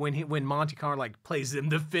when Monty Connor, like, plays them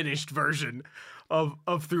the finished version of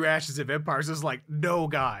Through Ashes of Empires. It's like, no,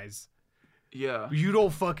 guys, you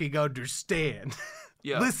don't fucking understand.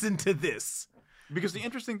 Listen to this. Because the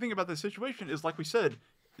interesting thing about this situation is, like we said,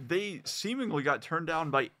 they seemingly got turned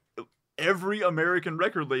down by every American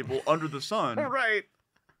record label under the sun, right?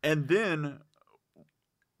 And then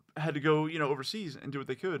had to go, overseas and do what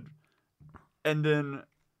they could. And then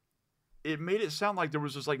it made it sound like there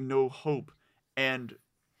was just, like, no hope. And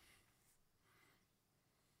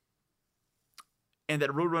that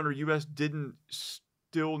Roadrunner US didn't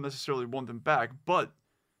still necessarily want them back, but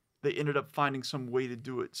they ended up finding some way to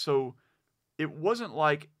do it. So it wasn't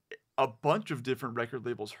like a bunch of different record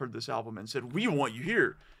labels heard this album and said, "We want you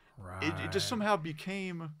here." Right. It just somehow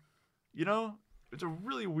became, it's a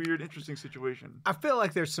really weird, interesting situation. I feel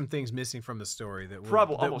like there's some things missing from the story that we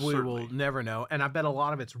will never know, and I bet a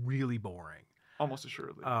lot of it's really boring. Almost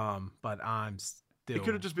assuredly. But I'm still. It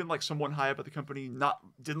could have just been like someone high up at the company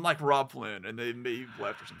didn't like Rob Flynn, and they may have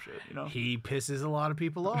left or some shit. He pisses a lot of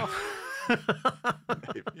people off.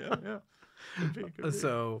 Maybe, yeah. Could be.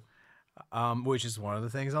 So, which is one of the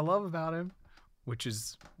things I love about him, which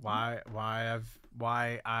is why I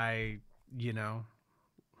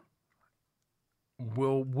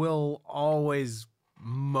will always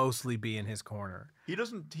mostly be in his corner. He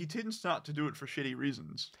tends not to do it for shitty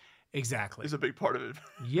reasons. Exactly. Is a big part of it.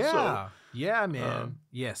 Yeah. Yeah, man.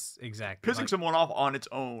 Yes, exactly. Pissing someone off on its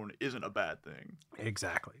own isn't a bad thing.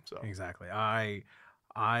 Exactly. So. Exactly. I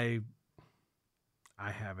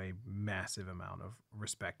have a massive amount of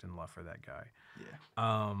respect and love for that guy. Yeah.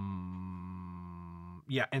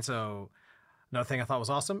 Yeah, and so another thing I thought was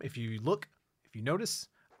awesome, if you notice,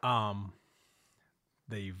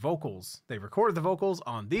 the vocals, they recorded the vocals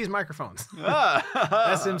on these microphones.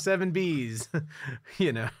 SM7Bs,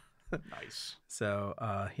 Nice. So,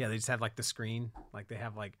 they just have, like, the screen, like, they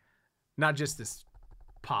have, like, not just this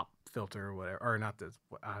pop filter or whatever, or not this,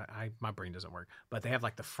 my brain doesn't work, but they have,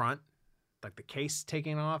 like, the front, like, the case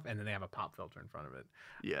taken off, and then they have a pop filter in front of it.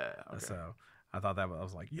 Yeah. Okay. So I thought I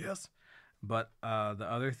was like, yes. But the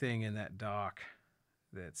other thing in that doc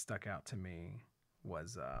that stuck out to me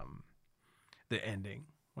was the ending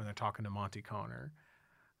when they're talking to Monty Connor.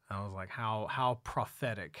 I was like, how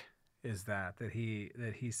prophetic is that he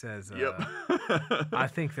says, yep. I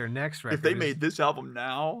think their next record, if they made this album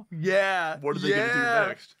now, what are they going to do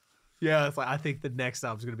next? Yeah, it's like, I think the next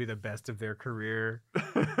album's going to be the best of their career.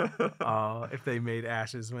 If they made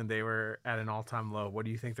Ashes when they were at an all-time low, what do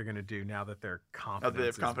you think they're going to do now that their confidence they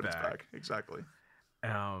have confidence back? Exactly.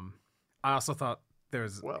 I also thought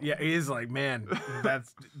it is like, man,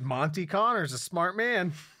 that's Monty Connor's a smart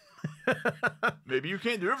man. Maybe you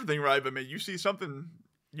can't do everything right, but you see something,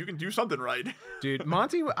 you can do something right. Dude,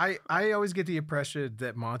 Monty, I always get the impression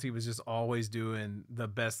that Monty was just always doing the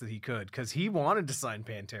best that he could, because he wanted to sign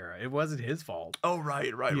Pantera. It wasn't his fault. Oh,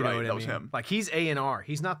 right. That was him. Like, he's A&R.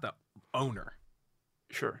 He's not the owner.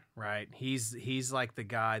 Sure. Right. He's like the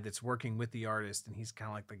guy that's working with the artist, and he's kind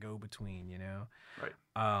of like the go-between, Right.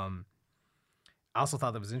 I also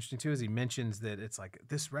thought that was interesting too, is he mentions that it's like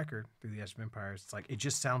this record, Through the Ashes of Empires, it's like, it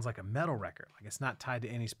just sounds like a metal record. Like, it's not tied to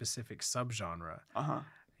any specific subgenre. Uh-huh.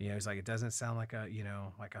 He's like, it doesn't sound like a,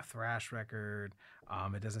 like a thrash record.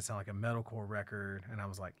 It doesn't sound like a metalcore record. And I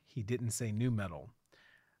was like, he didn't say new metal.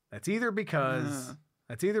 That's either because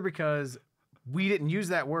we didn't use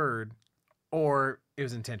that word, or it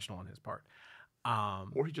was intentional on his part.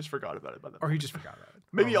 Or he just forgot about it by that Or he just forgot about it.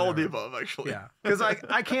 Maybe all of the above, actually. Yeah. Because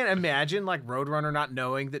I can't imagine like Roadrunner not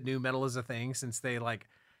knowing that new metal is a thing, since they like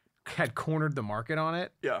had cornered the market on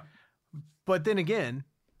it. Yeah. But then again,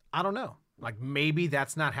 I don't know. Like, maybe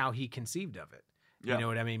that's not how he conceived of it. Yeah. You know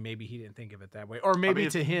what I mean? Maybe he didn't think of it that way. Or maybe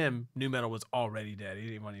to him, new metal was already dead. He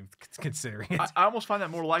didn't want to even consider it. I almost find that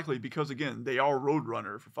more likely because, again, they are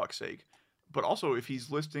Roadrunner, for fuck's sake. But also, if he's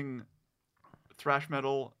listing thrash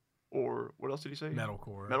metal or what else did he say?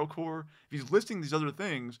 Metalcore. If he's listing these other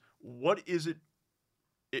things, what is it?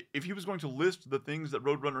 If he was going to list the things that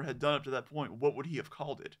Roadrunner had done up to that point, what would he have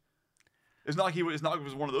called it? It's not like it was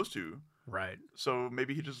one of those two. Right. So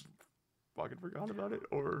maybe he just fucking forgot about it,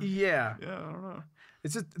 or yeah, I don't know.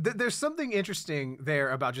 It's just there's something interesting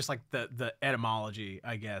there about just like the etymology,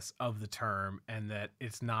 I guess, of the term, and that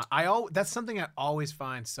it's not. That's something I always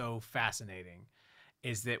find so fascinating,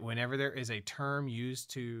 is that whenever there is a term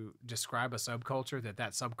used to describe a subculture,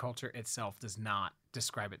 that subculture itself does not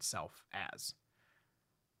describe itself as.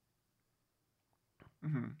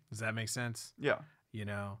 Mm-hmm. Does that make sense? Yeah.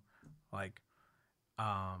 Like,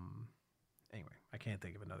 anyway, I can't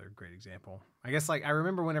think of another great example. I guess like I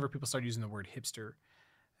remember whenever people started using the word hipster,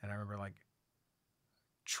 and I remember like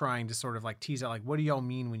trying to sort of like tease out like, what do y'all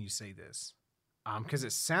mean when you say this? Because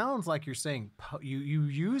it sounds like you're saying you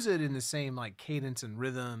use it in the same like cadence and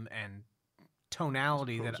rhythm and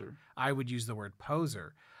tonality that I would use the word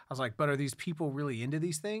poser. I was like, but are these people really into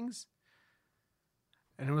these things?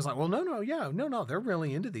 And it was like, well, no, they're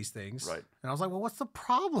really into these things. Right. And I was like, well, what's the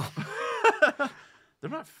problem? They're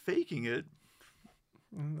not faking it.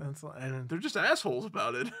 And they're just assholes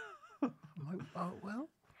about it. I'm like, oh, well.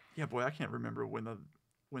 Yeah, boy, I can't remember when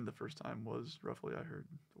the first time was, roughly, I heard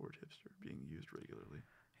the word hipster being used regularly.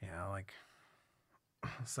 Yeah, like,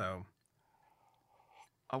 so.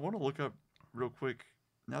 I want to look up real quick,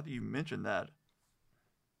 now that you mentioned that.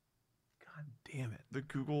 God damn it. The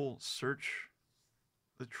Google search,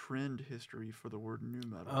 the trend history for the word new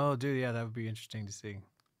metal. Oh, dude, yeah, that would be interesting to see.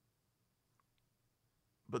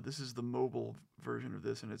 But this is the mobile version of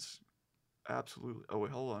this, and it's absolutely... Oh,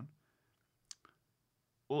 wait, hold on.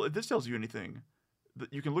 Well, if this tells you anything,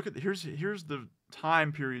 you can look at... Here's the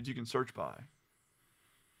time periods you can search by.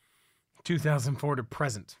 2004 to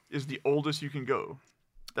present. Is the oldest you can go.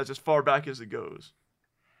 That's as far back as it goes.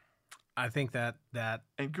 I think that...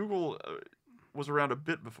 And Google was around a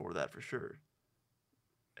bit before that, for sure.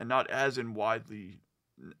 And not as widely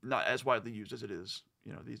used as it is,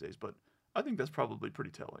 these days, but... I think that's probably pretty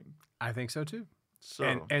telling. I think so too.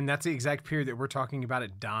 So and that's the exact period that we're talking about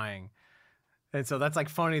it dying. And so that's like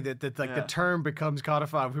funny that the term becomes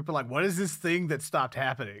codified. People are like, what is this thing that stopped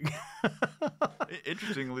happening?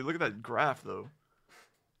 Interestingly, look at that graph though.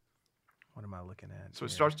 What am I looking at? So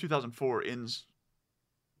it starts 2004, ends.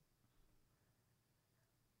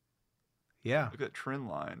 Yeah. Look at that trend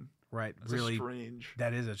line. Right. That's really strange.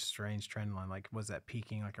 That is a strange trend line. Like, was that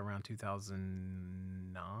peaking like around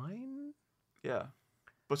 2009? Yeah.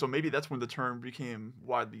 But so maybe that's when the term became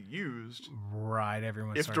widely used. Right.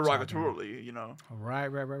 Everyone if derogatorily,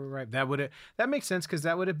 Right. That makes sense, because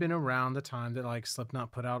that would have been around the time that like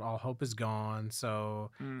Slipknot put out All Hope Is Gone.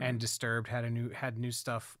 So and Disturbed had new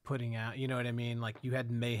stuff putting out. You know what I mean? Like you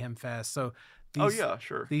had Mayhem Fest. So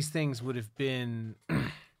sure. These things would have been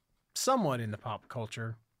somewhat in the pop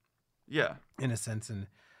culture. Yeah. In a sense, and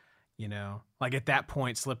like at that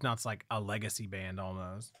point, Slipknot's like a legacy band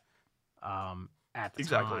almost. At the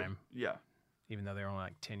time. Yeah. Even though they're only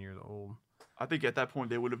like 10 years old. I think at that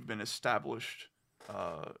point they would have been established.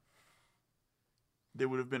 They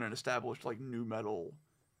would have been an established like new metal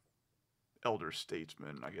elder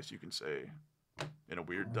statesman, I guess you can say, in a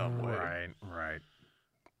weird dumb way. Right.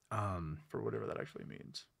 For whatever that actually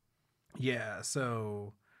means. Yeah.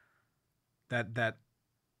 So that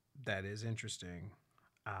is interesting.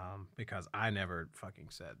 Because I never fucking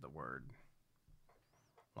said the word.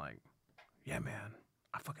 Like, yeah, man,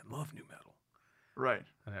 I fucking love new metal. Right.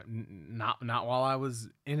 Not while I was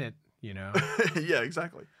in it, Yeah,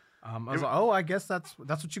 exactly. I was like, oh, I guess that's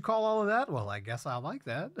what you call all of that? Well, I guess I like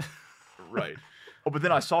that. Right. Oh, but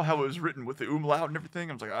then I saw how it was written with the umlaut and everything.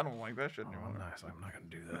 I was like, I don't like that shit anymore. Oh, nice. I'm not going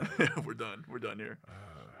to do that. We're done. We're done here.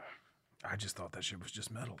 I just thought that shit was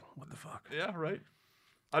just metal. What the fuck? Yeah, right.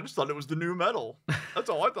 I just thought it was the new metal. That's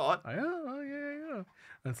all I thought. Yeah.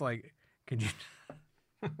 It's like, can you...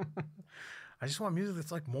 I just want music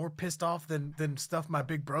that's like more pissed off than stuff my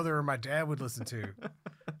big brother or my dad would listen to.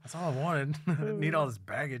 That's all I wanted. Need all this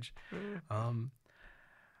baggage.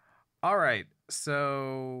 All right.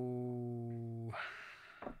 So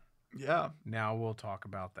Yeah. now we'll talk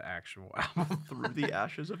about the actual album. Through the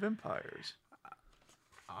Ashes of Empires.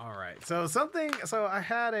 All right. So I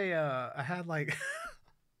had like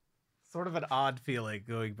sort of an odd feeling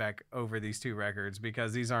going back over these two records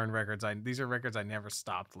because these are records I never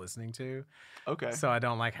stopped listening to. Okay. So I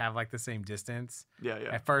don't like have like the same distance. Yeah.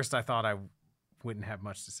 At first I thought I wouldn't have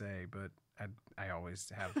much to say, but I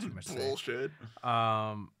always have too much to say. Bullshit.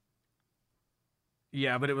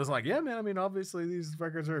 Yeah, but it was like, yeah, man. I mean, obviously these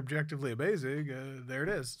records are objectively amazing. There it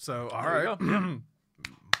is. So all right,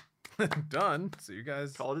 done. See you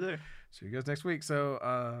guys. Call it a day. See you guys next week.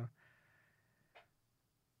 So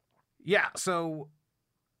yeah. So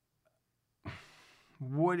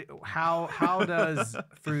how does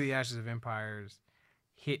Through the Ashes of Empires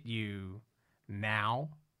hit you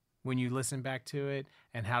now when you listen back to it,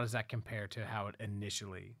 and how does that compare to how it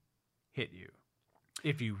initially hit you,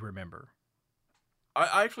 if you remember?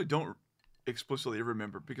 I actually don't explicitly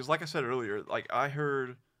remember because, like I said earlier, like I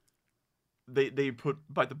heard they put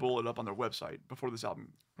Bite the Bullet up on their website before this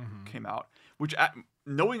album came out. Which,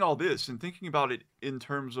 knowing all this and thinking about it in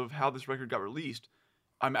terms of how this record got released,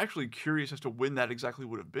 I'm actually curious as to when that exactly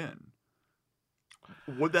would have been.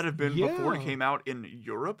 Would that have been before it came out in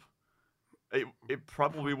Europe? It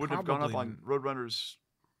probably wouldn't have gone up on Roadrunner's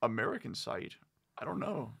American site. I don't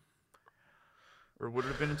know. Or would it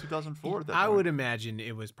have been in 2004 at that point? I would imagine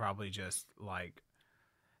it was probably just like...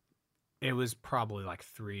 It was probably like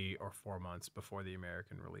 3 or 4 months before the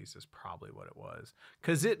American release is probably what it was.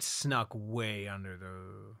 Because it snuck way under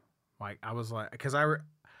the... Like, I was like... Because I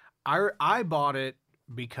bought it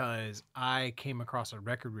because I came across a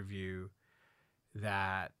record review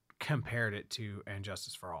that compared it to And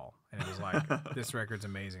Justice for All. And it was like, this record's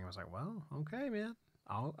amazing. I was like, well, okay, man.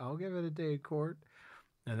 I'll give it a day in court.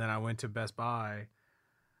 And then I went to Best Buy,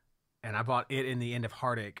 and I bought it in the End of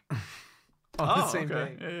Heartache on the same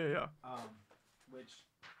day. Yeah. Which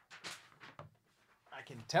I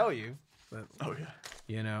can tell you. But,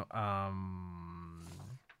 you know,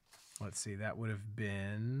 let's see. That would have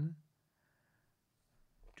been...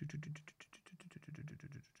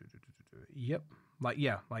 Yep.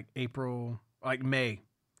 Like April, like May. It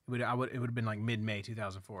would have been like mid-May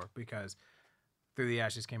 2004 because Through the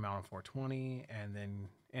Ashes came out on 4/20, and then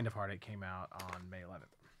End of Heartache came out on May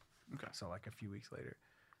 11th. Okay. So like a few weeks later.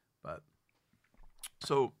 But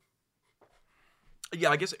so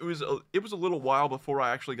yeah, I guess it was a little while before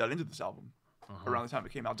I actually got into this album. Around the time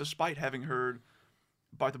it came out, despite having heard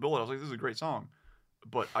Bite the Bullet, I was like, this is a great song.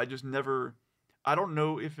 But I just never... I don't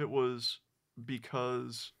know if it was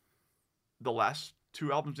because the last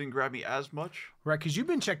 2 albums didn't grab me as much. Right, because you've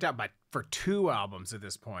been checked out for 2 albums at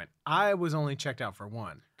this point. I was only checked out for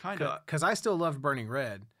 1. Kind of. Because I still loved Burning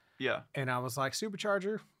Red. Yeah. And I was like,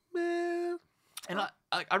 Supercharger, meh. And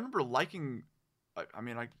I remember liking... I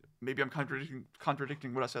mean, maybe I'm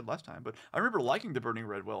contradicting what I said last time, but I remember liking the Burning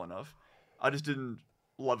Red well enough. I just didn't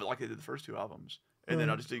love it like they did the first 2 albums. And then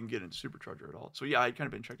I just didn't get into Supercharger at all. So yeah, I'd kind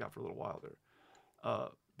of been checked out for a little while there.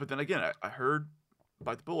 But then again, I heard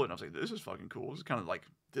Bite the Bullet, and I was like, this is fucking cool. This is kind of like,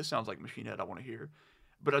 this sounds like Machine Head I want to hear.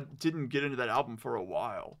 But I didn't get into that album for a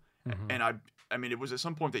while. And I mean, it was at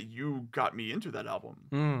some point that you got me into that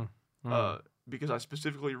album. Because I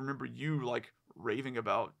specifically remember you like raving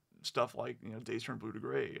about stuff like, you know, Days Turn Blue to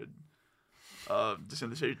Gray and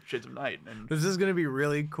Descend the Shades of Night. And this is going to be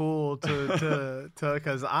really cool to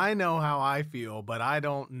because I know how I feel, but I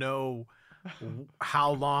don't know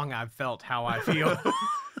how long I've felt how I feel.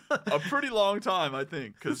 A pretty long time, I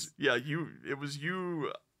think, because it was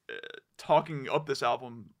you talking up this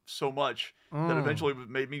album so much that eventually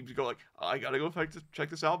made me go like, I gotta go check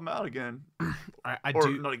this album out again.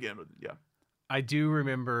 Not again, but yeah. I do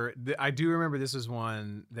remember this was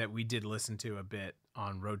one that we did listen to a bit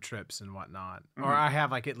on road trips and whatnot. Or I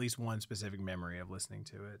have like at least one specific memory of listening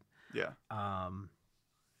to it. Yeah.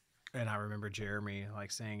 And I remember Jeremy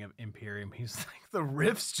like saying of Imperium, he's like, the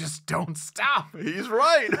riffs just don't stop. He's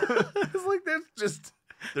right. It's like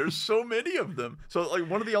there's so many of them. So like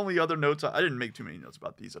one of the only other notes, I didn't make too many notes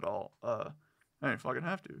about these at all. I didn't fucking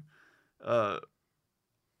have to.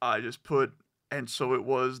 I just put, and so it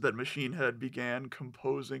was that Machine Head began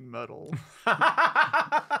composing metal.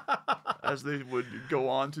 As they would go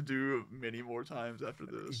on to do many more times after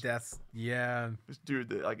this.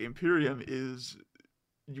 Dude, like Imperium is,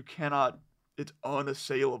 you cannot, it's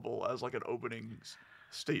unassailable as like an opening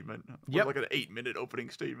statement. Yep. Like an 8-minute opening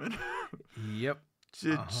statement. Yep.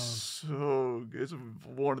 It's so good. It's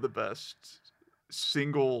one of the best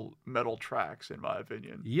single metal tracks in my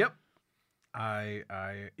opinion. Yep. I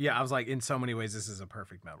was like, in so many ways, this is a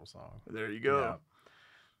perfect metal song. There you go.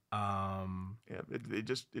 Yeah. It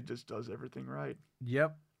just does everything right.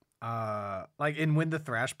 Yep. Like, and when the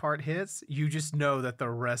thrash part hits, you just know that the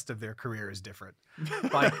rest of their career is different.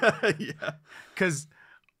 Like, yeah, because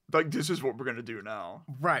like this is what we're gonna do now.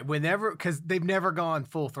 Right. Whenever, because they've never gone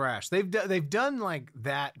full thrash. They've done like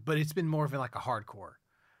that, but it's been more of like a hardcore.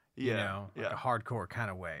 You know, like a hardcore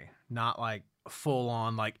kind of way, not like full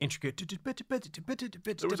on like intricate.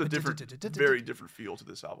 There was a very different feel to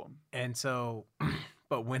this album. And so,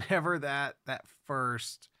 but whenever that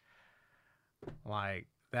first,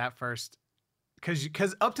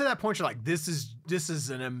 because up to that point you're like, this is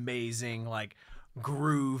an amazing like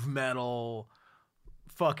groove metal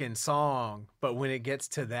fucking song, but when it gets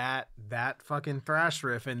to that fucking thrash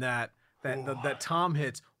riff and that tom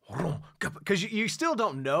hits, because you still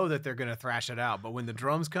don't know that they're gonna thrash it out, but when the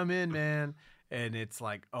drums come in, man, and it's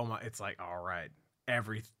like, oh my, it's like, all right,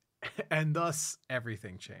 and thus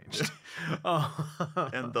everything changed.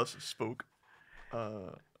 And thus spoke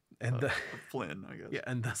Flynn, I guess. Yeah,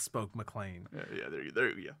 and thus spoke McLean. Yeah, there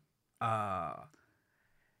you go.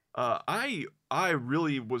 I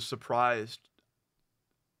really was surprised.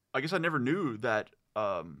 I guess I never knew that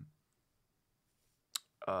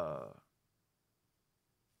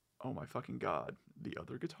oh my fucking god, the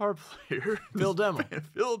other guitar player, Phil Demmel.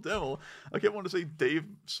 Phil Demmel. I kept wanting to say Dave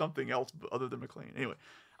something else other than McLean. Anyway,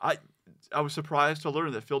 I was surprised to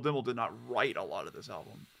learn that Phil Demmel did not write a lot of this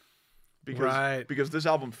album. Because this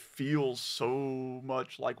album feels so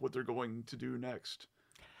much like what they're going to do next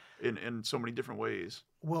in so many different ways.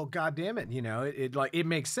 Well, God damn it, you know, it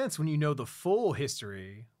makes sense when you know the full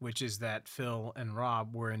history, which is that Phil and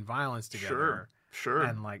Rob were in Violence together. Sure.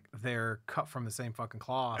 And like they're cut from the same fucking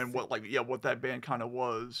cloth. And what that band kind of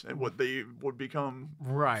was and what they would become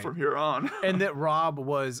right from here on. And that Rob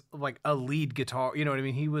was like a lead guitar, you know what I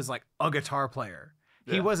mean? He was like a guitar player.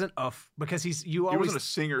 Yeah. He wasn't because he wasn't a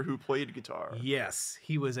singer who played guitar. Yes,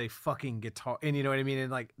 he was a fucking guitar, and you know what I mean.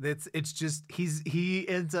 And like it's just he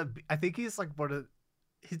ends up. I think he's like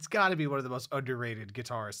he's got to be one of the most underrated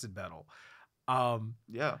guitarists in metal.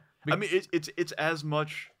 Yeah, I mean it's as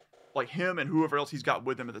much like him and whoever else he's got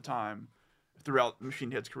with him at the time throughout Machine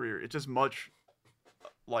Head's career. It's as much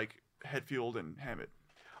like Hetfield and Hammett,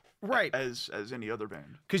 right, as any other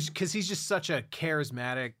band. Because he's just such a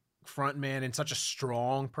charismatic frontman and such a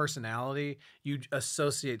strong personality. You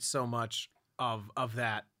associate so much of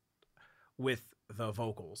that with the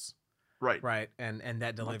vocals, right, and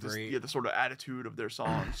that delivery. Like the sort of attitude of their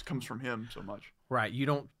songs comes from him so much. Right, you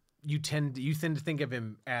tend to think of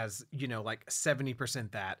him as, you know, like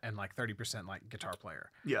 70% that and like 30% like guitar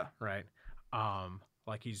player. Yeah, right.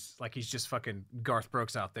 Like he's just fucking Garth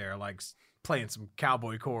Brooks out there, like playing some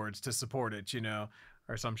cowboy chords to support it, you know,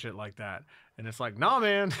 or some shit like that. And it's like, nah,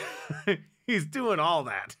 man, he's doing all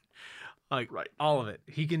that. Like, right. All of it.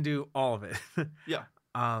 He can do all of it. Yeah.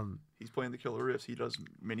 He's playing the killer riffs. He does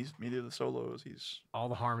many of the solos. He's all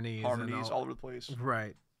the harmonies all over the place.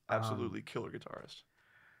 Right. Absolutely killer guitarist.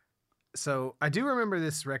 So I do remember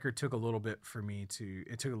this record took a little bit for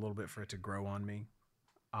it to grow on me.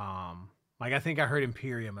 Like I think I heard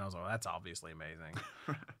Imperium and I was like, oh, that's obviously amazing.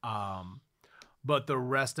 But the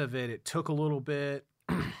rest of it took a little bit.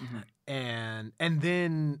 and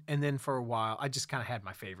then for a while I just kind of had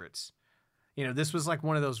my favorites. You know, this was like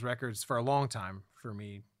one of those records for a long time for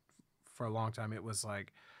me. For a long time it was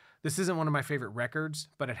like, this isn't one of my favorite records,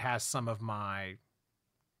 but it has some of my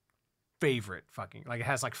favorite fucking, like it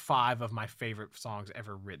has like 5 of my favorite songs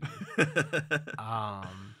ever written.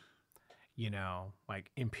 You know,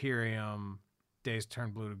 like Imperium, Days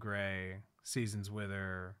Turn Blue to Gray, Seasons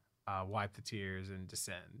Wither, Wipe the Tears, and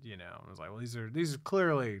Descend. You know, I was like, well, these are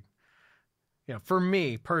clearly, you know, for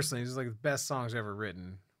me personally, these are like the best songs ever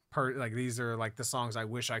written. Like these are like the songs I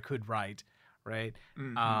wish I could write, right?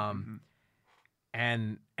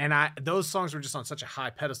 And those songs were just on such a high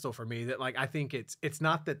pedestal for me that like I think it's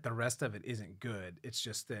not that the rest of it isn't good. It's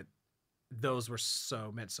just that those were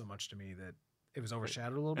meant so much to me that it was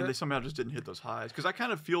overshadowed a little bit. And they somehow just didn't hit those highs, because I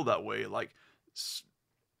kind of feel that way. Like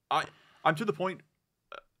I'm to the point,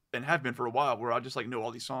 and have been for a while, where I just like know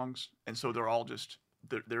all these songs, and so they're all just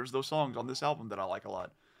there's those songs on this album that I like a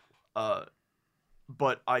lot.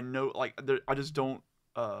 But I know like I just don't.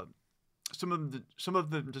 Some of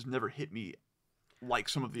them just never hit me like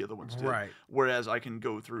some of the other ones did. Right. Whereas I can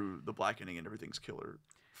go through the Blackening and everything's killer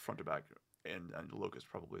front to back, and Locust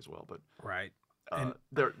probably as well. But right.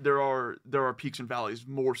 There are peaks and valleys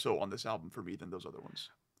more so on this album for me than those other ones.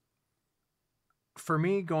 For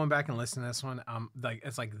me, going back and listening to this one, like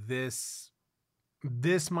it's like this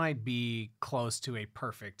this might be close to a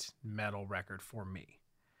perfect metal record for me.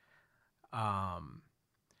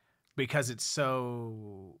 Because it's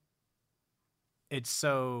so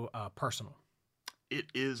personal. It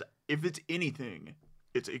is. If it's anything,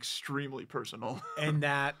 it's extremely personal. And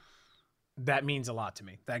that means a lot to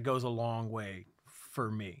me. That goes a long way for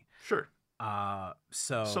me. Sure.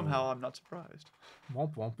 So somehow I'm not surprised.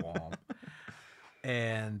 Womp womp womp.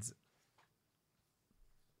 And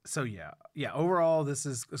so yeah. Overall, this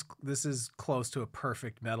is close to a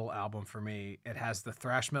perfect metal album for me. It has the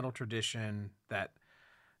thrash metal tradition, that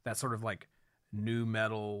sort of like new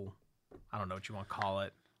metal. I don't know what you want to call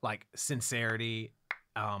it, like sincerity,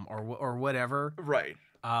 or whatever. Right.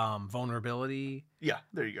 Vulnerability. Yeah,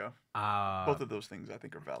 there you go. Both of those things I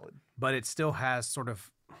think are valid. But it still has sort of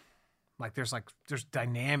there's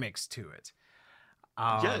dynamics to it.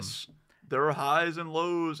 Yes. There are highs and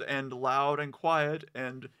lows and loud and quiet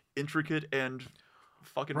and intricate and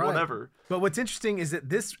fucking whatever. But what's interesting is that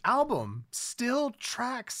this album still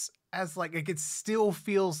tracks as it still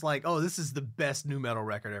feels like, oh, this is the best nu metal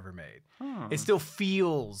record ever made. It still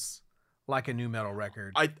feels like a nu metal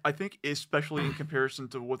record. I think especially in comparison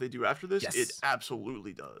to what they do after this, yes. It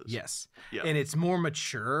absolutely does. Yes. Yeah. And it's more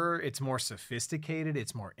mature, it's more sophisticated,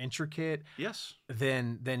 it's more intricate. Yes.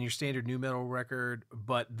 Than your standard nu metal record,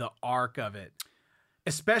 but the arc of it,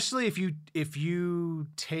 especially if you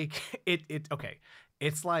take it okay,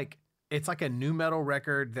 it's like a nu metal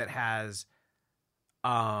record that has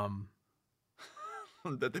that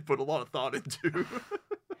they put a lot of thought into.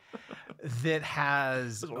 That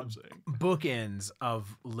has That's what I'm saying. Bookends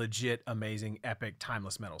of legit, amazing, epic,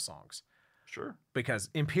 timeless metal songs. Sure. Because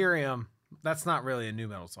Imperium, that's not really a nu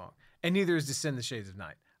metal song, and neither is Descend the Shades of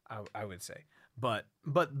Night. I would say, but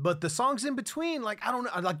the songs in between, I don't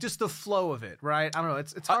know, just the flow of it, right? I don't know.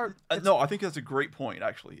 It's hard. No, I think that's a great point.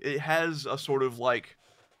 Actually, it has a sort of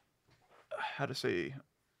how to say,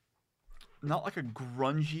 not like a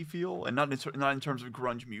grungy feel, and not in terms of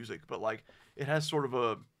grunge music, but it has sort of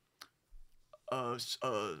a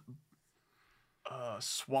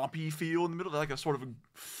swampy feel in the middle, like a sort of a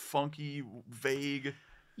funky, vague.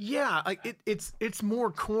 Yeah, it's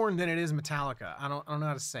more Korn than it is Metallica. I don't know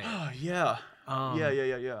how to say it. Yeah.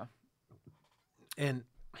 Yeah.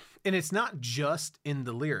 And it's not just in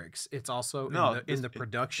the lyrics; it's also in the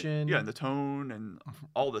production. Yeah, and the tone and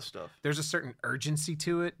all this stuff. There's a certain urgency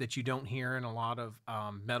to it that you don't hear in a lot of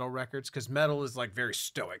metal records, because metal is very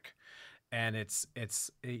stoic, and it's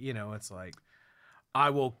like, I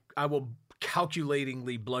will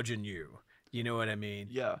calculatingly bludgeon you. You know what I mean?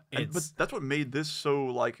 Yeah. But that's what made this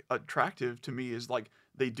so attractive to me, is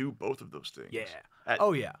they do both of those things. Yeah.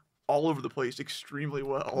 Yeah. All over the place extremely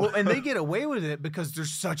well. Well, and they get away with it because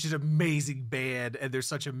there's such an amazing band and there's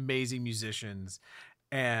such amazing musicians,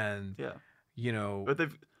 and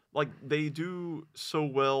but they do so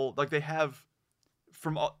well. They have,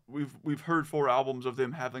 we've heard 4 albums of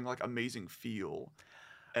them having amazing feel,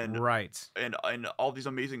 and and all these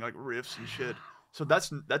amazing riffs and shit. So that's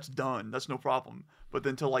done. That's no problem. But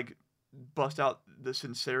then to bust out the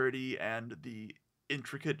sincerity and the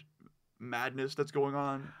intricate madness that's going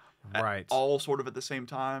on, all sort of at the same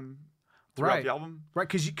time throughout the album,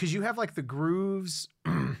 because you have the grooves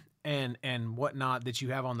and whatnot that you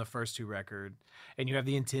have on the first 2 records, and you have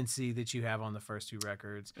the intensity that you have on the first 2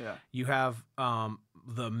 records. Yeah, you have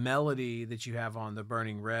the melody that you have on the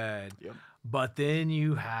Burning Red. Yep. But then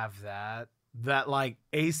you have that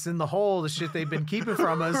ace in the hole, the shit they've been keeping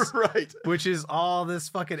from us, right? Which is all this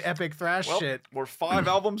fucking epic thrash shit. We're 5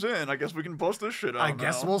 albums in. I guess we can bust this shit out. I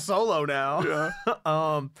guess we'll solo now.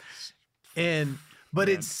 Yeah. But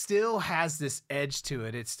it still has this edge to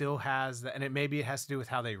it. It still has that, and maybe it has to do with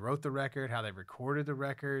how they wrote the record, how they recorded the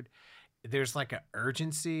record. There's an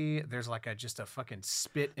urgency. There's just a fucking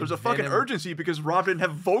spit. There's a fucking urgency because Rob didn't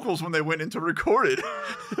have vocals when they went in to record it.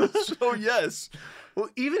 So yes. Well,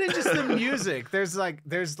 even in just the music, there's I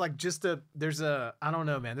don't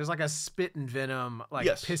know, man. There's a spit and venom,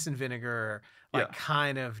 piss and vinegar,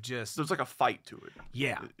 kind of just. There's a fight to it.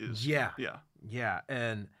 Yeah. Yeah.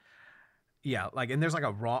 And yeah, and there's a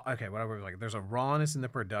raw. Okay, whatever. There's a rawness in the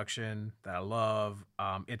production that I love.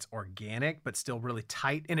 It's organic but still really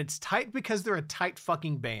tight, and it's tight because they're a tight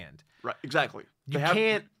fucking band. Right. Exactly.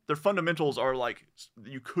 Their fundamentals are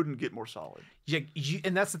you couldn't get more solid. Yeah,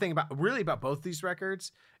 and that's the thing about both these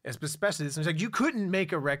records, especially this one. You couldn't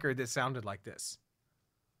make a record that sounded like this.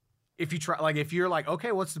 If you try, if you're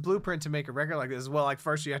okay, what's the blueprint to make a record like this? Well,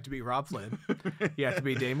 first you have to be Rob Flynn, you have to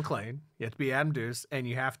be Dave McClain, you have to be Adam Duce, and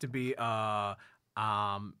you have to be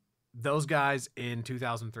those guys in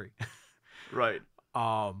 2003. Right.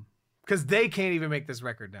 because they can't even make this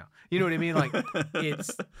record now. You know what I mean? Like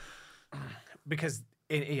it's because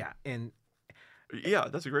yeah,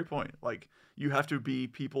 that's a great point. Like you have to be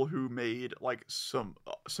people who made like some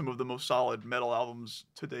of the most solid metal albums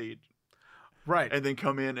to date, right? And then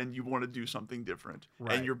come in and you want to do something different,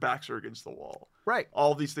 Right. And your backs are against the wall, right?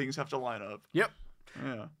 All these things have to line up. Yep.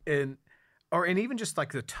 Yeah. And even just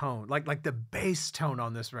like the tone, like the bass tone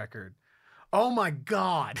on this record. Oh my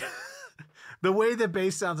God. The way the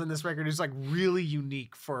bass sounds on this record is like really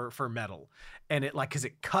unique for metal. And it like, cause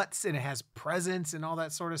it cuts and it has presence and all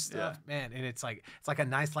that sort of stuff, man. And it's like a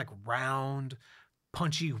nice, like round,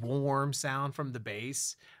 punchy, warm sound from the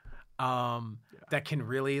bass. That can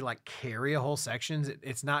really like carry a whole section.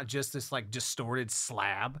 It's not just this like distorted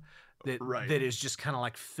slab that is just kind of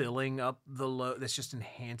like filling up the low. That's just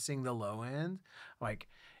enhancing the low end. Like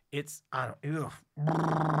it's, I don't,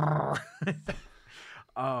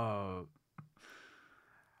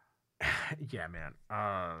 yeah, man.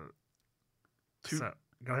 So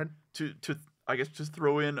go ahead. To I guess just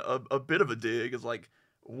throw in a bit of a dig is like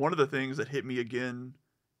one of the things that hit me again,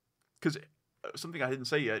 because something I didn't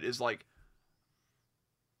say yet is like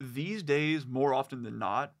these days more often than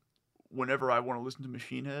not, whenever I want to listen to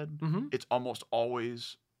Machine Head, it's almost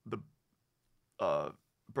always the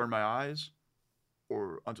Burn My Eyes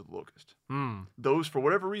or Unto the Locust. Those for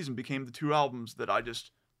whatever reason became the two albums that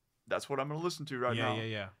that's what I'm going to listen to right now.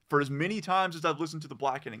 Yeah. For as many times as I've listened to The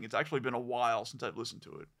Blackening, it's actually been a while since I've listened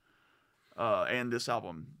to it. And this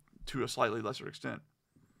album to a slightly lesser extent.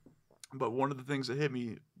 But one of the things that hit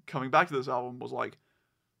me coming back to this album was like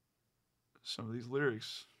some of these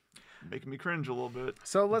lyrics making me cringe a little bit.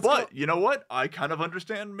 So you know what? I kind of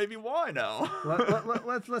understand maybe why now.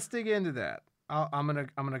 let's dig into that. I'm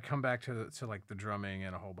gonna come back to like the drumming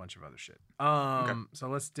and a whole bunch of other shit. Okay. So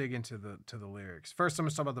let's dig into the lyrics. First, I'm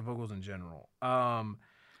gonna talk about the vocals in general. And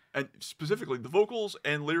specifically the vocals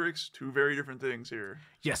and lyrics, two very different things here.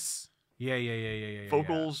 Yes. Yeah.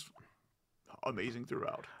 Vocals, amazing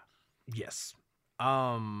throughout. Yes.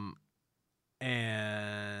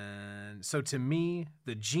 And so to me,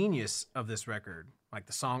 the genius of this record, like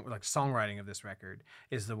songwriting of this record,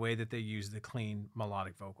 is the way that they use the clean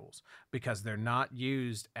melodic vocals, because they're not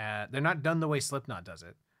done the way Slipknot does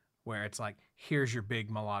it, where it's like, here's your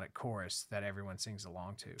big melodic chorus that everyone sings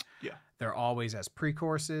along to. Yeah. They're always as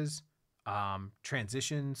pre-choruses,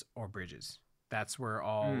 transitions, or bridges. That's where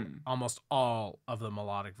almost all of the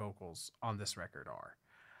melodic vocals on this record are.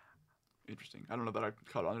 Interesting. I don't know that I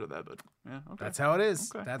caught on to that, but yeah, okay. That's how it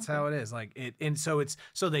is. Okay, That's how it is. Like it, and so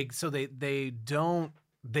they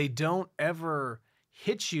don't ever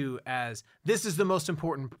hit you as this is the most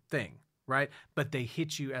important thing, right? But they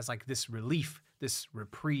hit you as like this relief, this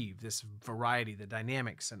reprieve, this variety, the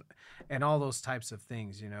dynamics, and all those types of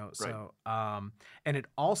things, you know. Right. So and it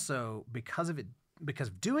also because of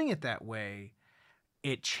doing it that way,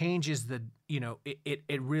 it changes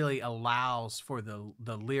it really allows for the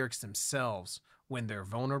lyrics themselves, when they're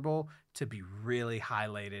vulnerable, to be really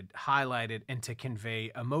highlighted and to convey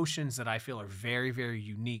emotions that I feel are very, very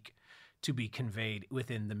unique to be conveyed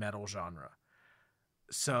within the metal genre.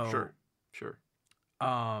 So Sure.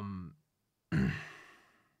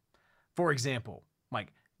 For example,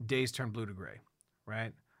 like Days Turn Blue to Gray,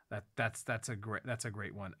 right? That's a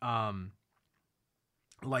great one.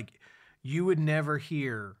 Like you would never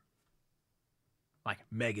hear like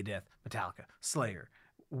Megadeth, Metallica, Slayer,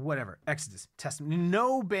 whatever, Exodus, Testament.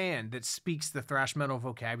 No band that speaks the thrash metal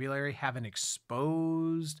vocabulary have an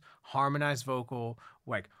exposed, harmonized vocal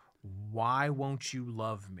like, why won't you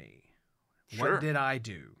love me? Sure. What did I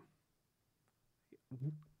do?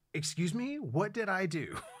 Excuse me? What did I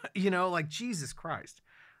do? You know, like Jesus Christ,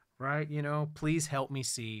 right? You know, please help me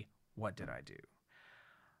see, what did I do?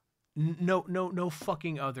 No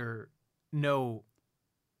fucking other, no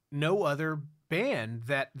other band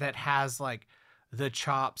that has like the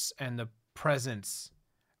chops and the presence,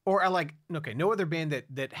 or no other band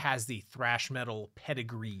that has the thrash metal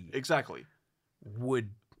pedigree Exactly.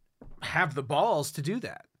 would have the balls to do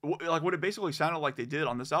that. Like what it basically sounded like they did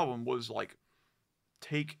on this album was like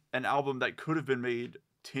take an album that could have been made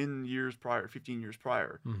 10 years prior, 15 years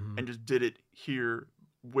prior, and just did it here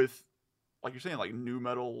with, like you're saying, like new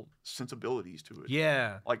metal sensibilities to it.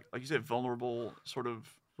 Yeah. Like you said, vulnerable sort of.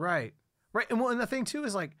 Right. And the thing too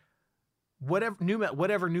is like, whatever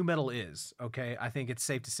new metal is, okay, I think it's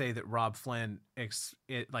safe to say that Rob Flynn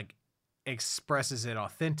expresses it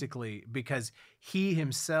authentically, because he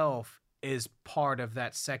himself is part of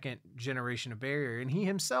that second generation of barrier, and he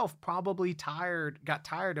himself probably got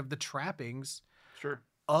tired of the trappings Sure.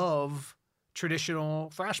 of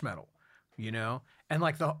traditional thrash metal, you know, And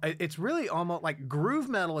like it's really almost like groove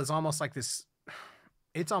metal is almost like this.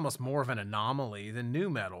 It's almost more of an anomaly than nu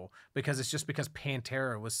metal because it's just because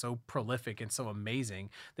Pantera was so prolific and so amazing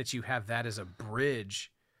that you have that as a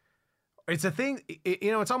bridge. It's a thing,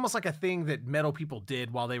 it's almost like a thing that metal people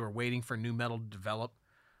did while they were waiting for nu metal to develop.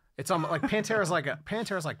 It's almost like Pantera's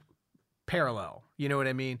like parallel, you know what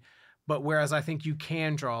I mean? But whereas I think you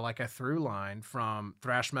can draw like a through line from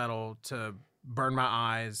thrash metal to Burn My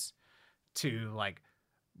Eyes to like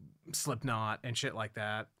Slipknot and shit like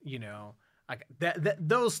that, like that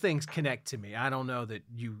those things connect to me. I don't know that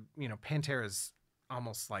Pantera's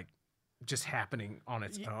almost like just happening on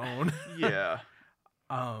its own. Yeah.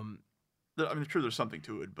 I mean, sure, there's something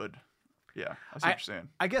to it, but yeah, I see what you're saying.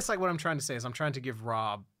 I guess like what I'm trying to say is I'm trying to give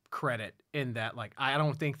Rob credit in that, like, I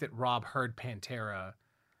don't think that Rob heard Pantera.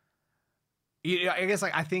 I guess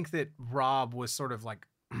like I think that Rob was sort of like,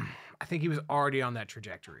 I think he was already on that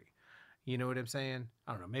trajectory. You know what I'm saying?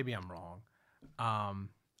 I don't know. Maybe I'm wrong.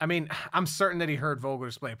 I mean, I'm certain that he heard Vulgar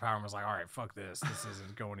Display Power and was like, all right, fuck this. This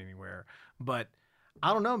isn't going anywhere. But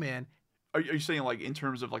I don't know, man. Are you saying like in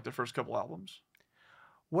terms of like the first couple albums?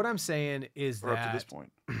 What I'm saying is or up to this point?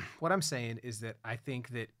 What I'm saying is that I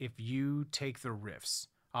think that if you take the riffs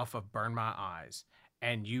off of Burn My Eyes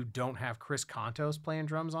and you don't have Chris Contos playing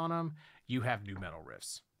drums on them, you have nu metal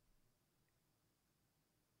riffs.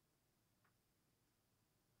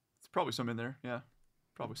 It's probably some in there. Yeah.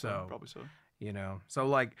 Probably so. So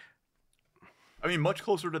like, I mean, much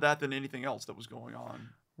closer to that than anything else that was going on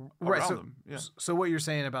around them. Yeah. So what you're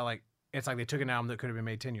saying about like, it's like they took an album that could have been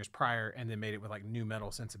made 10 years prior and then made it with like nu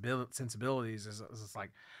metal sensibilities. It's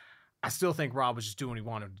like, I still think Rob was just doing what he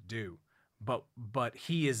wanted to do, but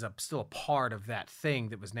he is still a part of that thing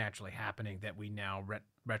that was naturally happening that we now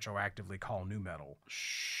retroactively call nu metal.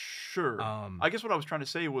 Sure. I guess what I was trying to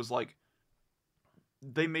say was like,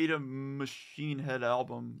 they made a Machine Head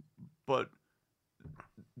album, but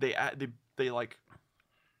they like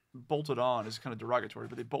bolted on, is kind of derogatory,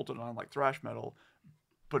 but they bolted on like thrash metal,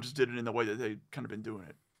 but just did it in the way that they kind of been doing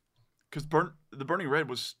it. Because the Burning Red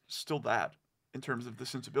was still that in terms of the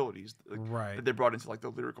sensibilities, right, that they brought into like the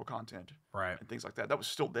lyrical content, right, and things like that. That was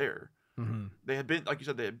still there. Mm-hmm. They had been, like you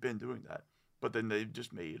said, they had been doing that, but then they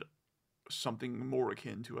just made something more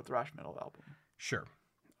akin to a thrash metal album. Sure.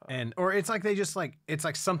 Or it's like they just like, it's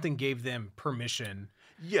like something gave them permission.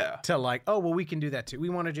 Yeah. To like, oh, well, we can do that too. We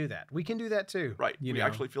want to do that. We can do that too. Right. We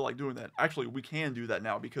actually feel like doing that. Actually, we can do that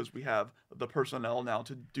now because we have the personnel now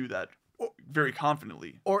to do that very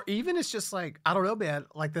confidently. Or even it's just like, I don't know, man.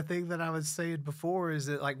 Like the thing that I was saying before is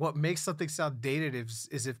that like what makes something sound dated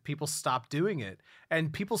is if people stop doing it,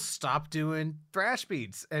 and people stop doing thrash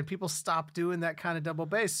beats, and people stop doing that kind of double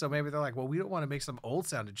bass. So maybe they're like, well, we don't want to make some old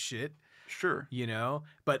sounded shit. Sure.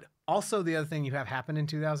 But also the other thing you have happen in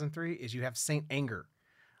 2003 is you have Saint Anger.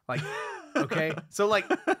 Like, okay. So like,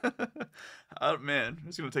 oh man,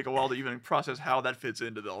 it's going to take a while to even process how that fits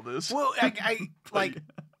into all this. Well, I like,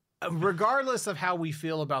 regardless of how we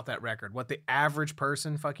feel about that record, what the average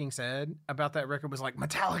person fucking said about that record was like,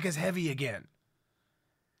 Metallica's heavy again.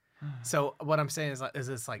 So what I'm saying is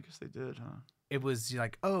it's like, I guess they did, huh? It was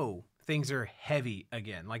like, oh, things are heavy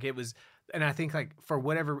again. Like it was, and I think like for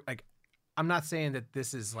whatever, like, I'm not saying that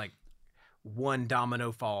this is like one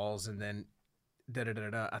domino falls and then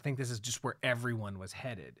da-da-da-da. I think this is just where everyone was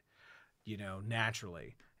headed,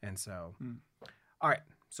 naturally. And so, all right.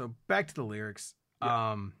 So back to the lyrics.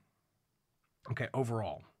 Yeah. Okay.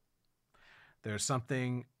 Overall, there's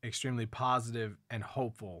something extremely positive and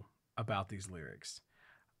hopeful about these lyrics.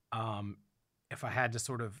 If I had to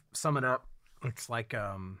sort of sum it up, it's like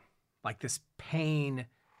this pain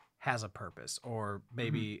has a purpose, or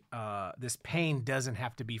maybe this pain doesn't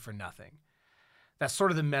have to be for nothing. That's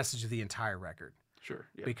sort of the message of the entire record. Sure.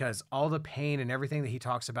 Yeah. Because all the pain and everything that he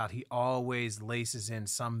talks about, he always laces in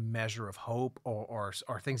some measure of hope or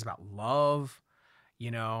things about love.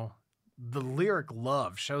 The lyric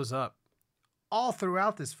love shows up all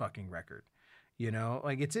throughout this fucking record.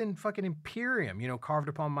 Like it's in fucking Imperium, carved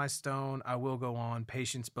upon my stone, I will go on,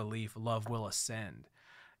 patience, belief, love will ascend.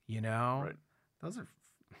 Right. Those are,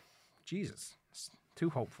 Jesus, it's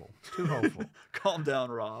too hopeful. Calm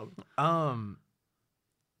down, Rob.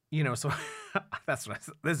 So that's what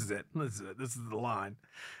this is it. This is the line.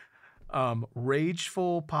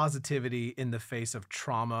 Rageful positivity in the face of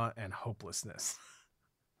trauma and hopelessness.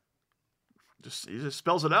 He just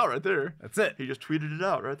spells it out right there. That's it. He just tweeted it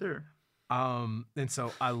out right there. And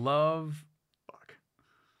so I love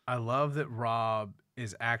that Rob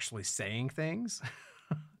is actually saying things,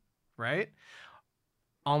 right?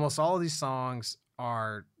 Almost all of these songs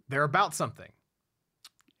they're about something.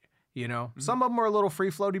 You know, some of them are a little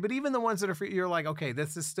free floaty, but even the ones that are free, you're like, okay,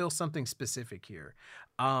 this is still something specific here.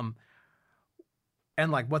 And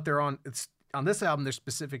like what they're on, it's on this album, they're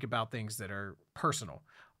specific about things that are personal.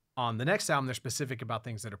 On the next album, they're specific about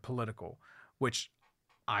things that are political, which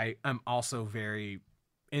I am also very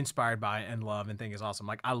inspired by and love and think is awesome.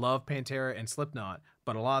 Like I love Pantera and Slipknot,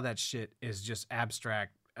 but a lot of that shit is just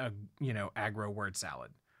abstract, you know, aggro word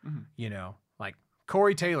salad. You know, like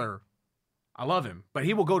Corey Taylor, I love him, but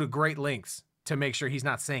he will go to great lengths to make sure he's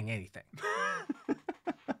not saying anything.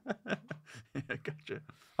 Yeah, gotcha.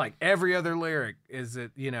 Like every other lyric is it,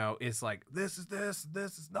 you know, it's like, this is this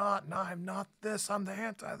is not, and I'm not this, I'm the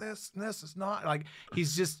anti this, and this is not. Like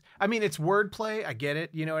he's just, I mean, it's wordplay, I get it,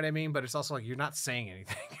 you know what I mean? But it's also like, you're not saying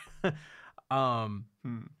anything. Yeah.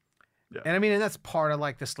 And I mean, and that's part of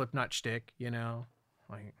like the Slipknot shtick, you know?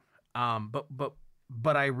 Like,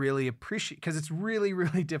 but I really appreciate, because it's really,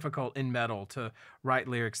 really difficult in metal to write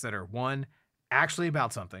lyrics that are, one, actually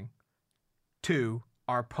about something, two,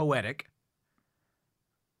 are poetic,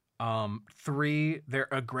 three, they're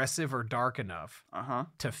aggressive or dark enough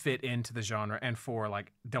to fit into the genre, and four,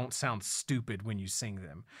 like, don't sound stupid when you sing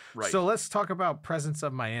them. Right. So let's talk about Presence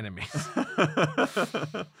of My Enemies.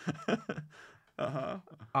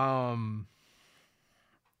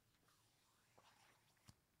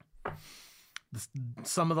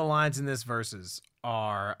 Some of the lines in this verses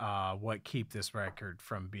are what keep this record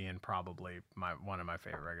from being probably one of my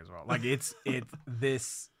favorite records as well. Like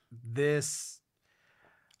this.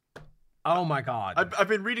 Oh my God! I've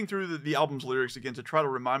been reading through the album's lyrics again to try to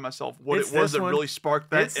remind myself what it was that really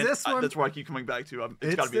sparked that. That's why I keep coming back to.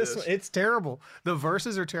 It's got to be this. It's terrible. The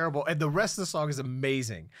verses are terrible, and the rest of the song is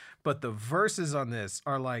amazing. But the verses on this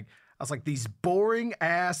are like. I was like, these boring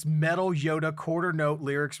ass metal Yoda quarter note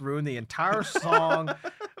lyrics ruin the entire song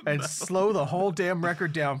and slow the whole damn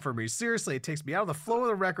record down for me. Seriously, it takes me out of the flow of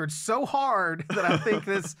the record so hard that I think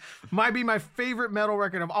this might be my favorite metal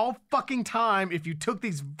record of all fucking time if you took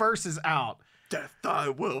these verses out. Death, I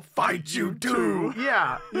will fight you too.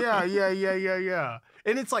 Yeah.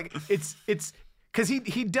 And it's like, it's because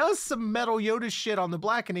he does some metal Yoda shit on the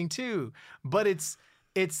Blackening too, but it's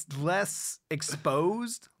less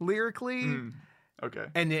exposed lyrically. Okay.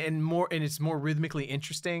 And it's more rhythmically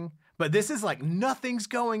interesting. But this is like nothing's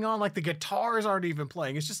going on. Like the guitars aren't even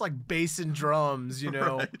playing. It's just like bass and drums, you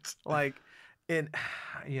know. Right. Like, and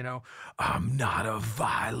you know, I'm not a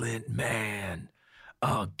violent man.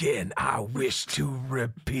 Again, I wish to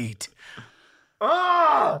repeat.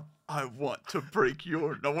 I want to break I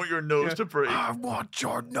want your nose to break. I want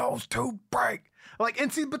your nose to break. Like,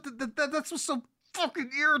 and see, but that's what's so fucking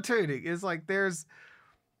irritating. Is like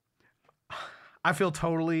I feel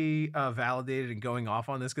totally validated in going off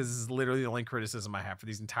on this because this is literally the only criticism I have for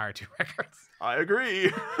these entire two records. I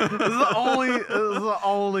agree. This is the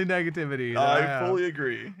only negativity. I fully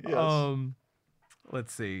agree. Yes.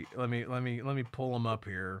 Let's see. Let me pull them up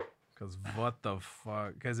here because what the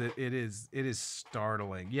fuck? Because it is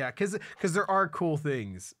startling. Yeah, because there are cool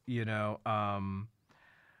things, you know.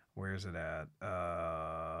 Where's it at?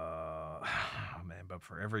 Oh man, but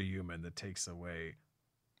for every human that takes away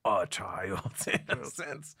a child's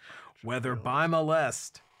innocence, whether by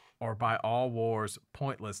molest or by all wars,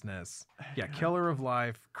 pointlessness. Yeah, killer of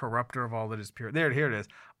life, corrupter of all that is pure. Here it is.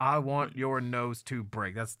 I want your nose to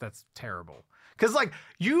break. That's terrible. Because like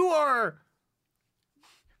you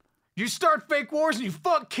start fake wars and you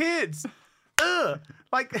fuck kids.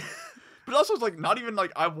 Like. But also, it's like not even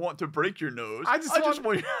like I want to break your nose. I just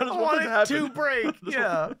want it to break.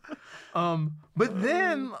 Yeah. But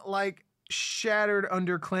then like shattered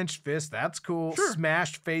under clenched fist. That's cool. Sure.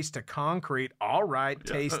 Smashed face to concrete. All right.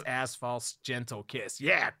 Yeah. Taste asphalt's gentle kiss.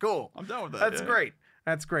 Yeah. Cool. I'm down with that. That's great.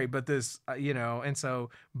 That's great. But this, you know, and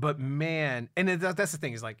so, but man, and that's the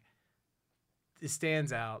thing is like, it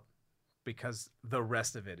stands out because the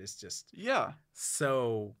rest of it is just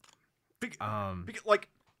so. Like.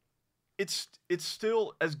 It's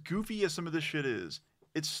still as goofy as some of this shit is.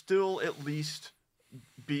 It's still at least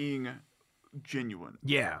being genuine.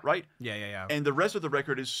 Yeah. Right? Yeah. And the rest of the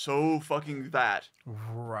record is so fucking that.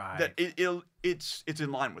 Right. That it's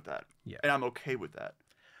in line with that. Yeah. And I'm okay with that.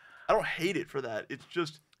 I don't hate it for that. It's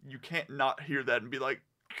just you can't not hear that and be like,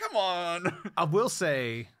 come on. I will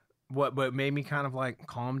say what made me kind of like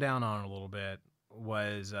calm down on it a little bit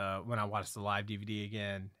was when I watched the live DVD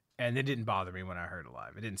again. And it didn't bother me when I heard it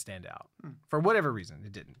live. It didn't stand out for whatever reason.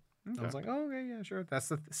 It didn't. Okay. I was like, oh, okay, yeah, sure. That's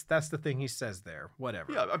the thing he says there.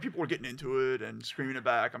 Whatever. Yeah, people were getting into it and screaming it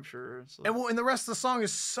back. I'm sure. So. And the rest of the song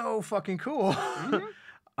is so fucking cool.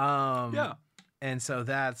 Yeah. And so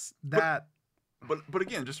that's that. But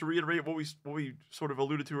again, just to reiterate what we sort of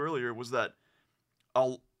alluded to earlier was that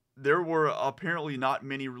there were apparently not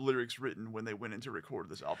many lyrics written when they went in to record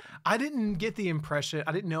this album. I didn't get the impression.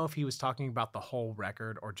 I didn't know if he was talking about the whole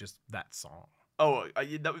record or just that song. Oh, I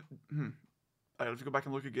have to go back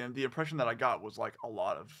and look again. The impression that I got was like a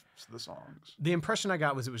lot of the songs. The impression I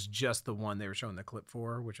got was it was just the one they were showing the clip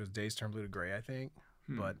for, which was Days Turn Blue to Gray, I think.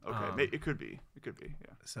 But okay, it could be. It could be.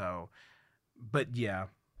 Yeah. So, but yeah,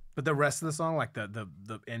 but the rest of the song, like the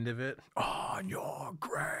end of it, on your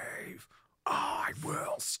grave, I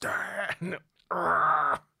will stand.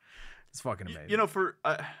 It's fucking amazing. You know,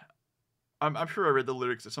 I'm sure I read the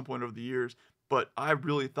lyrics at some point over the years, but I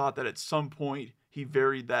really thought that at some point he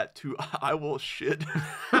varied that to "I will shit,"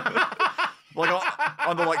 like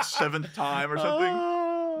on the like 7th time or something.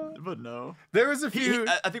 But no, there was a few.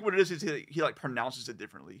 I think what it is he like pronounces it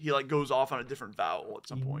differently. He like goes off on a different vowel at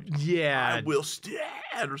some point. Yeah, I will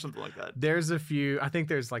stand or something like that. There's a few. I think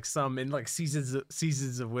there's like some in like seasons of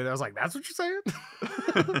with. I was like, that's what you're saying.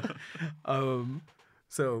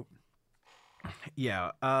 So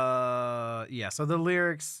yeah, yeah. So the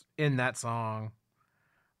lyrics in that song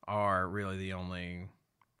are really the only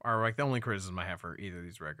criticism I have for either of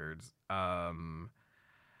these records. Yeah.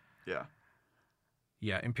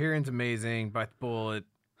 Yeah, Empyrean's amazing. Bite the Bullet.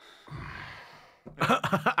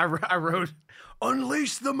 I wrote,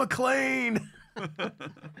 Unleash the McLean.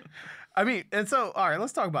 I mean, and so, all right,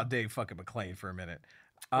 let's talk about Dave fucking McLean for a minute.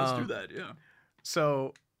 Let's do that, yeah.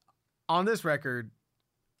 So, on this record,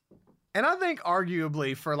 and I think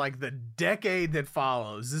arguably for like the decade that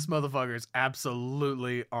follows, this motherfucker is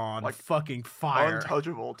absolutely on like fucking fire.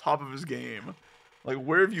 Untouchable, top of his game. Like,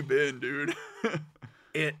 where have you been, dude?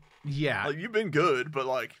 Yeah. Like, you've been good, but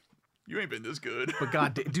like, you ain't been this good. But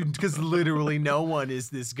god, dude, because literally no one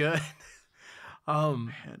is this good.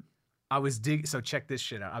 Man. I was so check this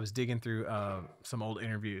shit out. I was digging through some old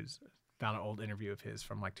interviews. Found an old interview of his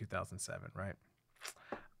from like 2007, right?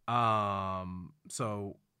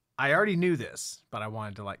 So I already knew this, but I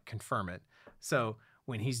wanted to like confirm it. So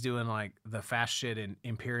when he's doing like the fast shit in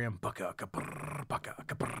Imperium,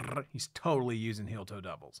 he's totally using heel toe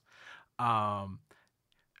doubles.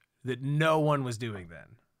 That no one was doing then,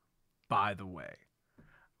 by the way.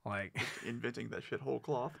 Like inventing that shit whole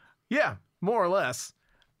cloth. Yeah, more or less.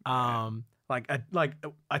 Like a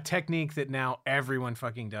technique that now everyone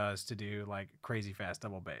fucking does to do like crazy fast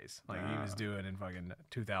double bass. Like he was doing in fucking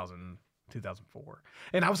 2000, 2004.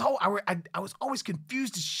 And I was always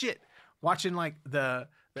confused as shit watching like the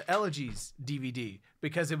Elegies DVD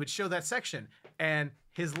because it would show that section and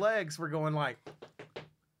his legs were going like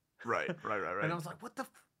Right. And I was like, what the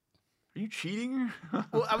are you cheating?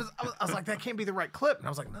 Well, I was like, that can't be the right clip. And I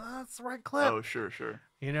was like, no, that's the right clip. Oh, sure.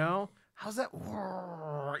 You know, how's that?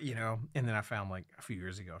 You know, and then I found like a few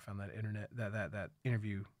years ago, I found that that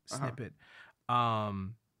interview snippet. But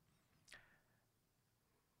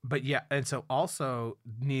yeah, and so also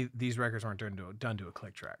these records aren't done to a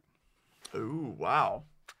click track. Oh, wow.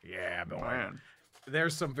 Yeah, but man,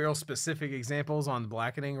 there's some real specific examples on the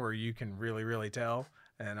Blackening where you can really, really tell.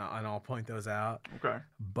 And I'll point those out. Okay.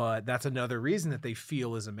 But that's another reason that they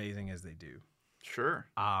feel as amazing as they do. Sure.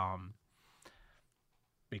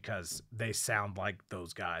 Because they sound like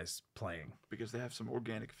those guys playing. Because they have some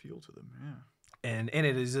organic feel to them. Yeah. And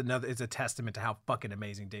it's a testament to how fucking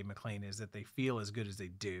amazing Dave McLean is that they feel as good as they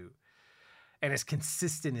do. And as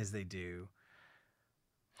consistent as they do.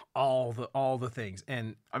 All the things.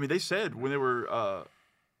 And I mean, they said when they were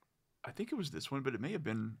I think it was this one, but it may have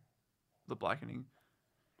been the Blackening.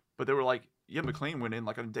 But they were like, yeah, McLean went in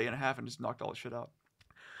like a day and a half and just knocked all the shit out.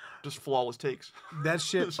 Just flawless takes. That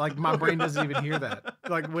shit, like my brain doesn't even hear that.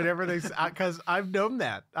 Like whenever they, because I've known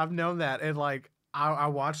that. And like, I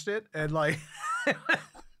watched it and like,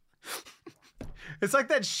 it's like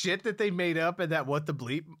that shit that they made up in that What the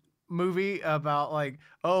Bleep movie about like,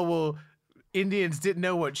 oh, well, Indians didn't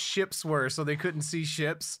know what ships were, so they couldn't see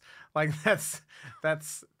ships. Like let's not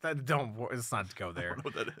go there. I don't know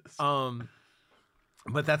what that is.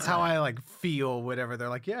 But that's how I like feel whenever they're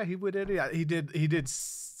like, yeah, he did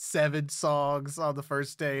 7 songs on the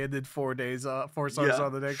first day and then 4 songs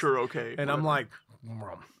on the next. Sure, okay. And whatever. I'm like,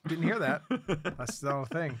 didn't hear that. That's the whole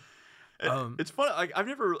thing. It's fun. Like I've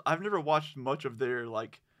never watched much of their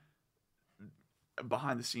like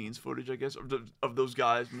behind the scenes footage, I guess, of those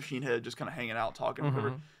guys, Machine Head, just kind of hanging out, talking,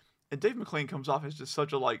 whatever. And Dave McLean comes off as just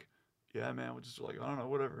such a like, yeah, man, we're just like, I don't know,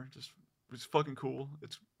 whatever, it's fucking cool.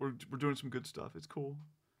 We're doing some good stuff. It's cool.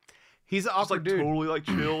 He's an awkward dude. Totally like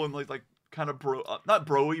chill and like kind of not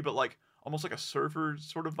broy, but like almost like a surfer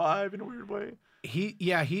sort of vibe in a weird way.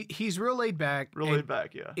 He's real laid back. Laid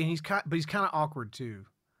back, yeah. And he's kind of awkward too.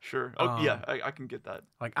 Sure. Oh yeah, I can get that.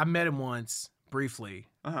 Like I met him once, briefly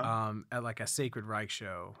Uh-huh. at like a Sacred Reich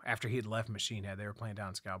show after he had left Machine Head. They were playing down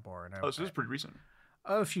in Scout Bar, and Oh, so this is pretty recent.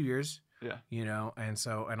 a few years. Yeah. You know, and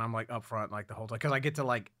I'm like up front like the whole time because I get to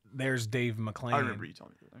like there's Dave McClain. I remember you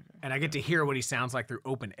telling me that. Okay. And I get to hear what he sounds like through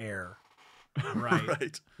open air, right?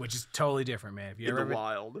 Right. Which is totally different, man. If you In ever the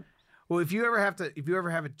wild. well, if you ever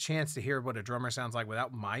have a chance to hear what a drummer sounds like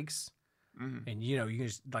without mics, and you know, you can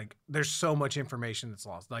just like there's so much information that's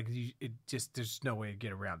lost. Like there's no way to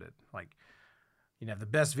get around it. Like you have the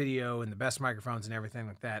best video and the best microphones and everything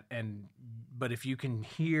like that. But if you can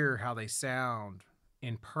hear how they sound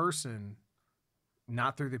in person,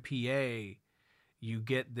 not through the PA, you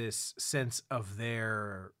get this sense of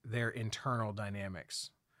their internal dynamics,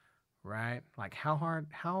 right? Like how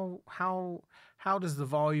does the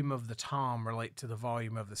volume of the tom relate to the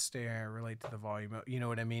volume of the snare, relate to the volume of, you know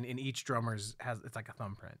what I mean? And each drummer's it's like a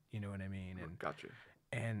thumbprint, you know what I mean? And Gotcha.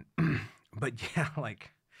 And but yeah, like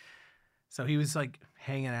so he was like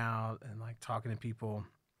hanging out and like talking to people,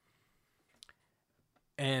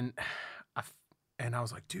 and I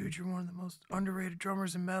was like, dude, you're one of the most underrated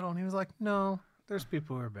drummers in metal. And he was like, no, there's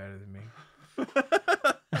people who are better than me.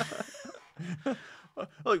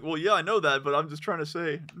 Like, well, yeah, I know that, but I'm just trying to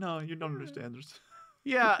say, no, you don't understand.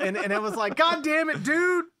 Yeah, and it was like, God damn it,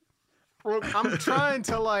 dude. I'm trying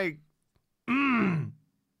to like, and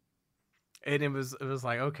it was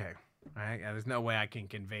like, okay, all right, there's no way I can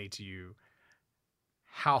convey to you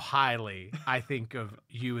how highly I think of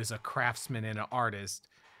you as a craftsman and an artist.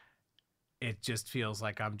 It just feels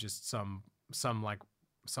like I'm just some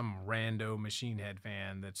rando Machine Head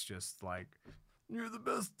fan that's just like, you're the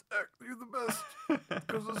best,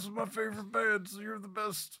 because this is my favorite band, so you're the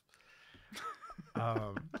best.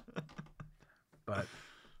 But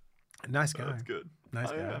nice guy. That's good. Nice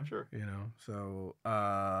guy. Yeah, I'm sure. You know, so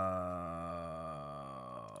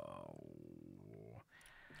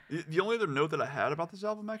the only other note that I had about this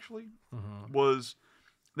album actually was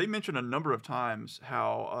they mentioned a number of times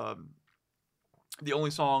how the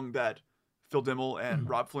only song that Phil Dimmel and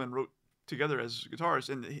Rob Flynn wrote together as guitarists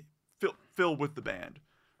and Phil with the band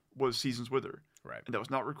was Seasons Wither. right. And that was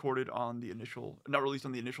not recorded on not released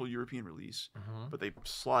on the initial European release, but they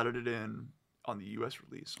slotted it in on the US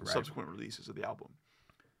release, on subsequent releases of the album.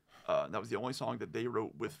 That was the only song that they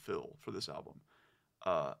wrote with Phil for this album.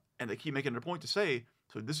 And they keep making it a point to say,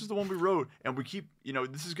 so this is the one we wrote, and we keep,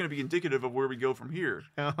 this is going to be indicative of where we go from here.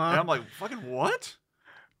 And I'm like, fucking what?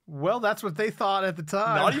 Well, that's what they thought at the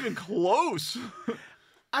time. Not even close.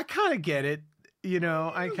 I kind of get it.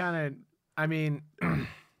 I mean,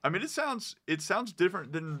 it sounds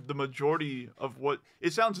different than the majority of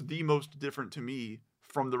it sounds the most different to me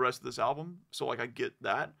from the rest of this album. So like I get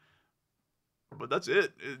that, but that's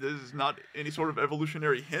it. There's not any sort of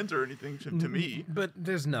evolutionary hint or anything to me. But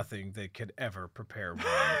there's nothing that could ever prepare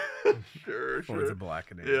one for the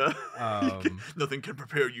Blackening. Yeah, nothing can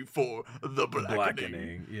prepare you for the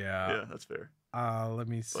Blackening. Yeah, that's fair. Let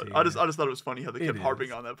me see. But I just thought it was funny how they kept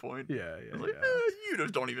harping on that point. Yeah. I was like, you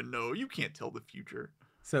just don't even know. You can't tell the future.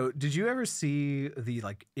 So, did you ever see the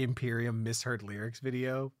like Imperium Misheard Lyrics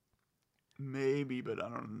video? Maybe, but I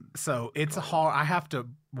don't. So it's hard. I have to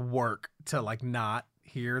work to like not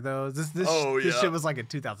hear those. This shit was like in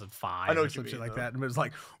 2005 I know or what you some shit mean, like though. that, and it was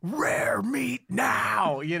like rare meat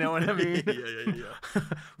now. You know what I mean? Yeah.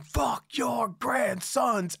 Fuck your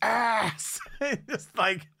grandson's ass. Just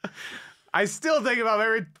like I still think about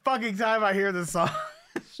every fucking time I hear this song.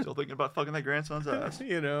 Still thinking about fucking that grandson's ass.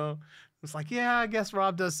 It's like, yeah, I guess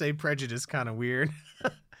Rob does say prejudice kind of weird.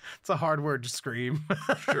 It's a hard word to scream.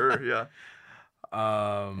 Sure, yeah.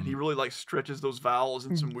 And he really like stretches those vowels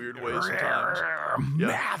in some weird ways sometimes. Yeah.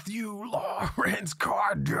 Matthew Lawrence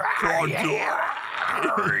Cordray.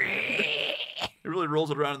 It really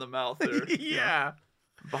rolls it around in the mouth there. Yeah.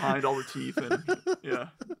 Behind all the teeth and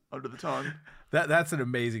under the tongue. That's an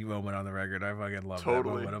amazing moment on the record. I fucking love that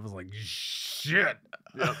moment. I was like, shit.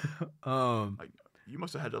 Yep. Like, you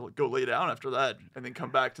must have had to go lay down after that and then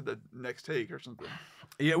come back to the next take or something.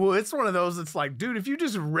 Yeah, well, it's one of those. It's like, dude, if you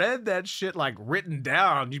just read that shit like written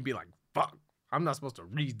down, you'd be like, fuck, I'm not supposed to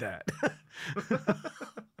read that.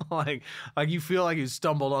 like you feel like you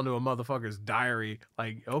stumbled onto a motherfucker's diary.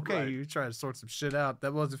 Like, okay, you try to sort some shit out.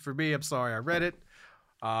 That wasn't for me. I'm sorry. I read it.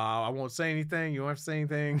 I won't say anything. You won't have to say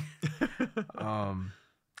anything.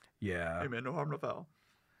 Yeah. Hey man, no harm, no foul.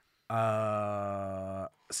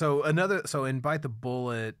 So in Bite the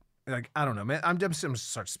Bullet, like, I don't know, man. I'm just gonna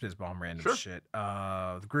start spitballing random shit.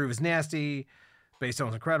 The groove is nasty, bass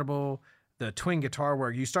tone's incredible. The twin guitar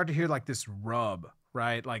work, you start to hear like this rub,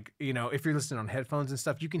 right? Like, if you're listening on headphones and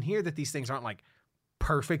stuff, you can hear that these things aren't like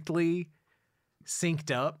perfectly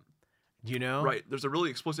synced up, Right. There's a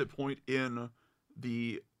really explicit point in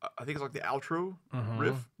I think it's like the outro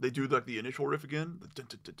riff. They do like the initial riff again,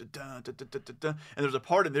 and there's a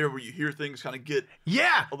part in there where you hear things kind of get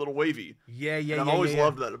a little wavy. And I've always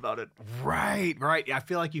loved that about it. Right. I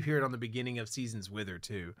feel like you hear it on the beginning of Seasons Wither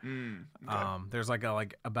too. Okay. There's like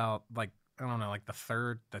about I don't know, like the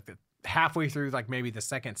third, like the halfway through, like maybe the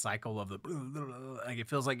second cycle of the like it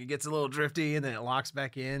feels like it gets a little drifty and then it locks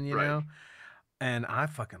back in, you know. And I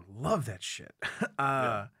fucking love that shit.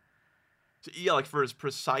 So, like for as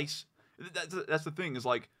precise, that's the thing is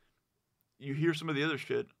like, you hear some of the other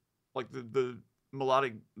shit, like the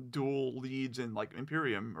melodic dual leads in like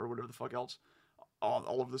Imperium or whatever the fuck else,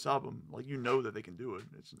 all of this album, like you know that they can do it.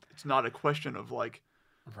 It's not a question of like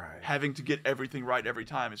having to get everything right every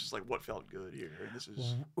time. It's just like what felt good here. And this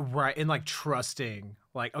is right, and like trusting,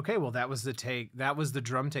 like okay, well that was the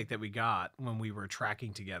drum take that we got when we were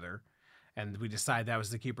tracking together. And we decided that was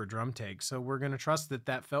the keeper drum take. So we're going to trust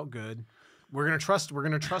that felt good. We're going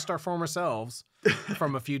to trust our former selves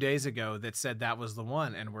from a few days ago that said that was the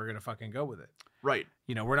one, and we're going to fucking go with it. Right.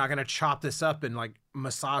 You know, we're not going to chop this up and like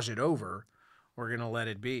massage it over. We're going to let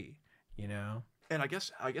it be, you know? And I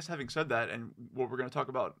guess having said that, and what we're going to talk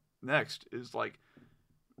about next is like,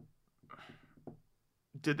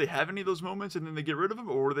 did they have any of those moments and then they get rid of them,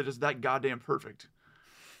 or were they just that goddamn perfect?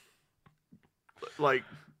 Like...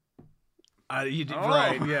 you did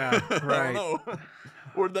right, yeah, right.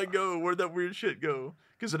 Where'd that go? Where'd that weird shit go?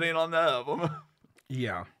 Because it ain't on the album.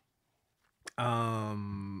 Yeah.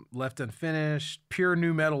 Left unfinished, pure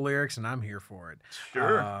new metal lyrics, and I'm here for it.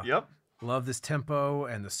 Sure. Yep. Love this tempo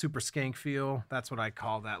and the super skank feel. That's what I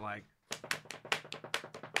call that. Like,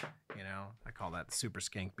 you know, I call that the super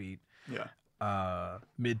skank beat. Yeah.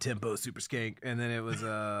 Mid tempo super skank, and then it was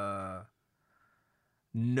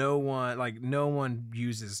no one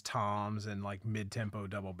uses toms and like mid-tempo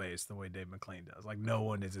double bass the way Dave McClain does. Like no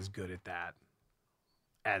one is as good at that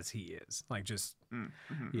as he is. Like just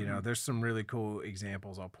you know, there's some really cool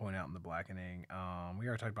examples I'll point out in the Blackening. We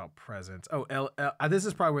already talked about Presence. This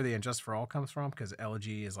is probably where the Unjust for All comes from, because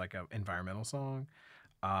Elegy is like an environmental song.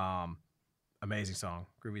 Amazing song,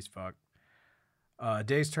 groovy as fuck.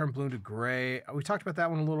 Days Turn Blue to Gray. We talked about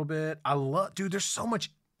that one a little bit. Dude, there's so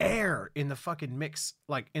much air in the fucking mix,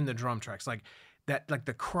 like in the drum tracks, like that, like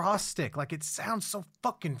the cross stick, like it sounds so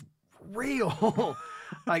fucking real.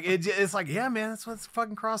 Like it's like, yeah, man, that's what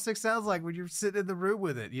fucking cross stick sounds like when you're sitting in the room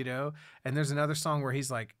with it, you know. And there's another song where he's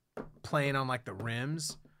like playing on like the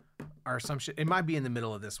rims or some shit. It might be in the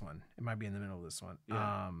middle of this one.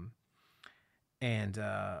 Yeah. And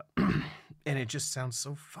it just sounds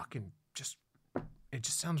so fucking it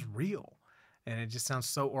just sounds real. And it just sounds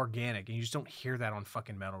so organic, and you just don't hear that on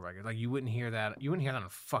fucking metal records. Like you wouldn't hear that on a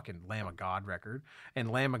fucking Lamb of God record.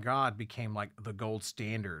 And Lamb of God became like the gold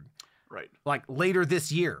standard, right? Like later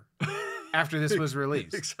this year, after this was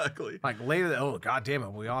released, exactly. Like later, oh god damn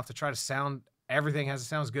it, we all have to try to sound. Everything has to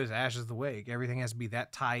sound as good as Ashes of the Wake. Everything has to be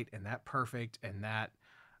that tight and that perfect and that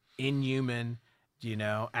inhuman, you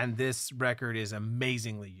know. And this record is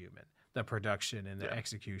amazingly human. The production and the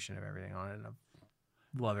execution of everything on it. And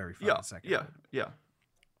love every fucking second. Yeah.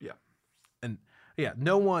 And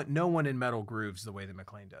no one in metal grooves the way that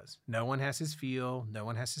McClain does. No one has his feel. No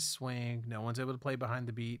one has his swing. No one's able to play behind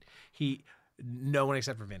the beat. No one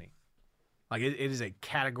except for Vinny. Like it is a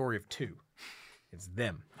category of two. It's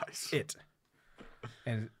them. Nice. It.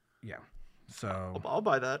 And yeah. So I'll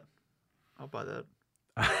buy that.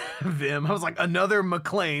 Vim. I was like, another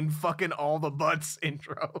McClain fucking all the butts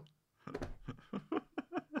intro.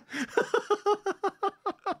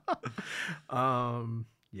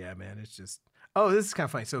 Yeah, man, it's just, this is kind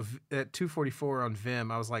of funny. So at 244 on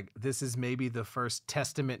Vim, I was like, this is maybe the first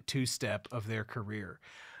Testament two-step of their career.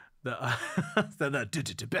 That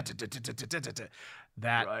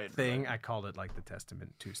thing, I called it like the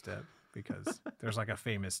Testament two-step because there's like a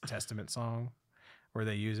famous Testament song where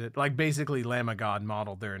they use it. Like basically Lamb of God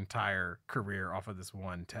modeled their entire career off of this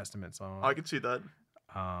one Testament song. I can see that.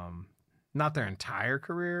 Not their entire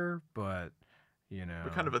career, but you know.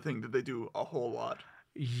 What kind of a thing did they do a whole lot?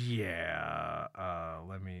 Yeah.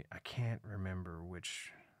 I can't remember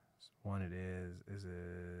which one it is. Is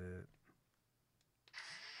it?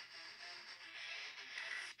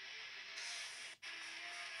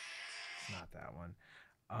 It's not that one.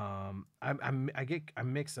 I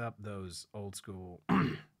mix up those old school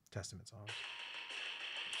Testament songs.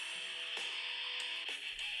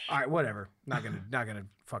 All right, whatever. Not gonna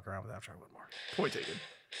fuck around with that. I'll try one more. Point taken.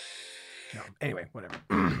 No. Anyway, whatever.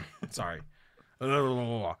 Sorry. It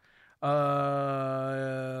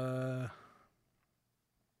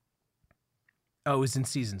was in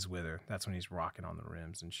Seasons Wither. That's when he's rocking on the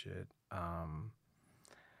rims and shit.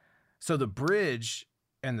 So the bridge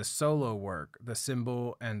and the solo work, the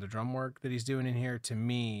cymbal and the drum work that he's doing in here, to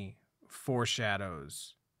me,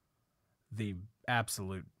 foreshadows the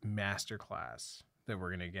absolute masterclass that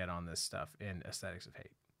we're gonna get on this stuff in Aesthetics of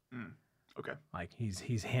Hate. Okay. Like he's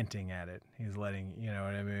hinting at it. He's letting, you know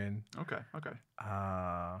what I mean? Okay.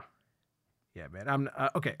 Yeah, man. I'm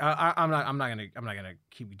okay. I'm not gonna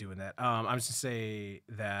keep doing that. I'm just gonna say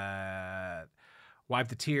that "Wipe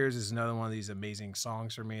the Tears" is another one of these amazing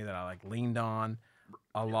songs for me that I like leaned on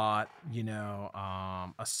a lot. You know,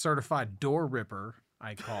 a certified door ripper,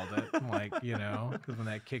 I called it. Like, you know, because when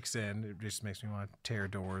that kicks in, it just makes me want to tear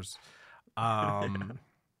doors. All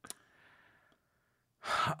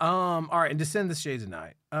right, and Descend the Shades of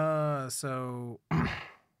Night. So.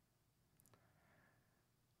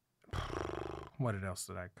 What else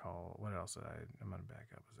did I call? I'm gonna back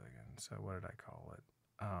up a second. So what did I call it?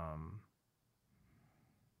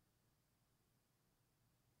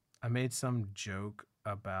 I made some joke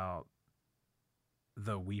about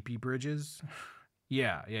the Weepy Bridges.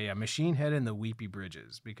 Yeah. Machine Head and the Weepy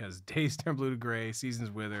Bridges, because Days Turn Blue to Gray, Seasons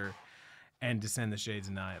Wither, and Descend the Shades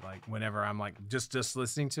of Night. Like whenever I'm like just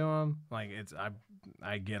listening to them, like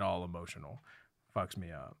I get all emotional. Fucks me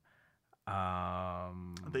up.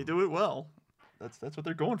 They do it well. That's what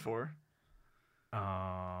they're going for.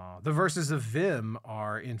 The verses of Vim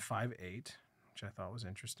are in 5/8, which I thought was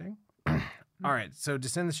interesting. All right, so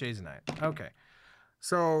Descend the Shades of Night. Okay.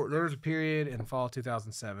 So there was a period in fall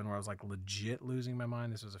 2007 where I was like legit losing my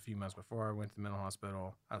mind. This was a few months before I went to the mental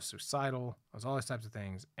hospital. I was suicidal. I was all these types of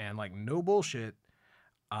things. And like no bullshit,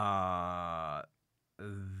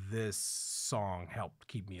 this song helped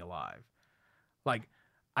keep me alive. Like,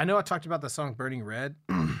 I know I talked about the song Burning Red.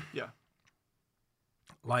 Yeah.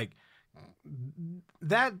 Like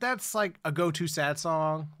that's like a go-to sad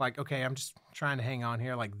song. Like, okay, I'm just trying to hang on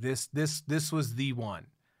here. Like this was the one.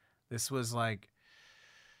 This was like,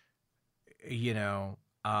 you know,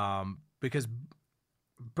 because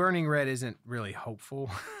Burning Red isn't really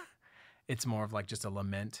hopeful. It's more of like just a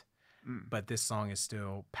lament. But this song is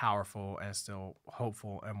still powerful and still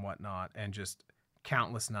hopeful and whatnot. And just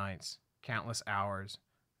countless nights, countless hours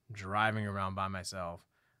driving around by myself.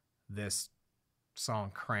 This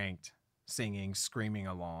song cranked, singing, screaming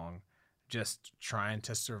along, just trying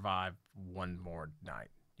to survive one more night,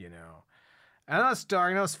 you know. I know it's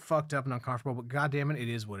dark, I know it's fucked up and uncomfortable, but goddamn it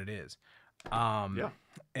is what it is.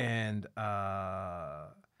 And I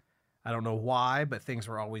don't know why, but things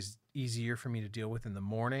were always easier for me to deal with in the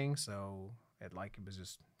morning. So it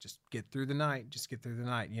was just get through the night,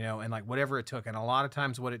 you know, and like whatever it took. And a lot of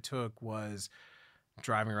times what it took was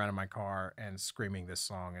driving around in my car and screaming this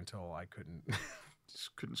song until I couldn't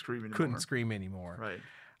scream anymore. Right.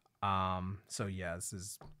 So yeah, this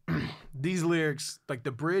is these lyrics, like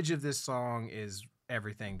the bridge of this song is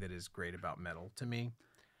everything that is great about metal to me.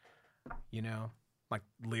 You know, like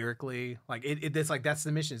lyrically, like it's like that's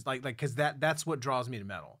the mission. It's like because that's what draws me to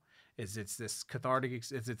metal. It's this cathartic.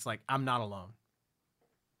 It's like I'm not alone.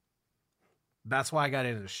 That's why I got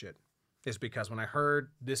into this shit. Is because when I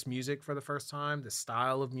heard this music for the first time, this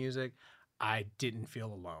style of music, I didn't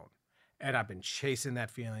feel alone. And I've been chasing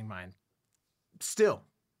that feeling my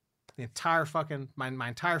entire fucking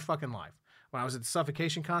life. When I was at the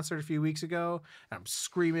Suffocation concert a few weeks ago, and I'm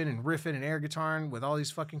screaming and riffing and air guitaring with all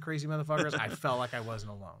these fucking crazy motherfuckers, I felt like I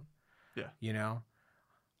wasn't alone. Yeah. You know?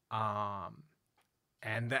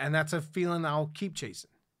 And that's a feeling I'll keep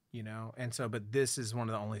chasing, you know? And so, but this is one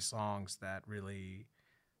of the only songs that really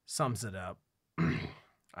sums it up,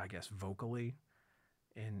 I guess, vocally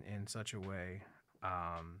in such a way.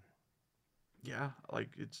 Yeah, like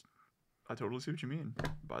I totally see what you mean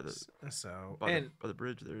by the by the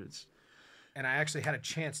bridge there. And I actually had a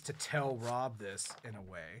chance to tell Rob this in a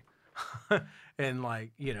way, and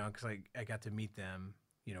like, you know, because I got to meet them,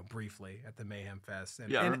 you know, briefly at the Mayhem Fest.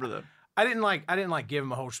 And, I remember that. I didn't give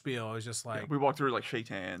him a whole spiel. I was just like, we walked through, like, shaked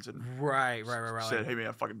hands and right. Said, like, hey man,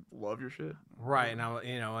 I fucking love your shit. Right, and I,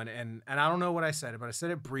 you know, and I don't know what I said, but I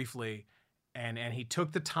said it briefly, and he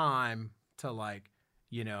took the time to, like,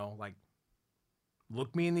 you know, like,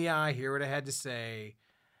 look me in the eye, hear what I had to say,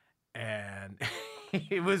 and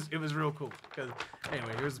it was real cool. Because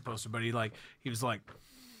anyway, here's the poster, but he was like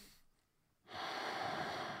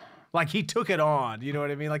he took it on, you know what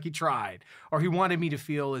I mean? Like he tried, or he wanted me to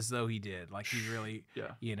feel as though he did, like he really,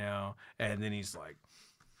 you know. And then he's like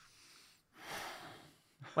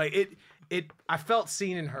it. I felt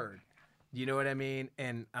seen and heard, you know what I mean?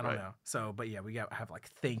 And I don't know. So, but yeah, I have like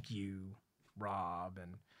thank you, Rob,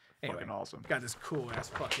 and. Anyway, fucking awesome. Got this cool ass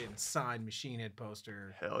fucking signed Machine Head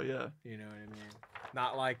poster. Hell yeah. You know what I mean?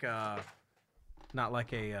 Not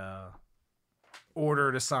like a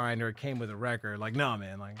ordered a signed or it came with a record. Like, no,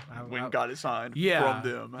 man. Like, got it signed yeah, from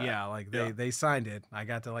them. Yeah, like they signed it. I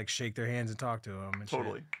got to like shake their hands and talk to them. And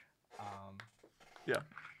totally. Shit. Yeah.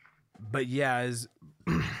 But yeah,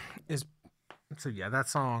 so yeah, that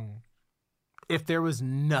song. If there was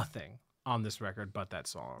nothing on this record but that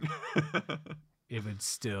song, it would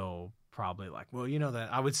still probably like, well, you know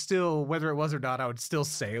that I would still, whether it was or not, I would still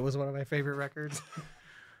say it was one of my favorite records.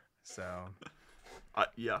 So,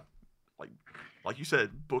 yeah, like you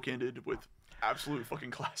said, bookended with absolute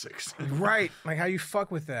fucking classics. Right, like how you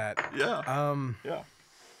fuck with that. Yeah. Yeah.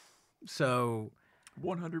 So,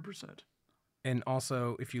 100%. And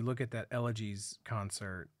also, if you look at that Elegies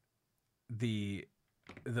concert, the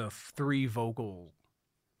 3 vocal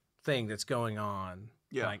thing that's going on,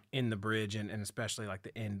 like in the bridge and especially like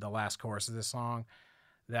the last chorus of this song,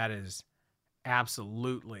 that is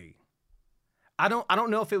absolutely. I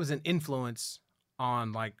don't know if it was an influence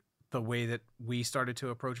on like the way that we started to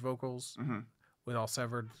approach vocals with All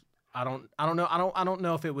Severed. I don't know. I don't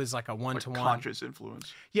know if it was like a one-to-one conscious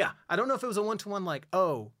influence. Yeah, I don't know if it was a one-to-one like,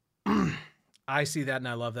 oh, I see that and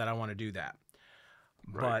I love that. I want to do that.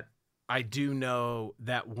 Right. But I do know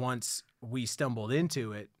that once we stumbled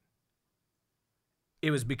into it,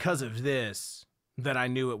 it was because of this that I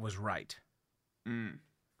knew it was right. I see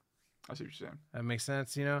what you're saying. That makes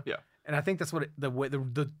sense, you know? Yeah. And I think that's what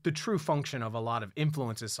the true function of a lot of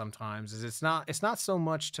influences sometimes is. It's not so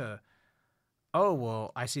much to, oh,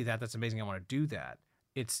 well, I see that. That's amazing. I want to do that.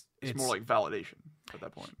 It's more like validation at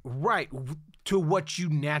that point. Right. To what you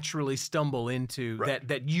naturally stumble into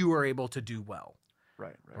that you are able to do well.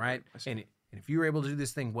 Right. And if you're able to do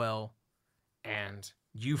this thing well and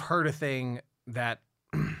you've heard a thing that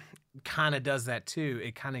kind of does that too,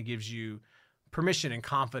 it kind of gives you permission and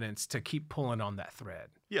confidence to keep pulling on that thread.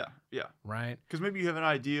 Yeah. Right? Because maybe you have an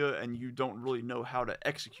idea and you don't really know how to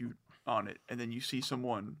execute on it, and then you see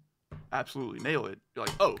someone absolutely nail it. You're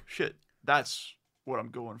like, oh, shit, that's what I'm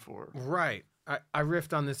going for. Right. I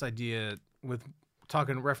riffed on this idea with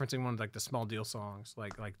referencing one of like the Small Deal songs,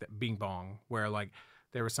 like the Bing Bong, where like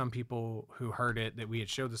there were some people who heard it that we had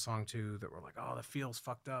showed the song to that were like, oh, the feel's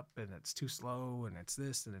fucked up and it's too slow and it's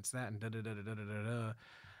this and it's that and da-da-da-da-da-da-da.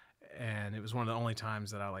 And it was one of the only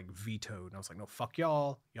times that I like vetoed. And I was like, no, fuck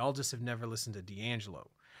y'all. Y'all just have never listened to D'Angelo.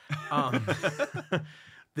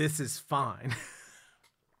 This is fine.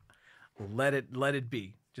 Let it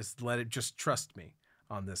be. Just trust me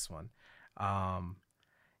on this one. And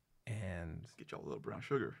get y'all a little brown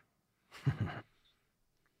sugar.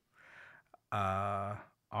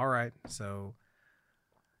 All right. So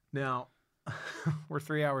now we're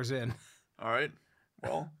 3 hours in. All right.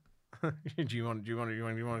 Well, what do you want to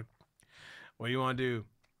do?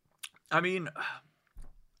 I mean,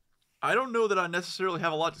 I don't know that I necessarily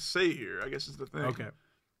have a lot to say here, I guess is the thing. Okay.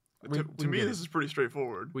 To me, this is pretty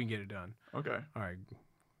straightforward. We can get it done. Okay. All right.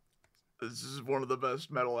 This is one of the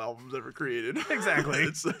best metal albums ever created. Exactly.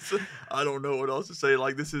 I don't know what else to say.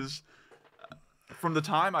 Like, this is, from the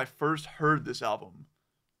time I first heard this album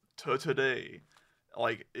to today,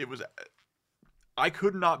 like, it was, I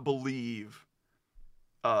could not believe,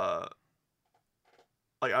 like,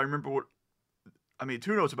 I remember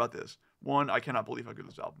 2 notes about this. One, I cannot believe how good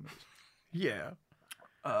this album is. Yeah.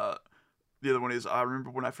 The other one is, I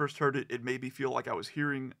remember when I first heard it, it made me feel like I was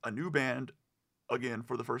hearing a new band again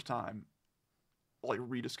for the first time, like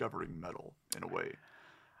rediscovering metal in a way.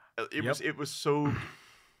 It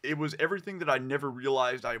was everything that I never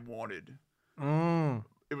realized I wanted.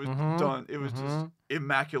 It was done. It was just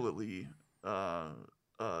immaculately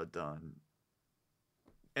done.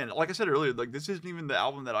 And like I said earlier, like this isn't even the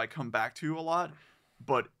album that I come back to a lot,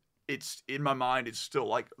 but it's in my mind, it's still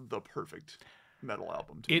like the perfect metal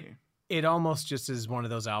album to me. It almost just is one of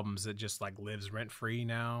those albums that just like lives rent free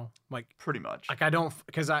now. Like pretty much. Like I don't,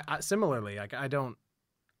 because I similarly, like I don't.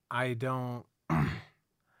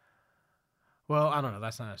 Well, I don't know.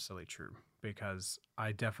 That's not necessarily true because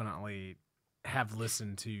I definitely have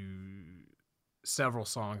listened to several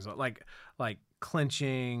songs like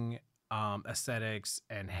Clenching, Aesthetics,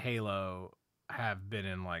 and Halo have been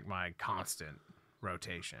in like my constant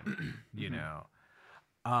rotation, you know.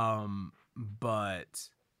 But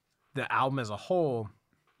the album as a whole,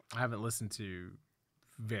 I haven't listened to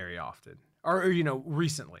very often, or you know,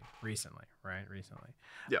 recently, right? Recently,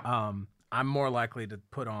 yeah. I'm more likely to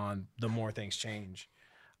put on The More Things Change,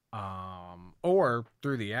 or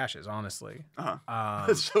Through the Ashes. Honestly,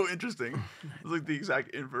 that's so interesting. It's like the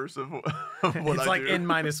exact inverse of what it's I like do.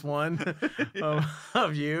 N-1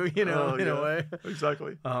 of you, you know, in a way.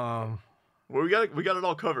 Exactly. Well, we got it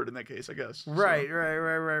all covered in that case, I guess. Right.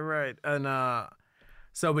 And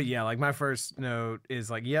So, but yeah, like my first note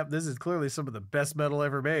is like, yep, this is clearly some of the best metal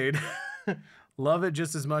ever made. Love it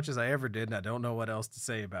just as much as I ever did, and I don't know what else to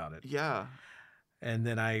say about it. Yeah. And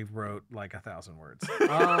then I wrote like 1,000 words.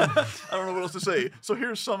 I don't know what else to say. So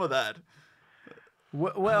here's some of that.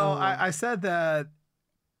 Well, I said that,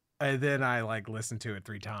 and then I like listened to it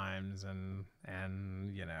 3 times, and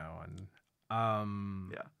you know, and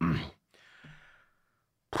yeah.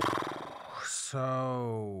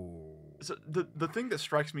 So the thing that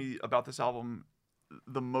strikes me about this album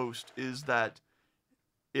the most is that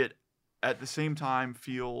it at the same time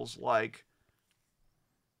feels like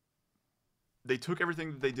they took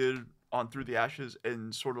everything that they did on Through the Ashes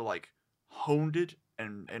and sort of like honed it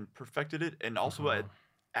and perfected it, and also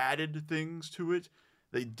added things to it.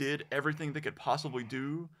 They did everything they could possibly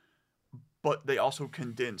do, but they also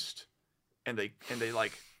condensed and they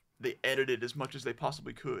edited as much as they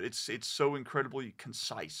possibly could. It's so incredibly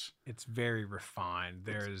concise. It's very refined.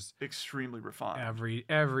 There's extremely refined.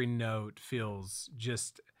 Every note feels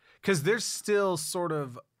just because there's still sort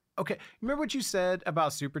of okay. Remember what you said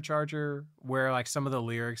about Supercharger, where like some of the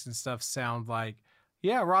lyrics and stuff sound like,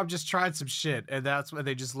 yeah, Rob just tried some shit, and that's why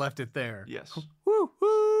they just left it there. Yes. Woo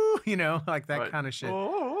woo, you know, like that kind of shit.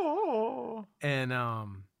 Oh. And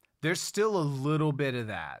there's still a little bit of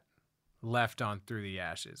that left on Through the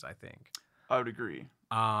Ashes, I think. I would agree.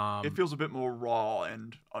 It feels a bit more raw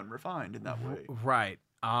and unrefined in that way. Right.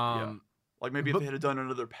 Yeah. Like maybe if they had done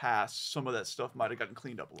another pass, some of that stuff might have gotten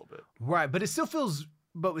cleaned up a little bit. Right, but it still feels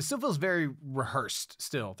very rehearsed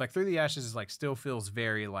still. Like Through the Ashes is like still feels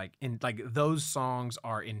very like in like those songs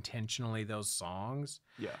are intentionally those songs.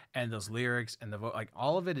 Yeah. And those lyrics and the like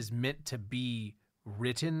all of it is meant to be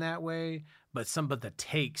written that way, but the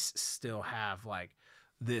takes still have like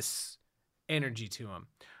this energy to them,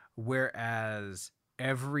 whereas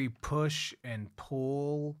every push and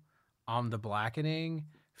pull on the Blackening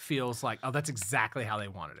feels like, oh, that's exactly how they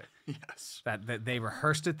wanted it. Yes, that they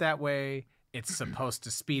rehearsed it that way. It's supposed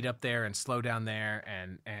to speed up there and slow down there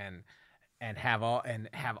and have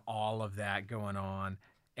all of that going on.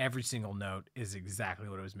 Every single note is exactly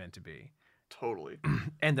what it was meant to be. Totally.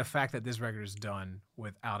 And the fact that this record is done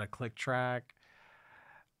without a click track,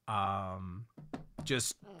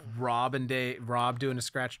 just Rob doing a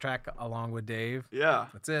scratch track along with Dave. Yeah.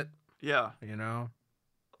 That's it. Yeah. You know?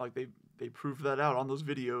 Like they proved that out on those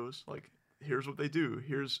videos. Like, here's what they do.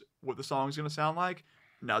 Here's what the song's going to sound like.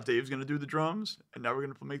 Now Dave's going to do the drums, and now we're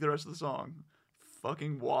going to make the rest of the song.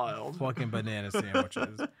 Fucking wild. Fucking banana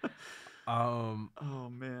sandwiches. Oh,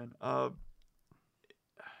 man.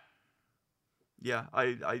 Yeah,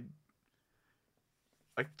 I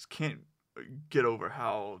can't get over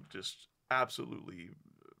how just absolutely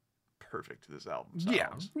perfect this album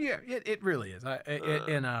sounds. Yeah, it really is. But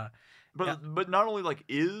not only like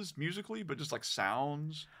is musically, but just like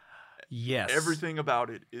sounds. Yes, everything about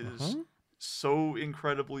it is so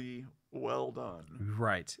incredibly well done.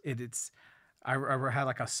 Right. I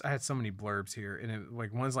had so many blurbs here, and it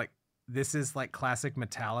like one's like, this is like classic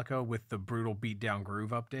Metallica with the brutal beatdown groove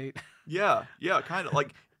update. Yeah, kind of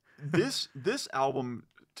like this album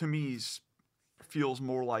to me feels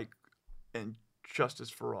more like And Justice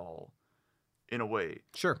for All in a way.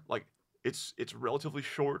 Sure. Like it's relatively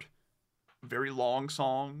short, very long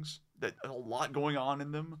songs that a lot going on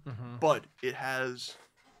in them, but it has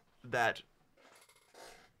that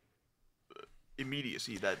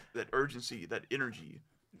immediacy, that urgency, that energy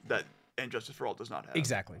that And Justice for All does not have.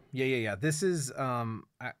 Exactly. Yeah. This is I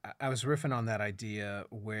was riffing on that idea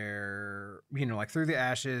where, you know, like Through the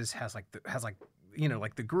Ashes has like you know,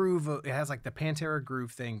 like the groove, it has like the Pantera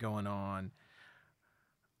groove thing going on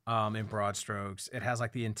in broad strokes. It has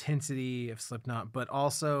like the intensity of Slipknot, but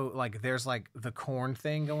also like there's like the Korn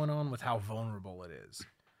thing going on with how vulnerable it is.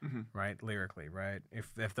 Right, lyrically, right?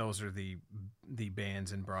 If those are the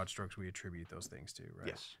bands in broad strokes we attribute those things to, right?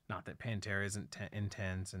 Yes. Not that Pantera isn't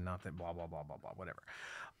intense, and not that blah blah blah blah blah whatever.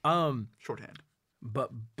 Shorthand. But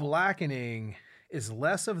Blackening is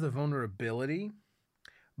less of the vulnerability,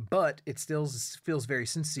 but it still feels very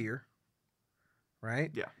sincere, right?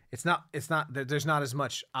 Yeah. It's not. There's not as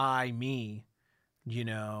much I, me, you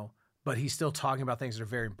know, but he's still talking about things that are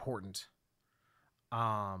very important.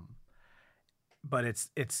 But it's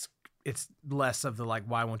less of the like,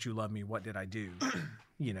 why won't you love me? What did I do?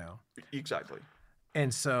 You know? Exactly.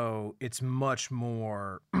 And so it's much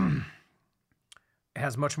more, it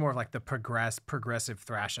has much more of like the progressive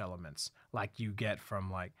thrash elements like you get from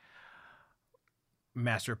like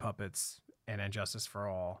Master of Puppets and Injustice for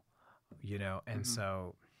All, you know? And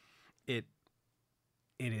so it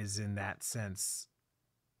is in that sense,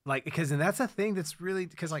 like, and that's a thing that's really,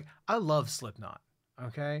 because like I love Slipknot,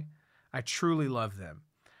 okay? I truly love them,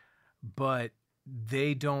 but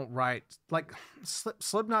they don't write like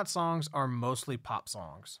Slipknot songs are mostly pop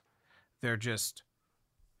songs. They're just,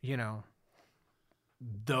 you know,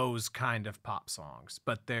 those kind of pop songs,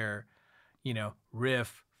 but they're, you know,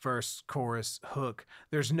 riff, verse, chorus, hook.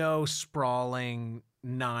 There's no sprawling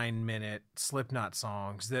 9-minute Slipknot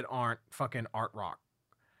songs that aren't fucking art rock.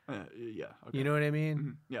 Yeah. Okay. You know what I mean?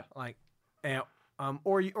 Mm-hmm. Yeah. Like,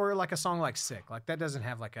 or like a song like Sick. Like that doesn't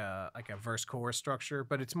have like a verse chorus structure,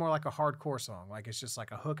 but it's more like a hardcore song. Like it's just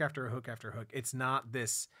like a hook after a hook after a hook. It's not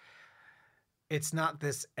this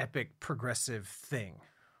epic progressive thing.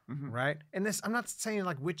 Mm-hmm. Right? And this, I'm not saying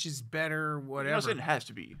like which is better, whatever. I'm not saying it has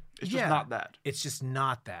to be. It's just not that. It's just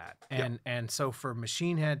not that. And so for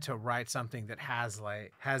Machine Head to write something that has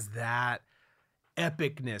that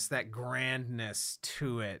epicness, that grandness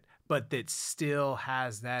to it, but that still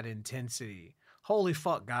has that intensity. Holy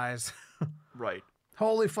fuck, guys. Right.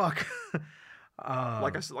 Holy fuck.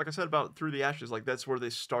 Like I said about Through the Ashes, like that's where they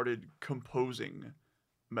started composing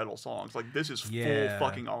metal songs. Like this is full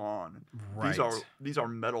fucking on. Right. These are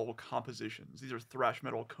metal compositions. These are thrash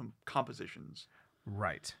metal compositions.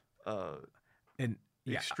 Right. And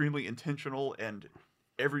extremely intentional, and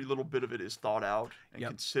every little bit of it is thought out and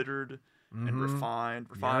considered and refined.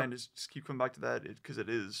 Is just keep coming back to that because it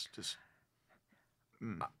is just.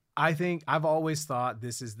 I think I've always thought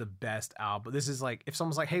this is the best album. This is like if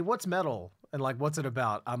someone's like, "Hey, what's metal?" and like, "What's it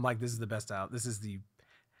about?" I'm like, "This is the best album. This is the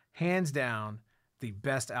hands down the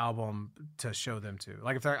best album to show them to."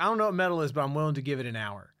 Like if they're like, "I don't know what metal is, but I'm willing to give it an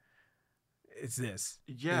hour." It's this.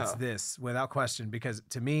 Yeah. It's this without question, because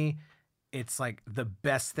to me, it's like the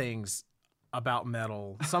best things about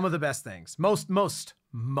metal. Some of the best things. Most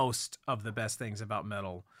of the best things about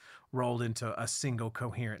metal rolled into a single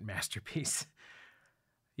coherent masterpiece.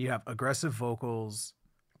 You have aggressive vocals,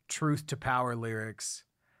 truth to power lyrics,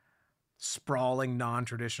 sprawling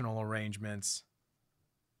non-traditional arrangements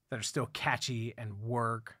that are still catchy and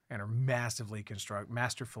work and are masterfully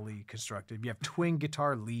constructed. You have twin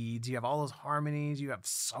guitar leads, you have all those harmonies, you have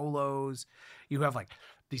solos, you have like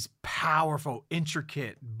these powerful,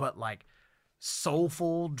 intricate, but like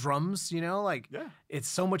soulful drums, you know, like it's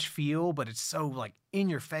so much feel, but it's so like in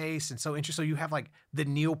your face and so interesting. So you have like the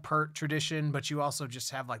Neil Peart tradition, but you also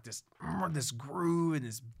just have like this groove and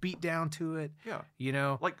this beat down to it. Yeah. You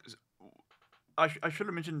know, like I should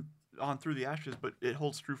have mentioned on Through the Ashes, but it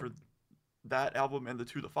holds true for that album and the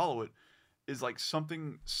two that follow it, is like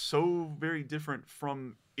something so very different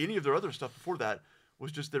from any of their other stuff before that.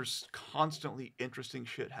 Was just there's constantly interesting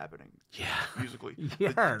shit happening. Yeah, musically.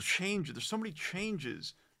 Yes. There's so many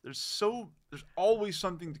changes. There's always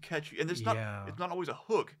something to catch you, and it's not always a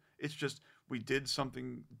hook. It's just we did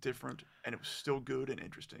something different, and it was still good and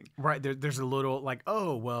interesting. Right. There's a little like,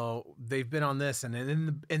 oh well, they've been on this, and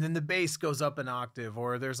then the bass goes up an octave,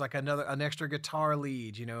 or there's like an extra guitar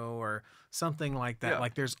lead, you know, or something like that. Yeah.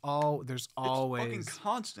 Like there's always fucking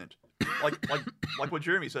constant. like what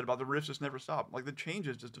Jeremy said about the riffs just never stop. Like the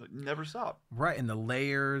changes just never stop. Right, and the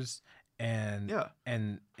layers and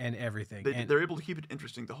everything. They're able to keep it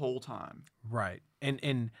interesting the whole time. Right,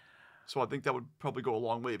 and so I think that would probably go a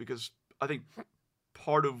long way, because I think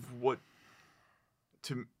part of what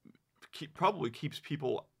probably keeps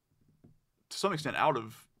people to some extent out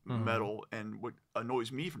of metal, and what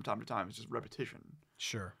annoys me from time to time, is just repetition.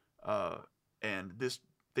 Sure. And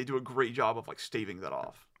they do a great job of like staving that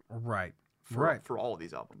off. Right. For all of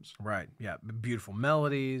these albums. Right. Yeah. Beautiful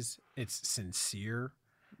melodies. It's sincere.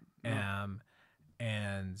 And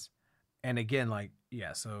again, like,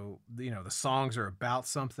 yeah, so, you know, the songs are about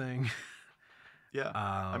something. Yeah.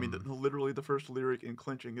 I mean, literally the first lyric in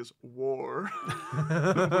Clenching is war. Which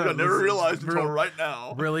I never realized until right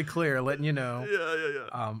now. Really clear, letting you know. Yeah.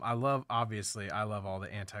 I love all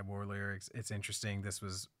the anti-war lyrics. It's interesting. This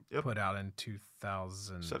was put out in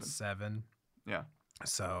 2007. Yeah.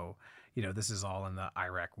 So, you know, this is all in the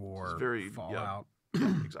Iraq War fallout.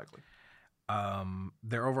 Yeah, exactly.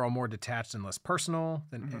 They're overall more detached and less personal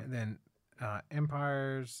than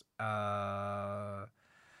Empire's.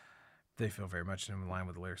 They feel very much in line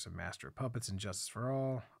with the lyrics of Master of Puppets and Justice for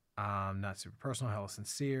All. Not super personal, hella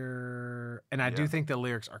sincere. And I do think the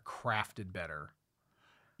lyrics are crafted better.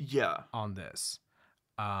 Yeah. On this.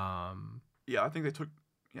 I think they took,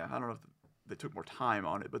 I don't know if they took more time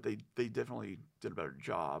on it, but they definitely did a better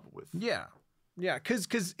job with. Yeah,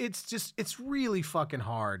 because it's really fucking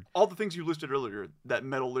hard. All the things you listed earlier that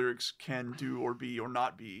metal lyrics can do or be or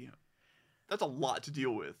not be, that's a lot to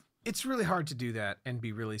deal with. It's really hard to do that and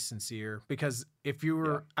be really sincere, because if you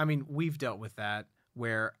were, I mean, we've dealt with that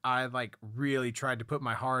where I like really tried to put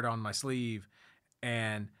my heart on my sleeve,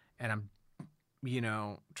 and I'm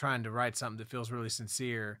trying to write something that feels really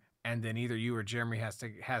sincere, and then either you or Jeremy has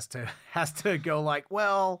to go like,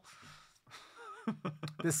 well,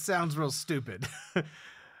 this sounds real stupid.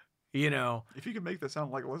 If you could make that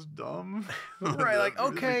sound like less dumb, right? Like,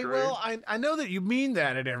 okay, well, I know that you mean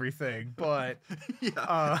that and everything, but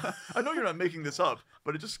yeah, I know you're not making this up,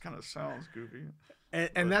 but it just kind of sounds goofy.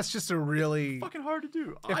 And that's just a really fucking hard to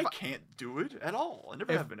do. I can't do it at all. I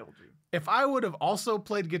never have been able to. If I would have also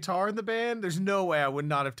played guitar in the band, there's no way I would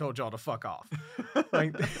not have told y'all to fuck off.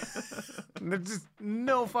 Like, there's just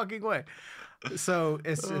no fucking way. So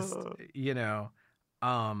it's just,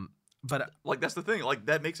 but like, that's the thing. Like,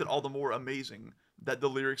 that makes it all the more amazing that the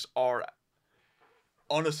lyrics are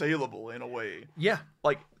unassailable in a way. Yeah.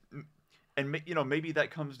 Like, and maybe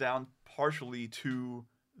that comes down partially to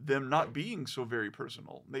them not being so very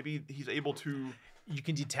personal. Maybe he's able to. You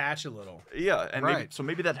can detach a little. Yeah, and right.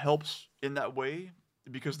 maybe that helps in that way,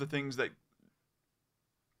 because the things that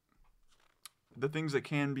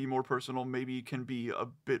can be more personal maybe can be a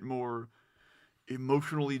bit more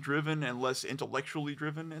emotionally driven and less intellectually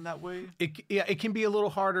driven in that way. It can be a little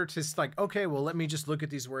harder to like, okay, well, let me just look at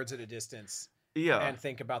these words at a distance. Yeah. And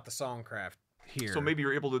think about the songcraft here. So maybe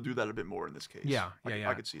you're able to do that a bit more in this case. Yeah.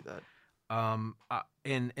 I could see that.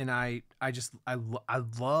 And I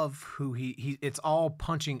love who he it's all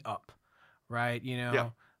punching up, right?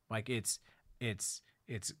 Like it's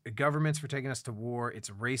governments for taking us to war. It's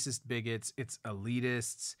racist bigots. It's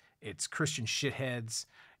elitists. It's Christian shitheads,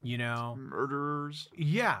 murderers.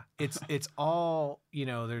 Yeah. It's all,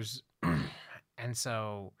 there's,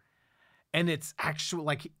 and it's actual,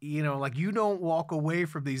 like, like you don't walk away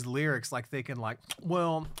from these lyrics like thinking like,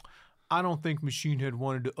 well, I don't think Machine Head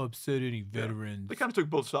wanted to upset any veterans. They kind of took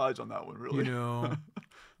both sides on that one, really.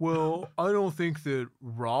 Well, I don't think that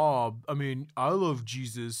Rob, I mean, I love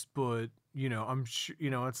Jesus, but, I'm sure,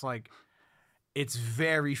 it's like, it's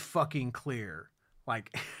very fucking clear.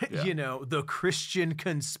 Like, the Christian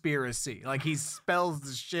conspiracy. Like, he spells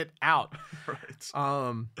the shit out. Right.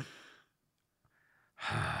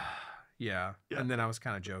 Yeah. And then I was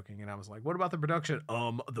kind of joking, and I was like, what about the production?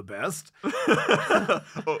 The best. Duh.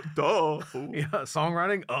 Yeah,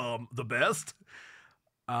 songwriting, the best.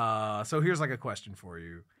 So here's like a question for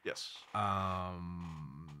you. Yes.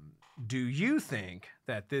 Do you think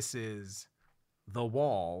that this is the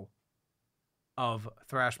wall of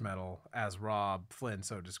thrash metal as Rob Flynn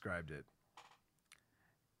so described it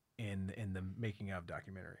in the making of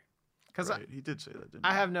documentary? Because he did say that, didn't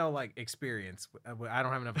he? I have no experience. I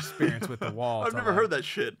don't have enough experience with the wall. I've never heard that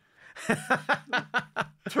shit.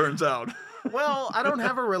 Turns out. Well, I don't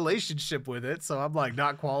have a relationship with it, so I'm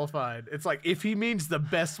not qualified. It's like, if he means the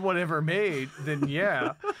best one ever made, then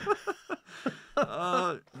yeah.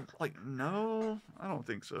 No, I don't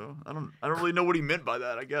think so. I don't really know what he meant by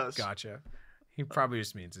that, I guess. Gotcha. He probably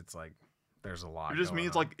just means it's like there's a lot. It just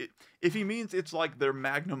means on. if he means it's like their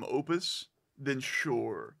magnum opus, then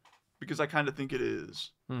sure. Because I kind of think it is.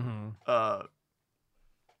 Mm-hmm.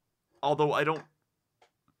 Although I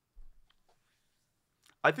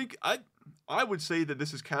think I would say that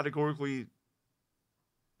this is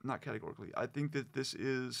not categorically. I think that this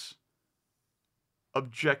is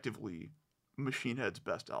objectively Machine Head's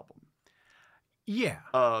best album. Yeah.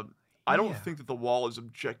 I don't think that The Wall is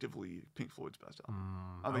objectively Pink Floyd's best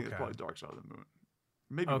album. I think it's probably Dark Side of the Moon.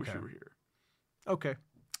 Maybe Wish You Were Here. Okay.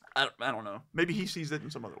 I don't know. Maybe he sees it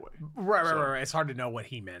in some other way. Right. It's hard to know what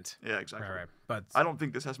he meant. Yeah, exactly. Right. But I don't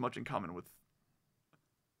think this has much in common with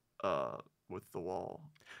The Wall.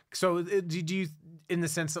 So do you, in the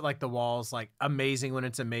sense that The Wall's amazing when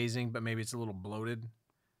it's amazing, but maybe it's a little bloated?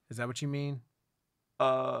 Is that what you mean?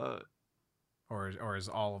 Or is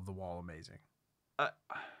all of The Wall amazing?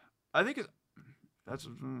 I think that's.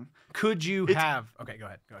 Could you have? Okay, go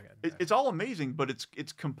ahead. It's all amazing, but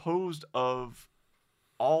it's composed of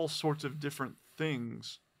all sorts of different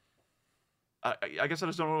things. I guess I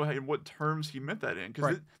just don't know in what terms he meant that in,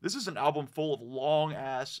 because this is an album full of long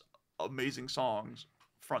ass amazing songs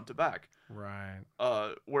front to back. Right.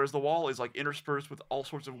 Whereas The Wall is interspersed with all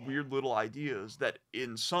sorts of weird little ideas that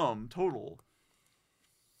in sum total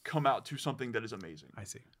come out to something that is amazing. I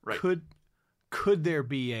see. Right. Could there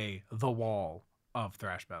be a The Wall of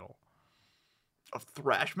thrash metal? Of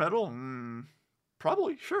thrash metal?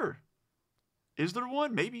 Probably, sure. Is there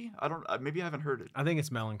one? Maybe. I don't. Maybe I haven't heard it. I think it's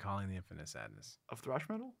Melancholy and the Infinite Sadness. Of thrash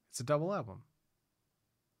metal? It's a double album.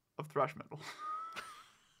 Of thrash metal.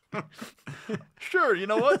 Sure, you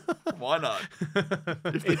know what? Why not?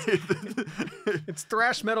 It's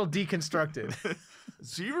thrash metal deconstructed.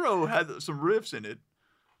 Zero had some riffs in it.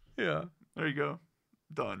 Yeah. There you go.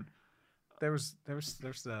 Done. there's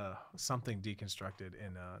something deconstructed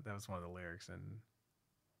in that was one of the lyrics and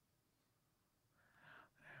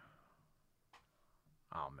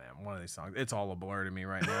oh man, one of these songs. It's all a blur to me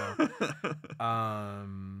right now. I'll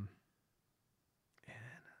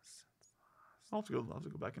have to go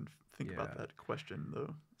back and think about that question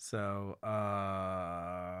though. So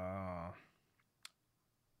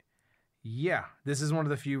yeah, this is one of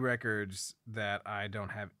the few records that I don't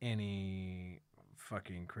have any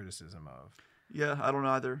fucking criticism of. Yeah, I don't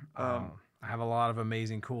either. I have a lot of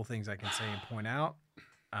amazing, cool things I can say and point out.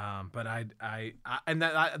 But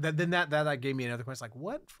that gave me another question. Like,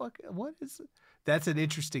 what is it? That's an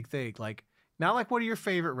interesting thing. Like, not like, what are your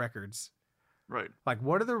favorite records? Right. Like,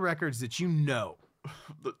 what are the records that you know?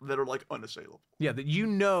 that are like unassailable. Yeah, that you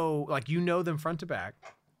know, like you know them front to back,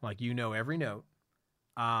 like you know every note,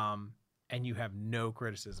 and you have no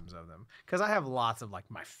criticisms of them. Because I have lots of like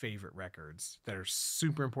my favorite records that are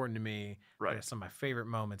super important to me. Right. They're some of my favorite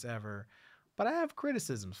moments ever, but I have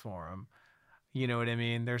criticisms for them. You know what I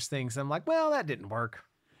mean? There's things I'm like, well, that didn't work,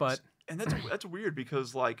 but and that's weird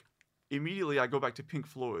because like immediately I go back to Pink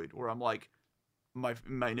Floyd where I'm like, my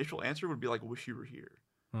initial answer would be like, "Wish You Were Here,"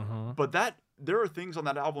 but there are things on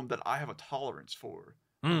that album that I have a tolerance for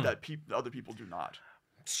that other people do not.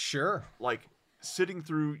 Sure. Like sitting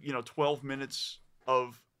through 12 minutes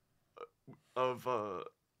of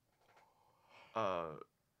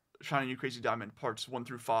Shining You Crazy Diamond parts 1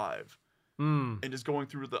 through 5. And just going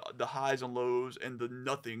through the highs and lows and the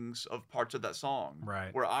nothings of parts of that song.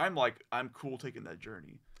 Right. Where I'm like, I'm cool taking that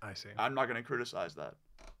journey. I see. I'm not going to criticize that.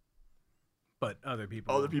 But other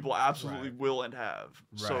people absolutely will and have.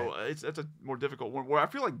 Right. So that's a more difficult one where I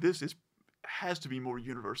feel like this has to be more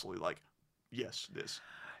universally like, yes, this.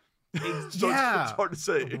 So yeah. It's hard to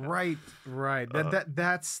say. Right.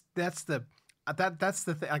 That's the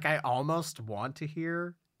thing. Like I almost want to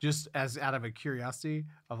hear, just as out of a curiosity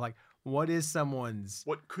of like, what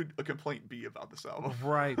could a complaint be about this album?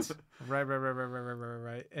 Right.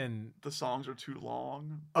 And the songs are too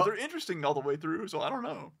long, but they're interesting all the way through. So I don't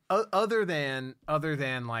know. Other than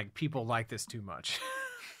like people like this too much,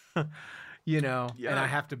 And I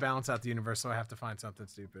have to balance out the universe, so I have to find something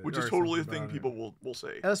stupid, which is totally a thing people will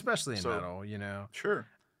say, especially in metal. Sure.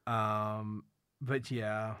 But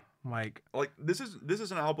yeah, like this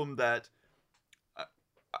is an album that.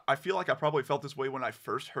 I feel like I probably felt this way when I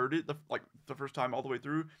first heard it, the first time all the way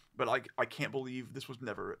through. But I can't believe this was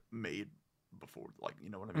never made before. Like, you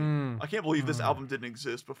know what I mean? I can't believe this album didn't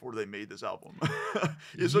exist before they made this album.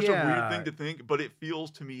 It's such a weird thing to think, but it feels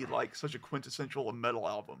to me like such a quintessential metal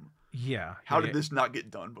album. Yeah. How did this not get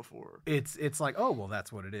done before? It's like, oh well,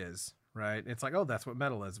 that's what it is, right? It's like, oh, that's what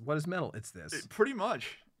metal is. What is metal? It's this. Pretty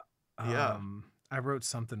much. Yeah. I wrote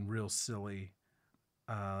something real silly.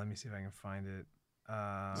 Let me see if I can find it.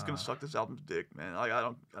 Just gonna suck this album's dick, man. Like I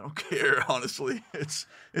don't care, honestly. It's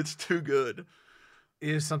too good. It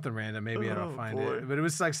is something random. Maybe I don't find it, but it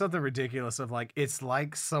was like something ridiculous. Of like, it's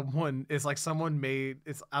like someone made.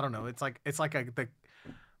 I don't know. It's like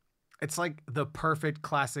the perfect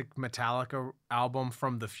classic Metallica album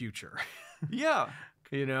from the future. Yeah,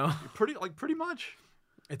 pretty much.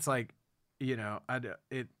 It's like, yeah.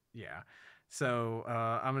 So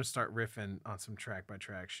I'm going to start riffing on some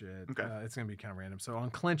track-by-track shit. Okay. It's going to be kind of random. So on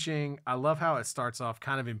Clenching, I love how it starts off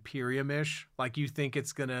kind of Imperium-ish. Like you think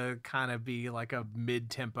it's going to kind of be like a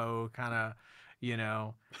mid-tempo kind of,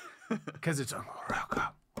 because it's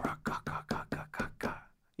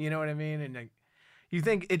you know what I mean? And like, you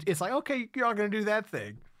think it's like, okay, you're all going to do that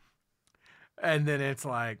thing. And then it's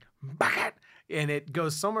like, and it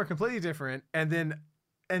goes somewhere completely different.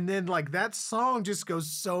 And then like that song just goes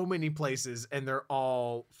so many places and they're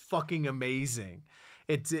all fucking amazing.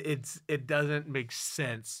 It doesn't make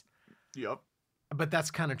sense. Yep. But that's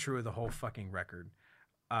kind of true of the whole fucking record.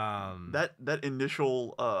 That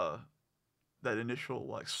initial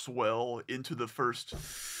like swell into the first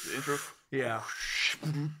intro. Yeah.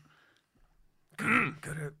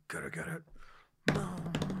 Got it.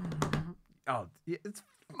 Oh, it's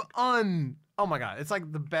oh my God. It's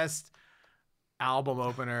like the best album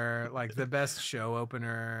opener, like the best show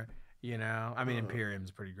opener, I mean Imperium's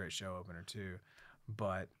a pretty great show opener too,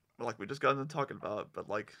 but like we just got into talking about, but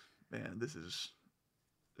like, man, this is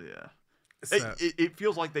so, it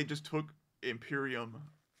feels like they just took Imperium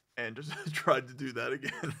and just tried to do that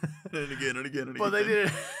again and again and again and again. But they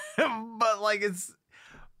did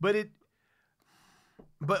it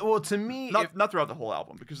but well, to me, not throughout the whole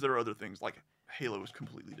album, because there are other things like Halo is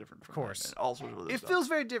completely different from Of course. that, and all sorts of other It stuff. feels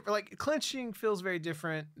very different. Like Clenching feels very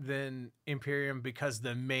different than Imperium because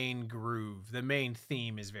the main groove, the main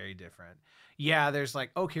theme is very different. Yeah, there's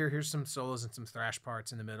like, okay, here's some solos and some thrash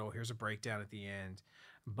parts in the middle. Here's a breakdown at the end.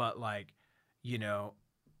 But like, you know,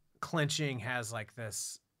 Clenching has like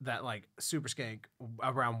that like super skank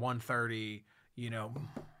around 130, you know,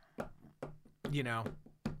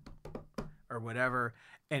 or whatever.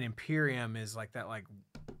 And Imperium is like that like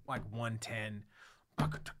 110,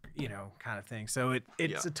 kind of thing. So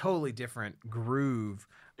it's a totally different groove.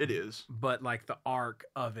 It is. But like the arc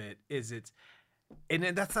of it is and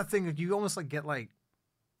then that's that thing that you almost like get like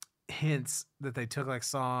hints that they took like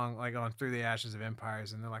song like on Through the Ashes of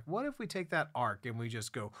Empires, and they're like, what if we take that arc and we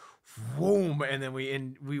just go boom, and then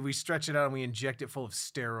we stretch it out and we inject it full of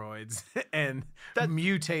steroids and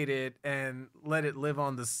mutate it and let it live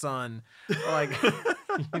on the sun, like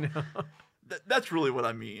That's really what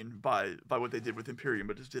I mean by what they did with Imperium,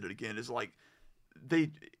 but just did it again. Is like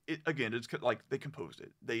it's like they composed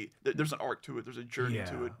it. There's an arc to it. There's a journey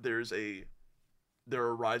to it. There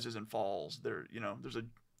are rises and falls. There's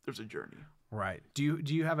a journey. Right. Do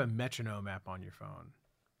you have a metronome app on your phone?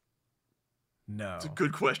 No. It's a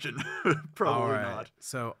good question. Probably not.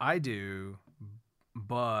 So I do,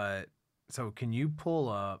 but so can you pull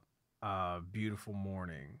up Beautiful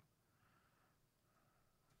Morning?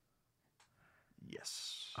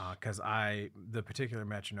 Yes. Because the particular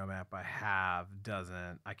metronome app I have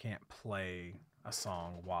I can't play a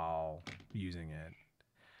song while using it.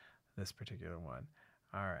 This particular one.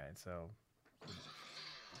 All right, so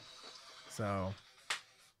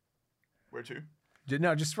where to?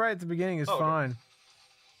 No, just right at the beginning is fine. Okay.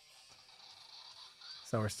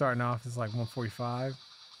 So we're starting off. It's like 145.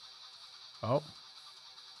 Oh,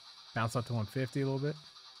 bounce up to 150 a little bit.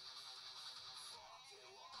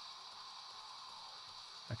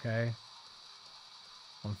 Okay.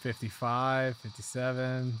 155,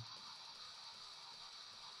 57.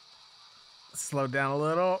 Slow down a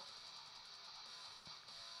little.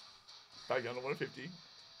 Back down to 150.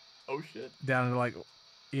 Oh shit. Down to like,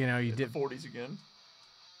 you did 40s again.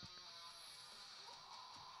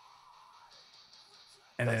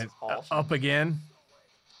 And then awesome. Up again.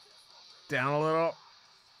 Down a little.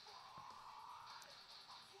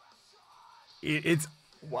 It's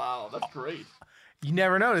wow, that's great. You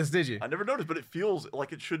never noticed, did you? I never noticed, but it feels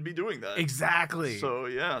like it should be doing that. Exactly. So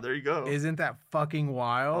yeah, there you go. Isn't that fucking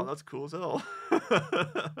wild? Oh, that's cool as hell.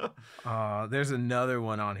 There's another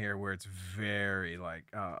one on here where it's very like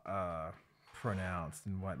pronounced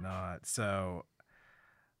and whatnot. So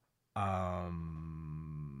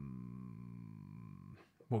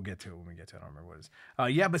we'll get to it when we get to it. I don't remember what it is.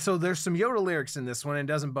 Yeah, but so there's some Yoda lyrics in this one, and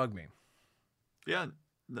it doesn't bug me. Yeah.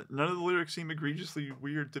 None of the lyrics seem egregiously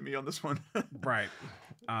weird to me on this one. Right.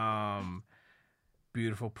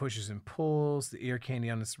 Beautiful pushes and pulls. The ear candy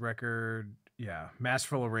on this record. Yeah.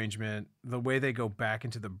 Masterful arrangement. The way they go back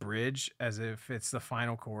into the bridge as if it's the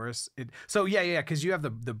final chorus. So yeah. Because you have the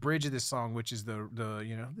bridge of this song, which is the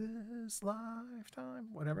this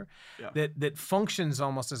lifetime, whatever. Yeah. That functions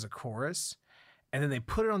almost as a chorus. And then they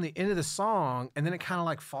put it on the end of the song, and then it kind of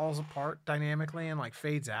like falls apart dynamically and like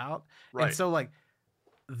fades out. Right. And so like,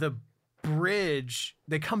 the bridge,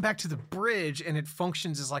 they come back to the bridge and it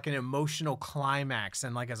functions as like an emotional climax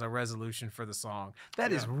and like as a resolution for the song.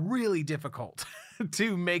 That is really difficult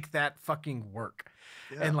to make that fucking work.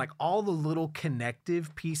 Yeah. And like all the little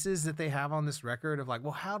connective pieces that they have on this record of like,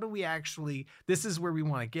 well, how do we actually, this is where we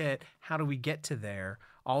want to get, how do we get to there?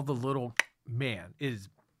 All the little, man, it is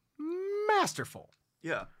masterful.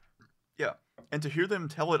 Yeah. Yeah. And to hear them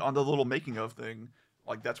tell it on the little making of thing,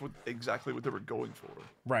 like that's exactly what they were going for.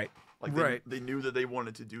 Right. Like they knew that they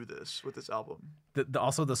wanted to do this with this album.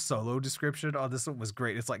 Also the solo description on this one was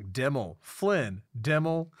great. It's like Demmel, Flynn,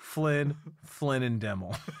 Demmel, Flynn, Flynn, and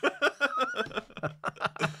Demmel.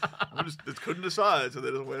 I just couldn't decide, so they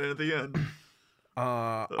just went in at the end.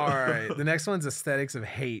 All right. The next one's Aesthetics of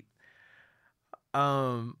Hate.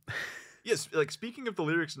 Yes, like speaking of the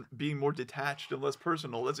lyrics being more detached and less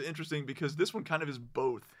personal, that's interesting because this one kind of is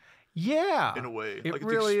both. Yeah, in a way, it like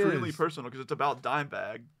really it's extremely is. personal because it's about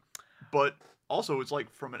Dimebag, but also it's like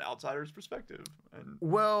from an outsider's perspective. And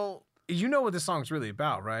well, you know what this song's really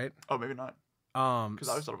about, right? Oh, maybe not. Because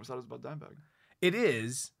I always thought it was about Dimebag. It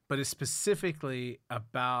is, but it's specifically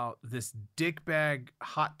about this dickbag,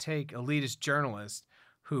 hot take, elitist journalist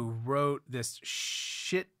who wrote this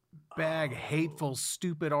shitbag, hateful,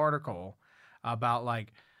 stupid article about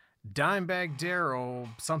like Dimebag Darrell,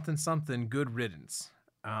 something, good riddance.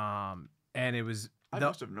 And it was I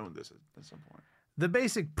must have known this at some point. The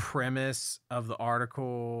basic premise of the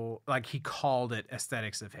article, like he called it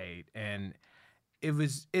Aesthetics of Hate, and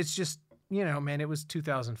it's just, man, it was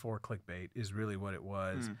 2004 clickbait is really what it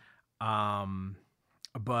was.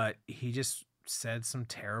 But he just said some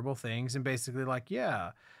terrible things and basically like,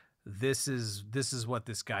 yeah, this is what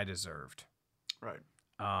this guy deserved. Right.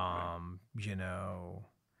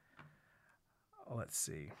 Let's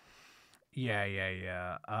see. Yeah.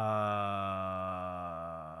 Yeah.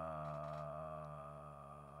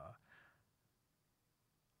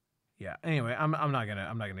 Anyway, I'm not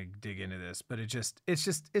gonna dig into this, but it's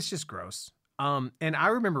just gross. And I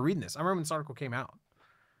remember reading this. I remember when this article came out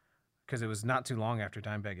because it was not too long after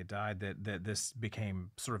Dimebag had died that this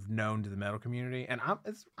became sort of known to the metal community. And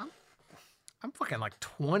I'm fucking like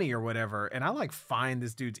 20 or whatever, and I like find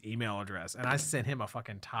this dude's email address, and I sent him a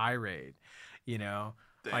fucking tirade, Damn.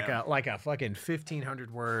 like a fucking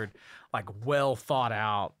 1,500 word, like well thought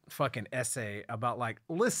out fucking essay about like,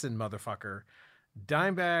 listen, motherfucker,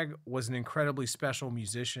 Dimebag was an incredibly special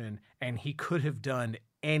musician, and he could have done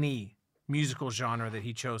any musical genre that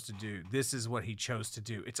he chose to do. This is what he chose to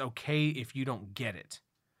do. It's okay if you don't get it,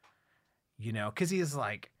 because he is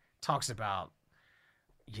like talks about,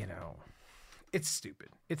 it's stupid.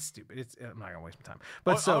 I'm not gonna waste my time.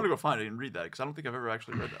 But I'm gonna go find it and read that because I don't think I've ever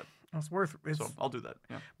actually read that. So I'll do that.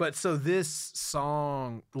 Yeah. But so this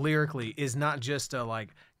song lyrically is not just a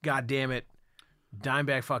like, God damn it,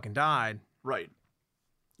 Dimebag fucking died. Right.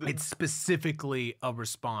 It's specifically a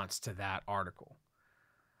response to that article.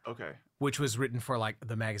 Okay. Which was written for like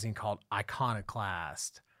the magazine called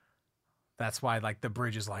Iconoclast. That's why like the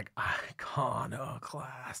bridge is like,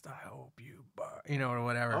 Iconoclast, I hope you or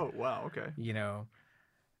whatever. Oh wow, okay.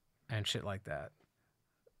 And shit like that.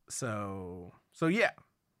 So yeah.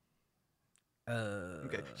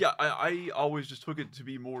 Okay. Yeah, I always just took it to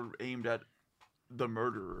be more aimed at the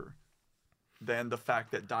murderer than the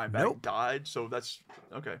fact that Dimebag died. So that's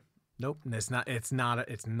okay. Nope. It's not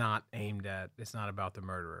aimed at, it's not about the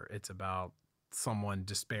murderer. It's about someone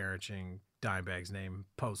disparaging Dimebag's name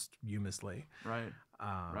posthumously. Right.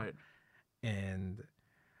 Right. And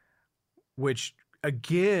which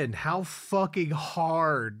again, how fucking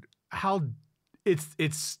hard,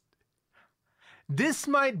 this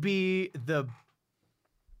might be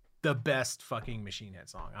the best fucking Machine Head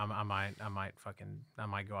song. I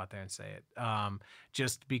might go out there and say it.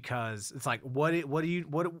 Just because it's like, what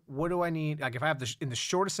do I need? Like if I have in the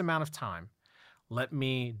shortest amount of time, let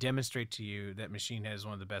me demonstrate to you that Machine Head is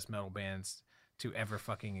one of the best metal bands to ever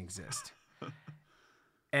fucking exist.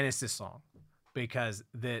 And it's this song because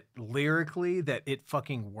that lyrically that it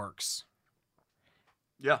fucking works.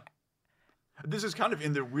 Yeah. This is kind of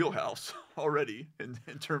in their wheelhouse already in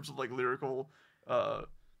terms of like lyrical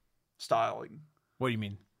styling. What do you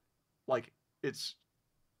mean? Like it's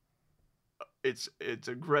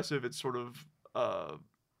aggressive. It's sort of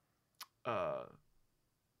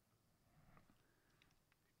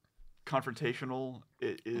confrontational.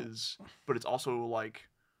 It is, but it's also like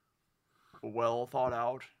well thought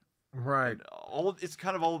out. Right. It's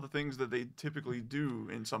kind of all of the things that they typically do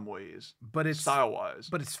in some ways, but it's style-wise.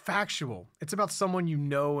 But it's factual. It's about someone you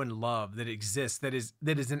know and love that exists, that is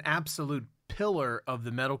an absolute pillar of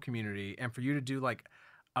the metal community, and for you to do like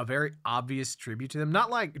a very obvious tribute to them, not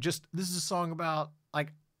like just this is a song about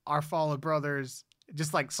like our fallen brothers,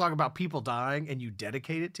 just like song about people dying, and you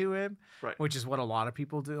dedicate it to him, right? Which is what a lot of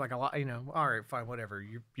people do. Like a lot, all right, fine, whatever.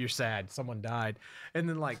 You're sad, someone died, and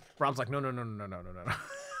then like Rob's like, no.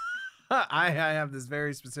 I have this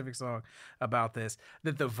very specific song about this,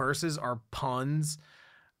 that the verses are puns,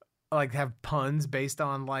 like have puns based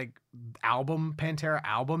on like Pantera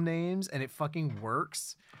album names, and it fucking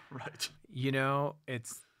works. Right.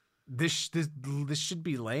 It's this should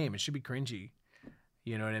be lame. It should be cringy.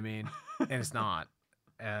 You know what I mean? And it's not.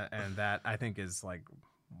 And that I think is like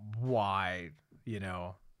why,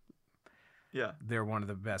 yeah, they're one of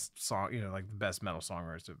the best like the best metal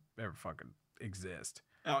songwriters to ever fucking exist.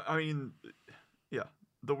 I mean, yeah,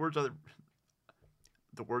 the words I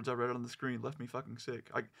read on the screen left me fucking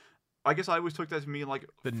sick. I guess I always took that to mean like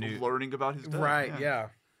learning about his death. Right, yeah.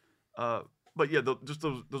 But yeah, just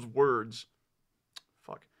those words,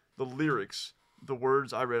 the lyrics, the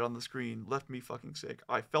words I read on the screen left me fucking sick.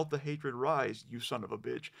 I felt the hatred rise, you son of a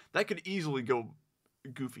bitch. That could easily go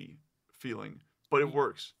goofy feeling, but it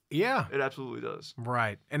works. Yeah. It absolutely does.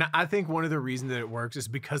 Right. And I think one of the reasons that it works is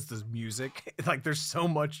because the music, like there's so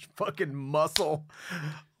much fucking muscle.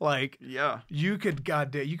 Like, yeah, you could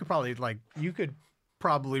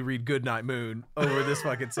probably read Goodnight Moon over this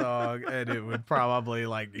fucking song, and it would probably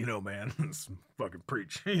like, man, it's fucking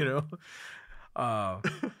preach,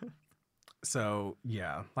 So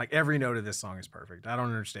yeah, like every note of this song is perfect. I don't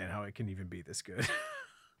understand how it can even be this good.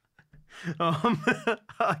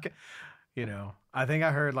 You know, I think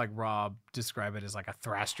I heard like Rob describe it as like a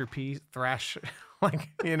thrasher piece, like,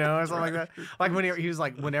 you know, or something like that. Like when he was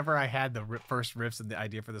like, whenever I had the first riffs and the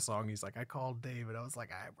idea for the song, he's like, I called David. I was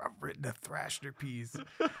like, I've written a thrasher piece.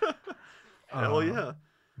 Hell yeah.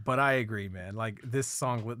 But I agree, man. Like this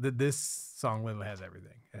song literally has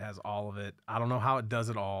everything. It has all of it. I don't know how it does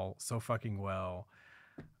it all so fucking well.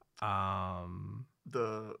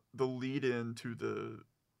 The lead in to the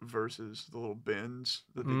verses, the little bends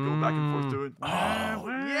that they go back and forth doing. Oh,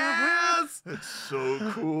 yes! It's so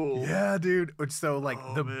cool. Yeah, dude. So like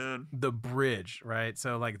man. the bridge, right?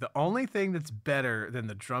 So like the only thing that's better than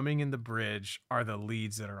the drumming in the bridge are the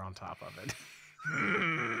leads that are on top of it.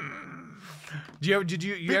 Did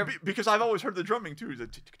you ever? Because I've always heard the drumming too.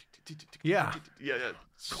 Yeah. Yeah.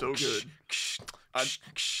 So good.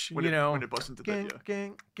 When it busts into that,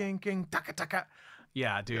 gang, taka.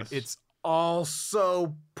 Yeah, dude. Yes. It's all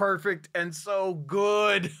so perfect and so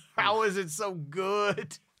good. How is it so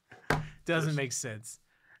good? Doesn't make sense.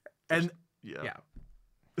 And yeah.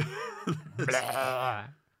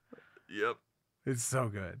 Yep. It's so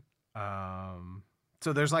good.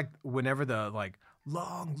 So there's like whenever the like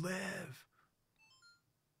long live.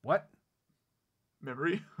 What?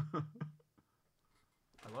 Memory.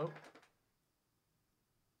 Hello?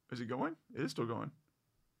 Is it going? It is still going.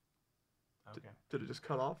 Okay. Did it just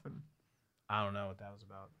cut off? And I don't know what that was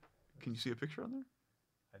about. Can you see a picture on there?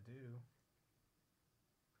 I do.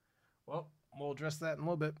 Well, we'll address that in a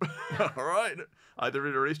little bit. All right. Either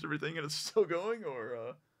it erased everything and it's still going,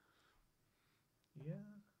 or yeah,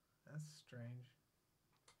 that's strange.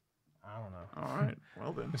 I don't know. All right.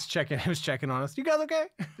 Well then. It was checking on us. You guys okay?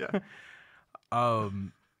 Yeah.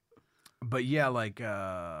 But yeah, like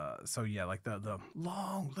so yeah, like the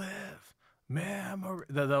long live memory,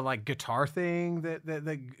 the like guitar thing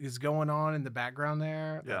that is going on in the background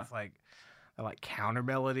there. Yeah. That's like the like counter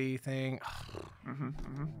melody thing.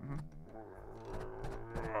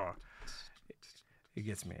 It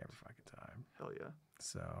gets me every fucking time. Hell yeah.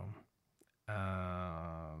 So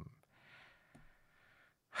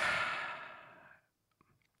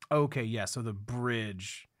okay, yeah, so the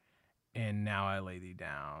bridge in Now I Lay Thee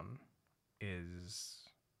Down is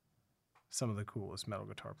some of the coolest metal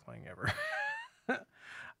guitar playing ever.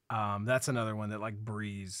 That's another one that like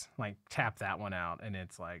Breeze, like tap that one out and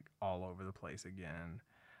it's like all over the place again.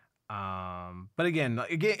 But again,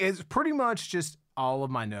 it's pretty much just all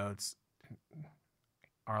of my notes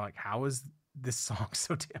are like, how is this song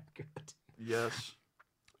so damn good? Yes.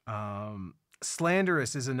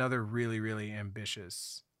 Slanderous is another really, really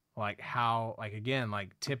ambitious, like how, like again,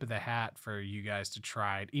 like tip of the hat for you guys to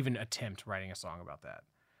try, even attempt writing a song about that.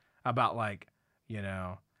 About like, you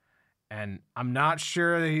know, and I'm not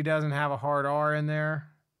sure that he doesn't have a hard R in there,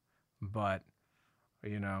 but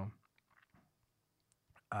you know,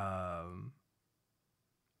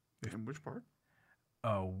 in which part?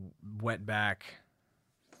 Oh, wet back.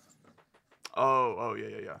 Oh,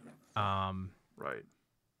 yeah. Right.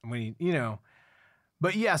 When you know,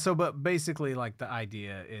 but yeah, but basically like the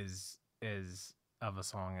idea is of a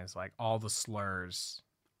song is like all the slurs,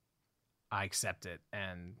 I accept it,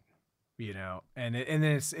 and you know, and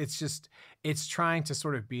it's just it's trying to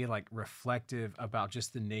sort of be like reflective about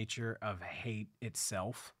just the nature of hate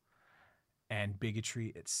itself and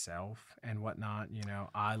bigotry itself and whatnot. You know,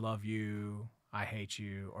 I love you, I hate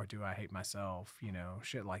you, or do I hate myself? You know,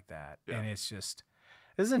 shit like that. Yeah. And it's just,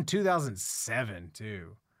 this is in 2007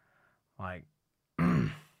 too. Like,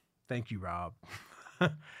 thank you, Rob.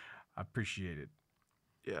 I appreciate it.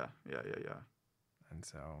 Yeah. And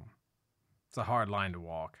so it's a hard line to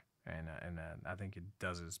walk, and I think it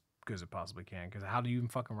does as good as it possibly can. Because how do you even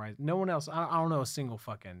fucking write? No one else. I don't know a single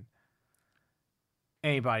fucking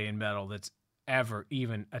anybody in metal that's ever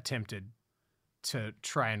even attempted to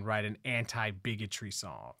try and write an anti-bigotry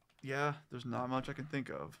song. Yeah, there's not much I can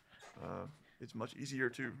think of. It's much easier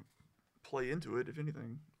to play into it, if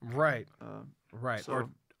anything. Right. Right. So,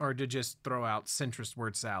 or to just throw out centrist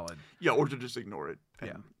word salad. Yeah, or to just ignore it.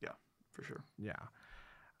 Yeah, for sure. Yeah.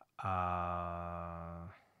 All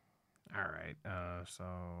right. So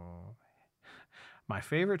my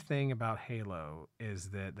favorite thing about Halo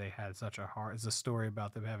is that they had it's a story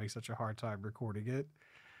about them having such a hard time recording it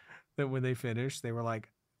that when they finished, they were like,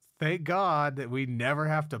 thank God that we never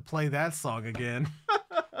have to play that song again.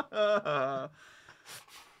 About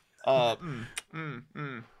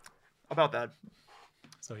that.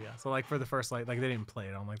 So yeah, so like for the first like they didn't play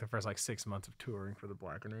it on like the first like 6 months of touring for the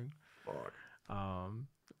Blackening. Fuck.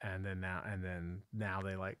 And then now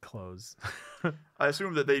they like close. I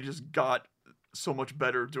assume that they just got so much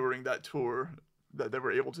better during that tour that they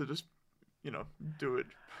were able to just, you know, do it.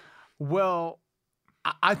 Well,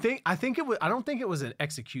 I think it was. I don't think it was an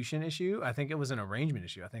execution issue. I think it was an arrangement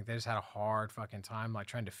issue. I think they just had a hard fucking time like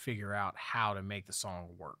trying to figure out how to make the song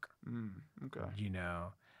work. Okay. You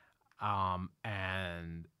know,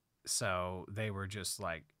 and so they were just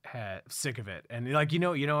like sick of it, and like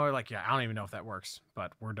like yeah, I don't even know if that works,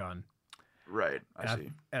 but we're done. Right. I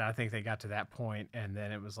see. And I think they got to that point, and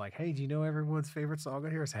then it was like, hey, do you know everyone's favorite song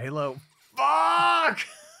on here is Halo? Fuck.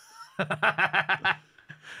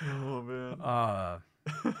 Oh man.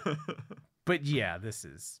 But yeah, this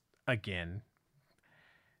is again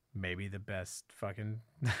maybe the best fucking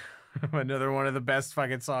another one of the best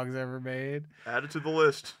fucking songs ever made. Add it to the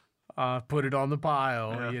list. Put it on the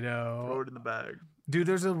pile, yeah, throw it in the bag. Dude,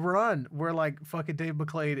 there's a run where like fucking Dave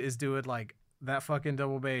McClain is doing like that fucking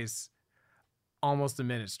double bass almost a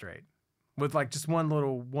minute straight with like just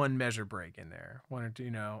one measure break in there, one or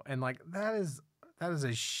two, and like that is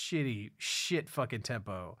a shit fucking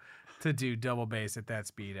tempo to do double bass at that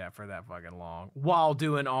speed at for that fucking long while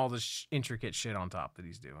doing all the intricate shit on top that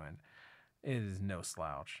he's doing. It is no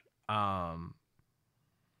slouch.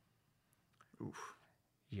 Oof.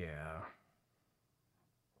 Yeah.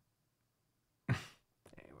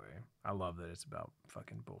 Anyway, I love that it's about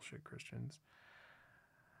fucking bullshit Christians.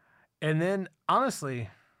 And then, honestly,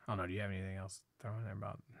 I don't know. Do you have anything else thrown in there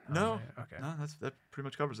about? No. Okay. No, that pretty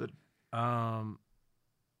much covers it.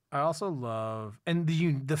 I also love, and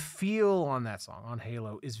the feel on that song on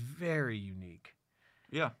Halo is very unique.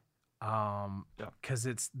 Yeah.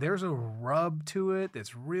 Because there's a rub to it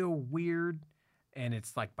that's real weird, and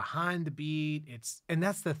it's like behind the beat. And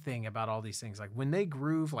that's the thing about all these things. Like when they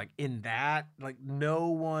groove, like in that, like no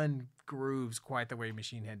one grooves quite the way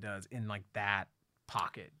Machine Head does in like that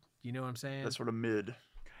pocket. You know what I'm saying? That sort of mid.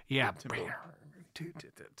 Yeah.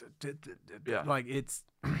 Yeah. Like it's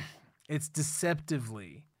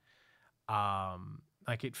deceptively,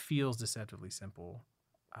 like it feels deceptively simple.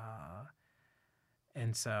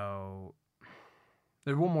 And so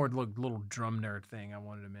there's one more little drum nerd thing I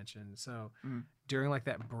wanted to mention. So during like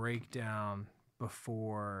that breakdown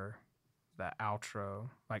before the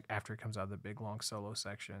outro, like after it comes out of the big long solo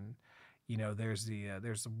section,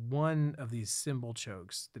 there's one of these cymbal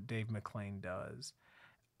chokes that Dave McClain does.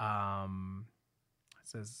 It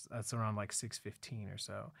says that's around like 6:15 or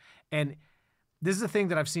so. And this is a thing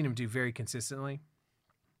that I've seen him do very consistently,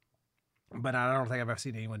 but I don't think I've ever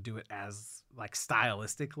seen anyone do it as like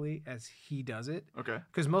stylistically as he does it. Okay.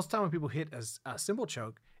 Because most of the time when people hit a cymbal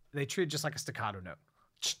choke, they treat it just like a staccato note.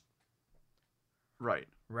 Right.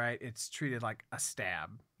 Right. It's treated like a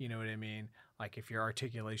stab. You know what I mean? Like if your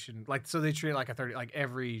articulation, like, so they treat it like a 30, like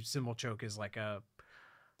every cymbal choke is like a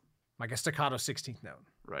staccato 16th note.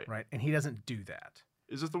 Right. Right. And he doesn't do that.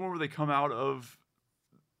 Is this the one where they come out of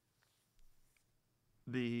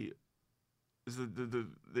the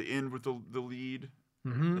end with the lead?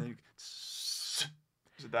 Mm-hmm. Is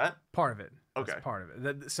it that? Part of it. Okay. That's part of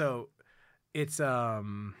it. So it's I'll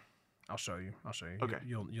show you. Okay.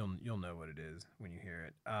 You'll know what it is when you hear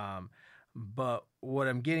it. But what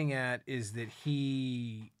I'm getting at is that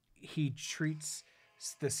he treats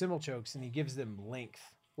the cymbal chokes and he gives them length,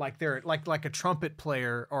 like they're like a trumpet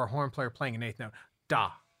player or a horn player playing an eighth note.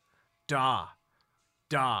 Da, da,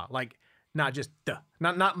 da. Like not just da.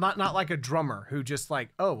 Not like a drummer who just like,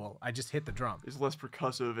 oh well, I just hit the drum. It's less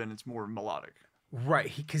percussive and it's more melodic. Right,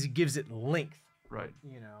 because he gives it length. Right. So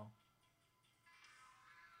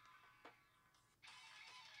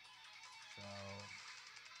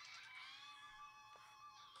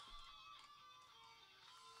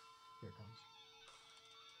here it comes.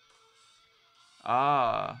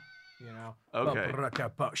 Okay.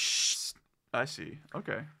 I see.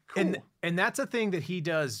 Okay. Cool. And that's a thing that he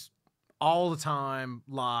does all the time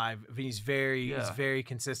live. He's very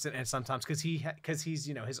consistent, and sometimes because he's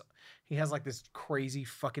he has like this crazy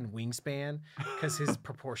fucking wingspan because his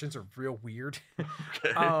proportions are real weird.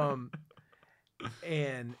 Okay.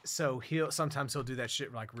 And so he'll do that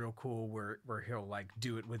shit like real cool where he'll like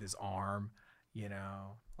do it with his arm,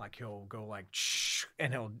 like he'll go like shh,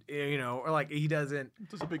 and he'll or like he doesn't.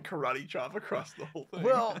 Does a big karate chop across the whole thing.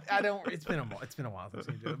 Well, I don't. It's been a while since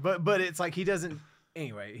he did it, but it's like he doesn't.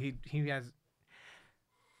 Anyway, he has.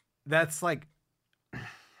 That's like.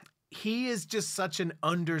 He is just such an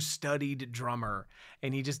understudied drummer,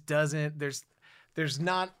 and he just doesn't. There's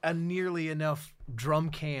not a nearly enough drum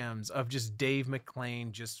cams of just Dave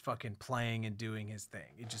McClain just fucking playing and doing his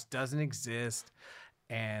thing. It just doesn't exist,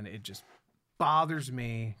 and it just bothers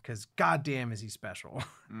me because goddamn is he special.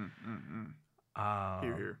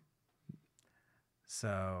 Here.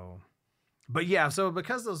 So, but yeah, so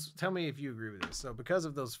because those, tell me if you agree with this. So because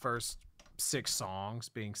of those first 6 songs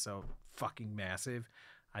being so fucking massive,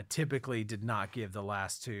 I typically did not give the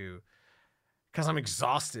last two because I'm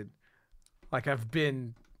exhausted. Like I've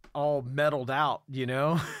been all metaled out, you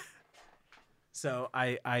know? So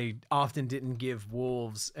I often didn't give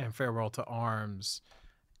Wolves and Farewell to Arms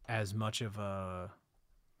as much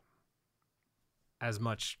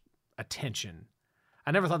attention.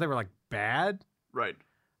 I never thought they were like bad. Right.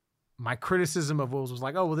 My criticism of Wolves was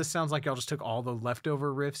like, oh, well, this sounds like y'all just took all the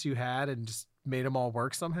leftover riffs you had and just made them all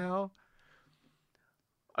work somehow.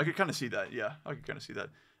 I could kind of see that. Yeah, I could kind of see that.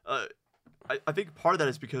 I think part of that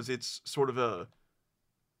is because it's sort of a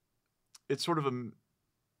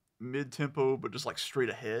mid-tempo, but just like straight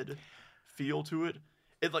ahead feel to it.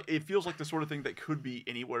 It feels like the sort of thing that could be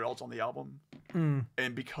anywhere else on the album.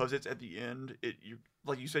 And because it's at the end, you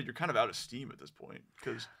like you said, you're kind of out of steam at this point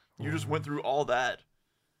because you just went through all that,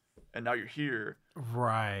 and now you're here.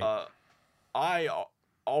 Right. I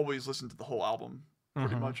always listen to the whole album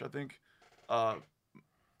pretty much. I think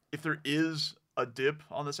if there is a dip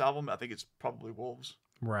on this album, I think it's probably Wolves.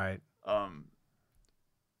 Right.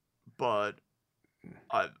 But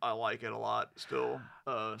I like it a lot still.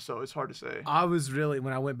 So it's hard to say. I was really,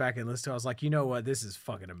 when I went back and listened to it, I was like, you know what? This is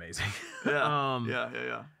fucking amazing. Yeah.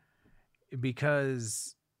 Yeah.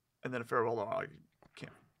 Because. And then a Farewell, I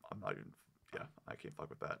can't fuck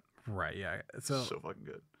with that. Right. Yeah. So fucking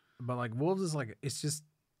good. But like Wolves is like, it's just,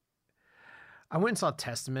 I went and saw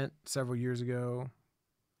Testament several years ago.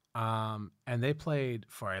 And they played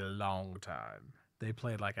for a long time. They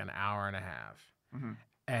played like an hour and a half.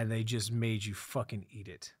 And they just made you fucking eat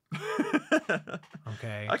it.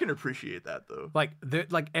 Okay. I can appreciate that though.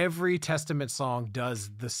 Like every Testament song does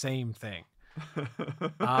the same thing.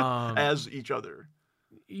 As each other.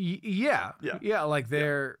 Yeah. Like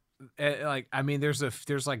they're like, I mean, there's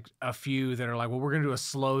like a few that are like, well, we're gonna do a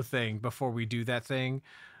slow thing before we do that thing,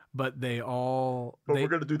 but we're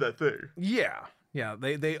gonna do that thing. Yeah.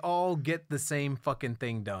 They all get the same fucking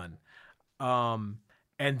thing done.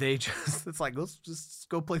 And they just, it's like, let's just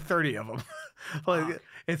go play 30 of them.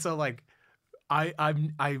 And so like,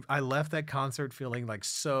 I left that concert feeling like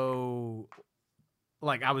so,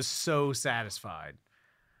 like I was so satisfied.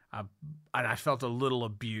 And I felt a little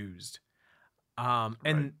abused.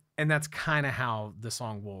 And that's kind of how the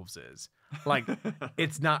song Wolves is. Like,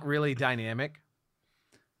 it's not really dynamic.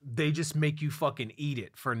 They just make you fucking eat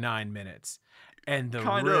it for 9 minutes. And the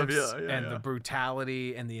riffs and the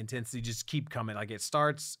brutality and the intensity just keep coming. Like it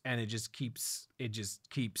starts and it just keeps,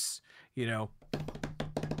 you know,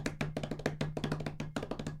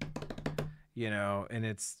 and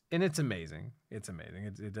it's amazing. It's amazing.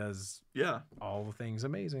 It does all the things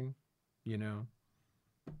amazing, you know?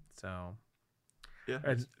 So yeah,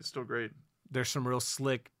 it's still great. There's some real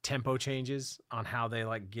slick tempo changes on how they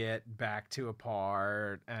like get back to a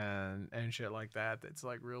part and shit like that. That's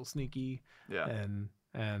like real sneaky. Yeah.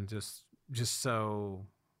 And just so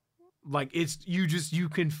like you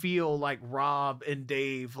can feel like Rob and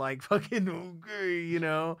Dave like fucking okay, you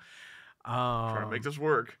know. Trying to make this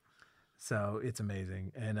work. So it's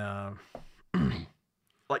amazing. And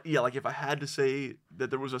like if I had to say that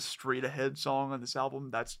there was a straight ahead song on this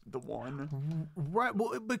album, that's the one. Right.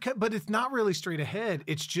 Well, but it's not really straight ahead.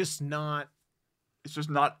 It's just not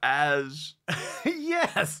as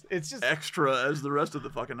yes, it's just extra as the rest of the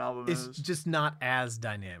fucking album is. It's just not as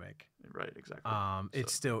dynamic. Right, exactly.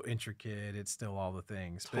 It's still intricate, it's still all the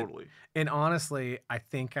things. Totally. And honestly, I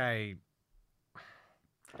think I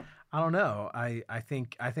don't know. I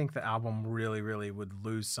think the album really, really would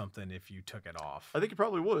lose something if you took it off. I think it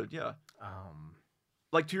probably would, yeah.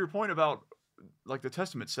 Like to your point about like the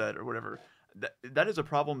Testament set or whatever, that is a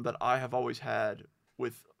problem that I have always had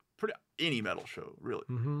with any metal show, really.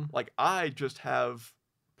 Like I just have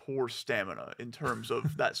poor stamina in terms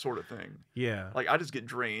of that sort of thing. Yeah. Like I just get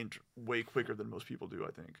drained way quicker than most people do,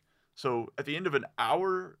 I think. So at the end of an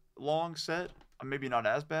hour long set, I'm maybe not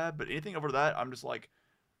as bad, but anything over that, I'm just like,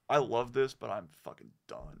 I love this, but I'm fucking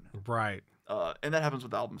done. Right. And that happens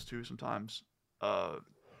with albums too sometimes.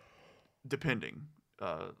 Depending.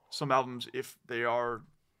 Some albums, if they are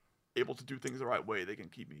able to do things the right way, they can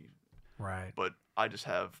keep me. Right. But I just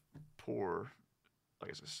have poor,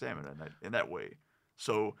 like I said, stamina in that way.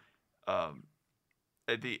 So, I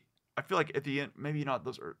feel like at the end, maybe not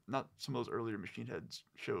some of those earlier Machine Heads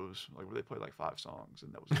shows, like where they played like 5 songs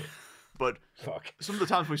and that was it. But some of the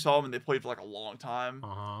times we saw them and they played for like a long time.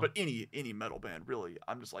 But any metal band, really,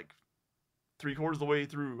 I'm just like 3/4 of the way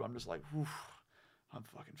through, I'm just like, whew, I'm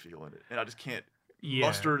fucking feeling it, and I just can't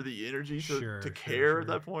muster the energy to care at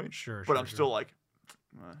that point. But I'm still like,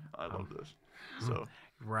 I love this. So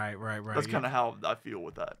right. That's kind of how I feel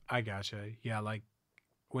with that. I gotcha. Yeah, like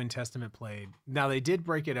when Testament played. Now they did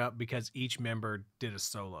break it up because each member did a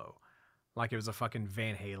solo. Like it was a fucking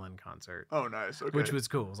Van Halen concert. Oh, nice. Okay. Which was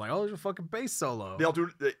cool. It was like, oh, there's a fucking bass solo. They all do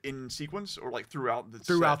it in sequence or like throughout the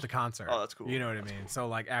the concert. Oh, that's cool. You know what I mean? So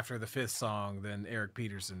like after the 5th song, then Eric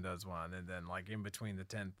Peterson does one, and then like in between the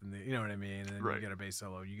 10th and the, you know what I mean? And then you get a bass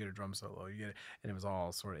solo, you get a drum solo, and it was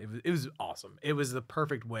all sort of, it was awesome. It was the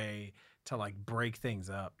perfect way to like break things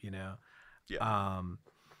up, you know? Yeah.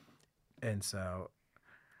 And so,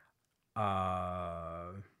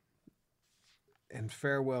 and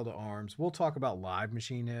Farewell to Arms. We'll talk about Live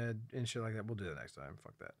Machine Head and shit like that. We'll do that next time.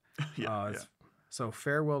 Fuck that. Yeah. So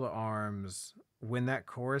Farewell to Arms, when that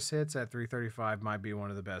chorus hits at 3:35, might be one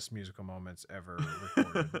of the best musical moments ever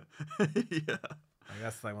recorded. Yeah. Like,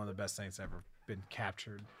 that's like one of the best things ever been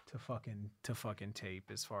captured to fucking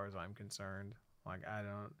tape, as far as I'm concerned. Like I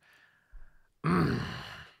don't.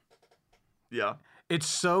 Yeah. It's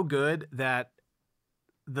so good that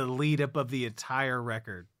the lead up of the entire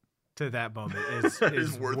record to that moment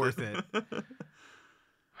is worth it.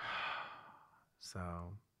 So,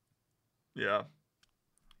 yeah.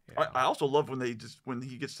 I also love when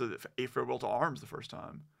he gets to A Farewell to Arms the first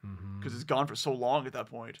time, because it's gone for so long at that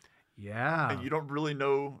point. Yeah, and you don't really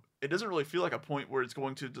know. It doesn't really feel like a point where it's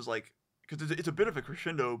going to just like, because it's a bit of a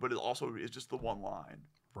crescendo, but it also is just the one line,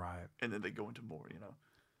 right? And then they go into more.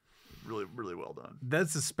 Really, really well done.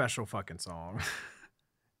 That's a special fucking song.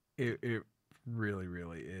 It really,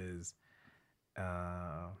 really is.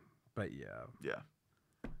 But yeah,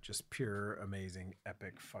 just pure, amazing,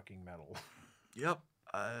 epic fucking metal. Yep.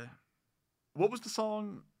 What was the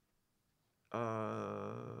song?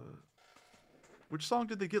 Which song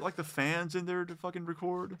did they get like the fans in there to fucking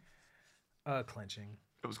record? Clenching.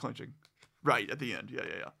 It was Clenching. Right at the end. Yeah.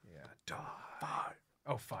 Die. Fight.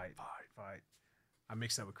 Oh, fight. I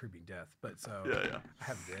mixed that with Creeping Death, but so yeah. I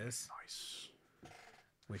have this. Nice.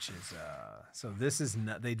 Which is so this is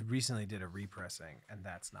not. They recently did a repressing, and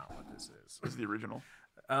that's not what this is. This is the original.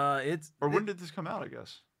 When did this come out? I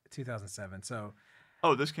guess 2007. So.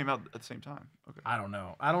 Oh, this came out at the same time. Okay. I don't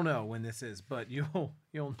know when this is, but you'll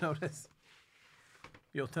notice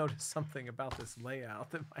something about this layout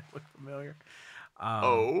that might look familiar.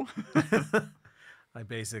 I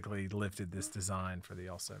basically lifted this design for the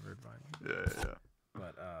All Severed vinyl. Yeah.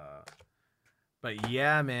 But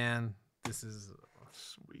yeah, man, this is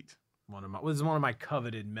sweet. This is one of my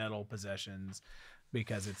coveted metal possessions,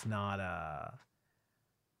 because it's not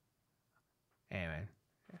anyway.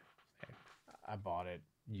 I bought it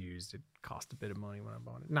used. It cost a bit of money when I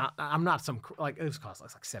bought it. I'm not some like it was cost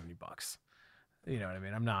like $70. You know what I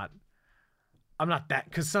mean? I'm not that,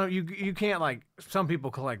 because some you can't, like, some people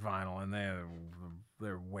collect vinyl and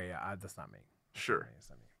they're way out. That's not me. Sure. That's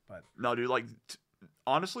not me. But no, dude. Like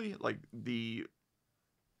honestly, like the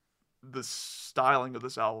styling of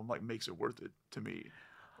this album like makes it worth it to me.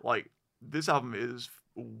 Like this album is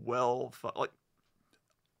like.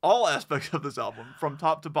 All aspects of this album, from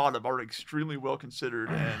top to bottom, are extremely well considered,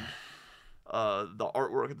 and the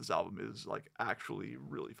artwork of this album is like actually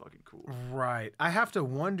really fucking cool. Right. I have to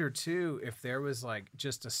wonder too if there was like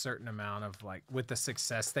just a certain amount of like, with the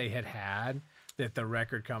success they had, that the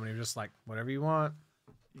record company was just like, whatever you want.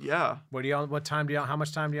 Yeah. How much time do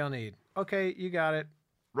y'all need? Okay, you got it.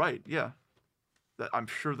 Right. Yeah. I'm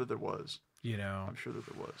sure that there was. I'm sure that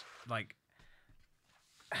there was. Like,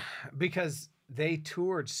 because they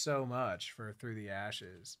toured so much for Through the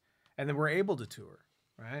Ashes, and then we're able to tour,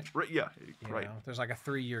 right? Right. Yeah. Right. There's like a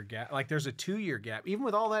 3-year gap. Like there's a 2-year gap, even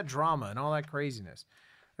with all that drama and all that craziness.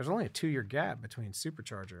 There's only a 2-year gap between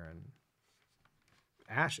Supercharger and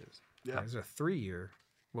Ashes. Yeah. There's a 3-year.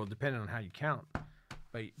 Well, depending on how you count,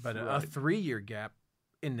 but right. a 3-year gap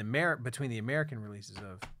in between the American releases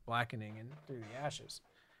of Blackening and Through the Ashes.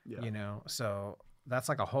 Yeah. So. That's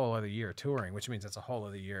like a whole other year of touring, which means that's a whole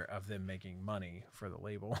other year of them making money for the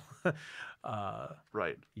label.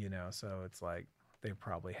 Right. So it's like they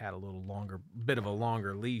probably had a bit of a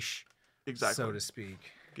longer leash, exactly, so to speak.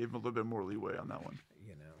 Gave them a little bit more leeway on that one.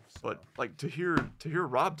 So. But like to hear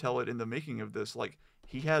Rob tell it in the making of this, like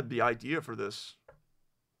he had the idea for this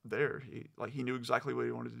there. He knew exactly what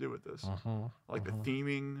he wanted to do with this. Like the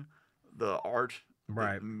theming, the art,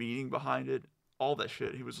 right, the meaning behind it. All that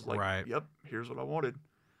shit. He was just like, right. Yep, here's what I wanted.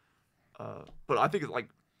 But I think it's like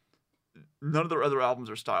none of their other albums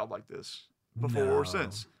are styled like this before or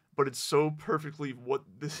since. But it's so perfectly what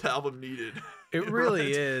this album needed. It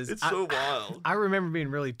really is. It's so wild. I remember being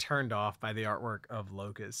really turned off by the artwork of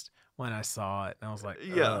Locust when I saw it, and I was like,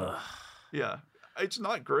 ugh. Yeah. It's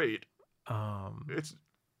not great.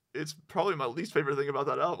 It's probably my least favorite thing about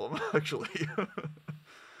that album, actually.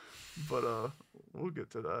 But we'll get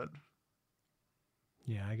to that.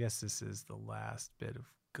 Yeah, I guess this is the last bit of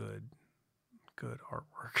good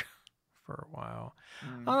artwork for a while. I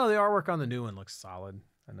don't know, the artwork on the new one looks solid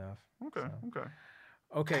enough. Okay, so.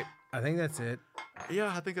 Okay, I think that's it.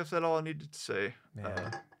 Yeah, I think I've said all I needed to say.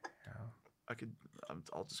 Yeah.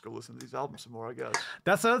 I'll just go listen to these albums some more, I guess.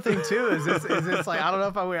 That's the other thing too. Is it's like, I don't know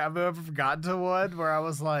if I've ever gotten to one where I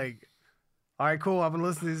was like, all right, cool, I'm gonna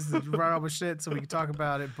listen to this and write all my shit so we can talk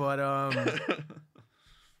about it. But I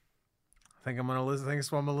think I'm gonna listen. I think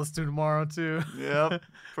it's what I'm gonna listen to tomorrow too. Yeah,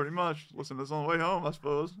 pretty much. Listen to this on the way home, I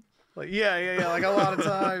suppose. Like yeah. Like a lot of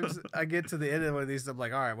times, I get to the end of one of these, I'm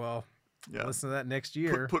like, all right, well, yeah, listen to that next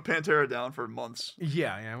year. Put Pantera down for months.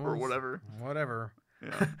 Yeah, or whatever.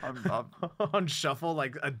 Yeah, I'm on shuffle,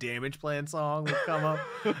 like a Damage Plan song would come up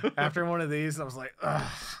after one of these. I was like,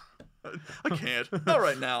 ugh. I can't. Not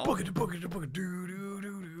right now. You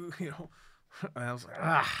know, and I was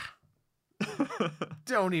like,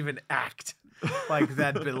 don't even act like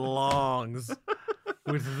that belongs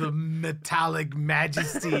with the metallic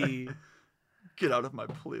majesty. Get out of my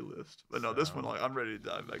playlist. But no, this one, like, I'm ready to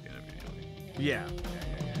dive back in immediately. Yeah.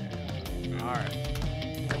 All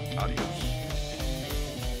right. Adios.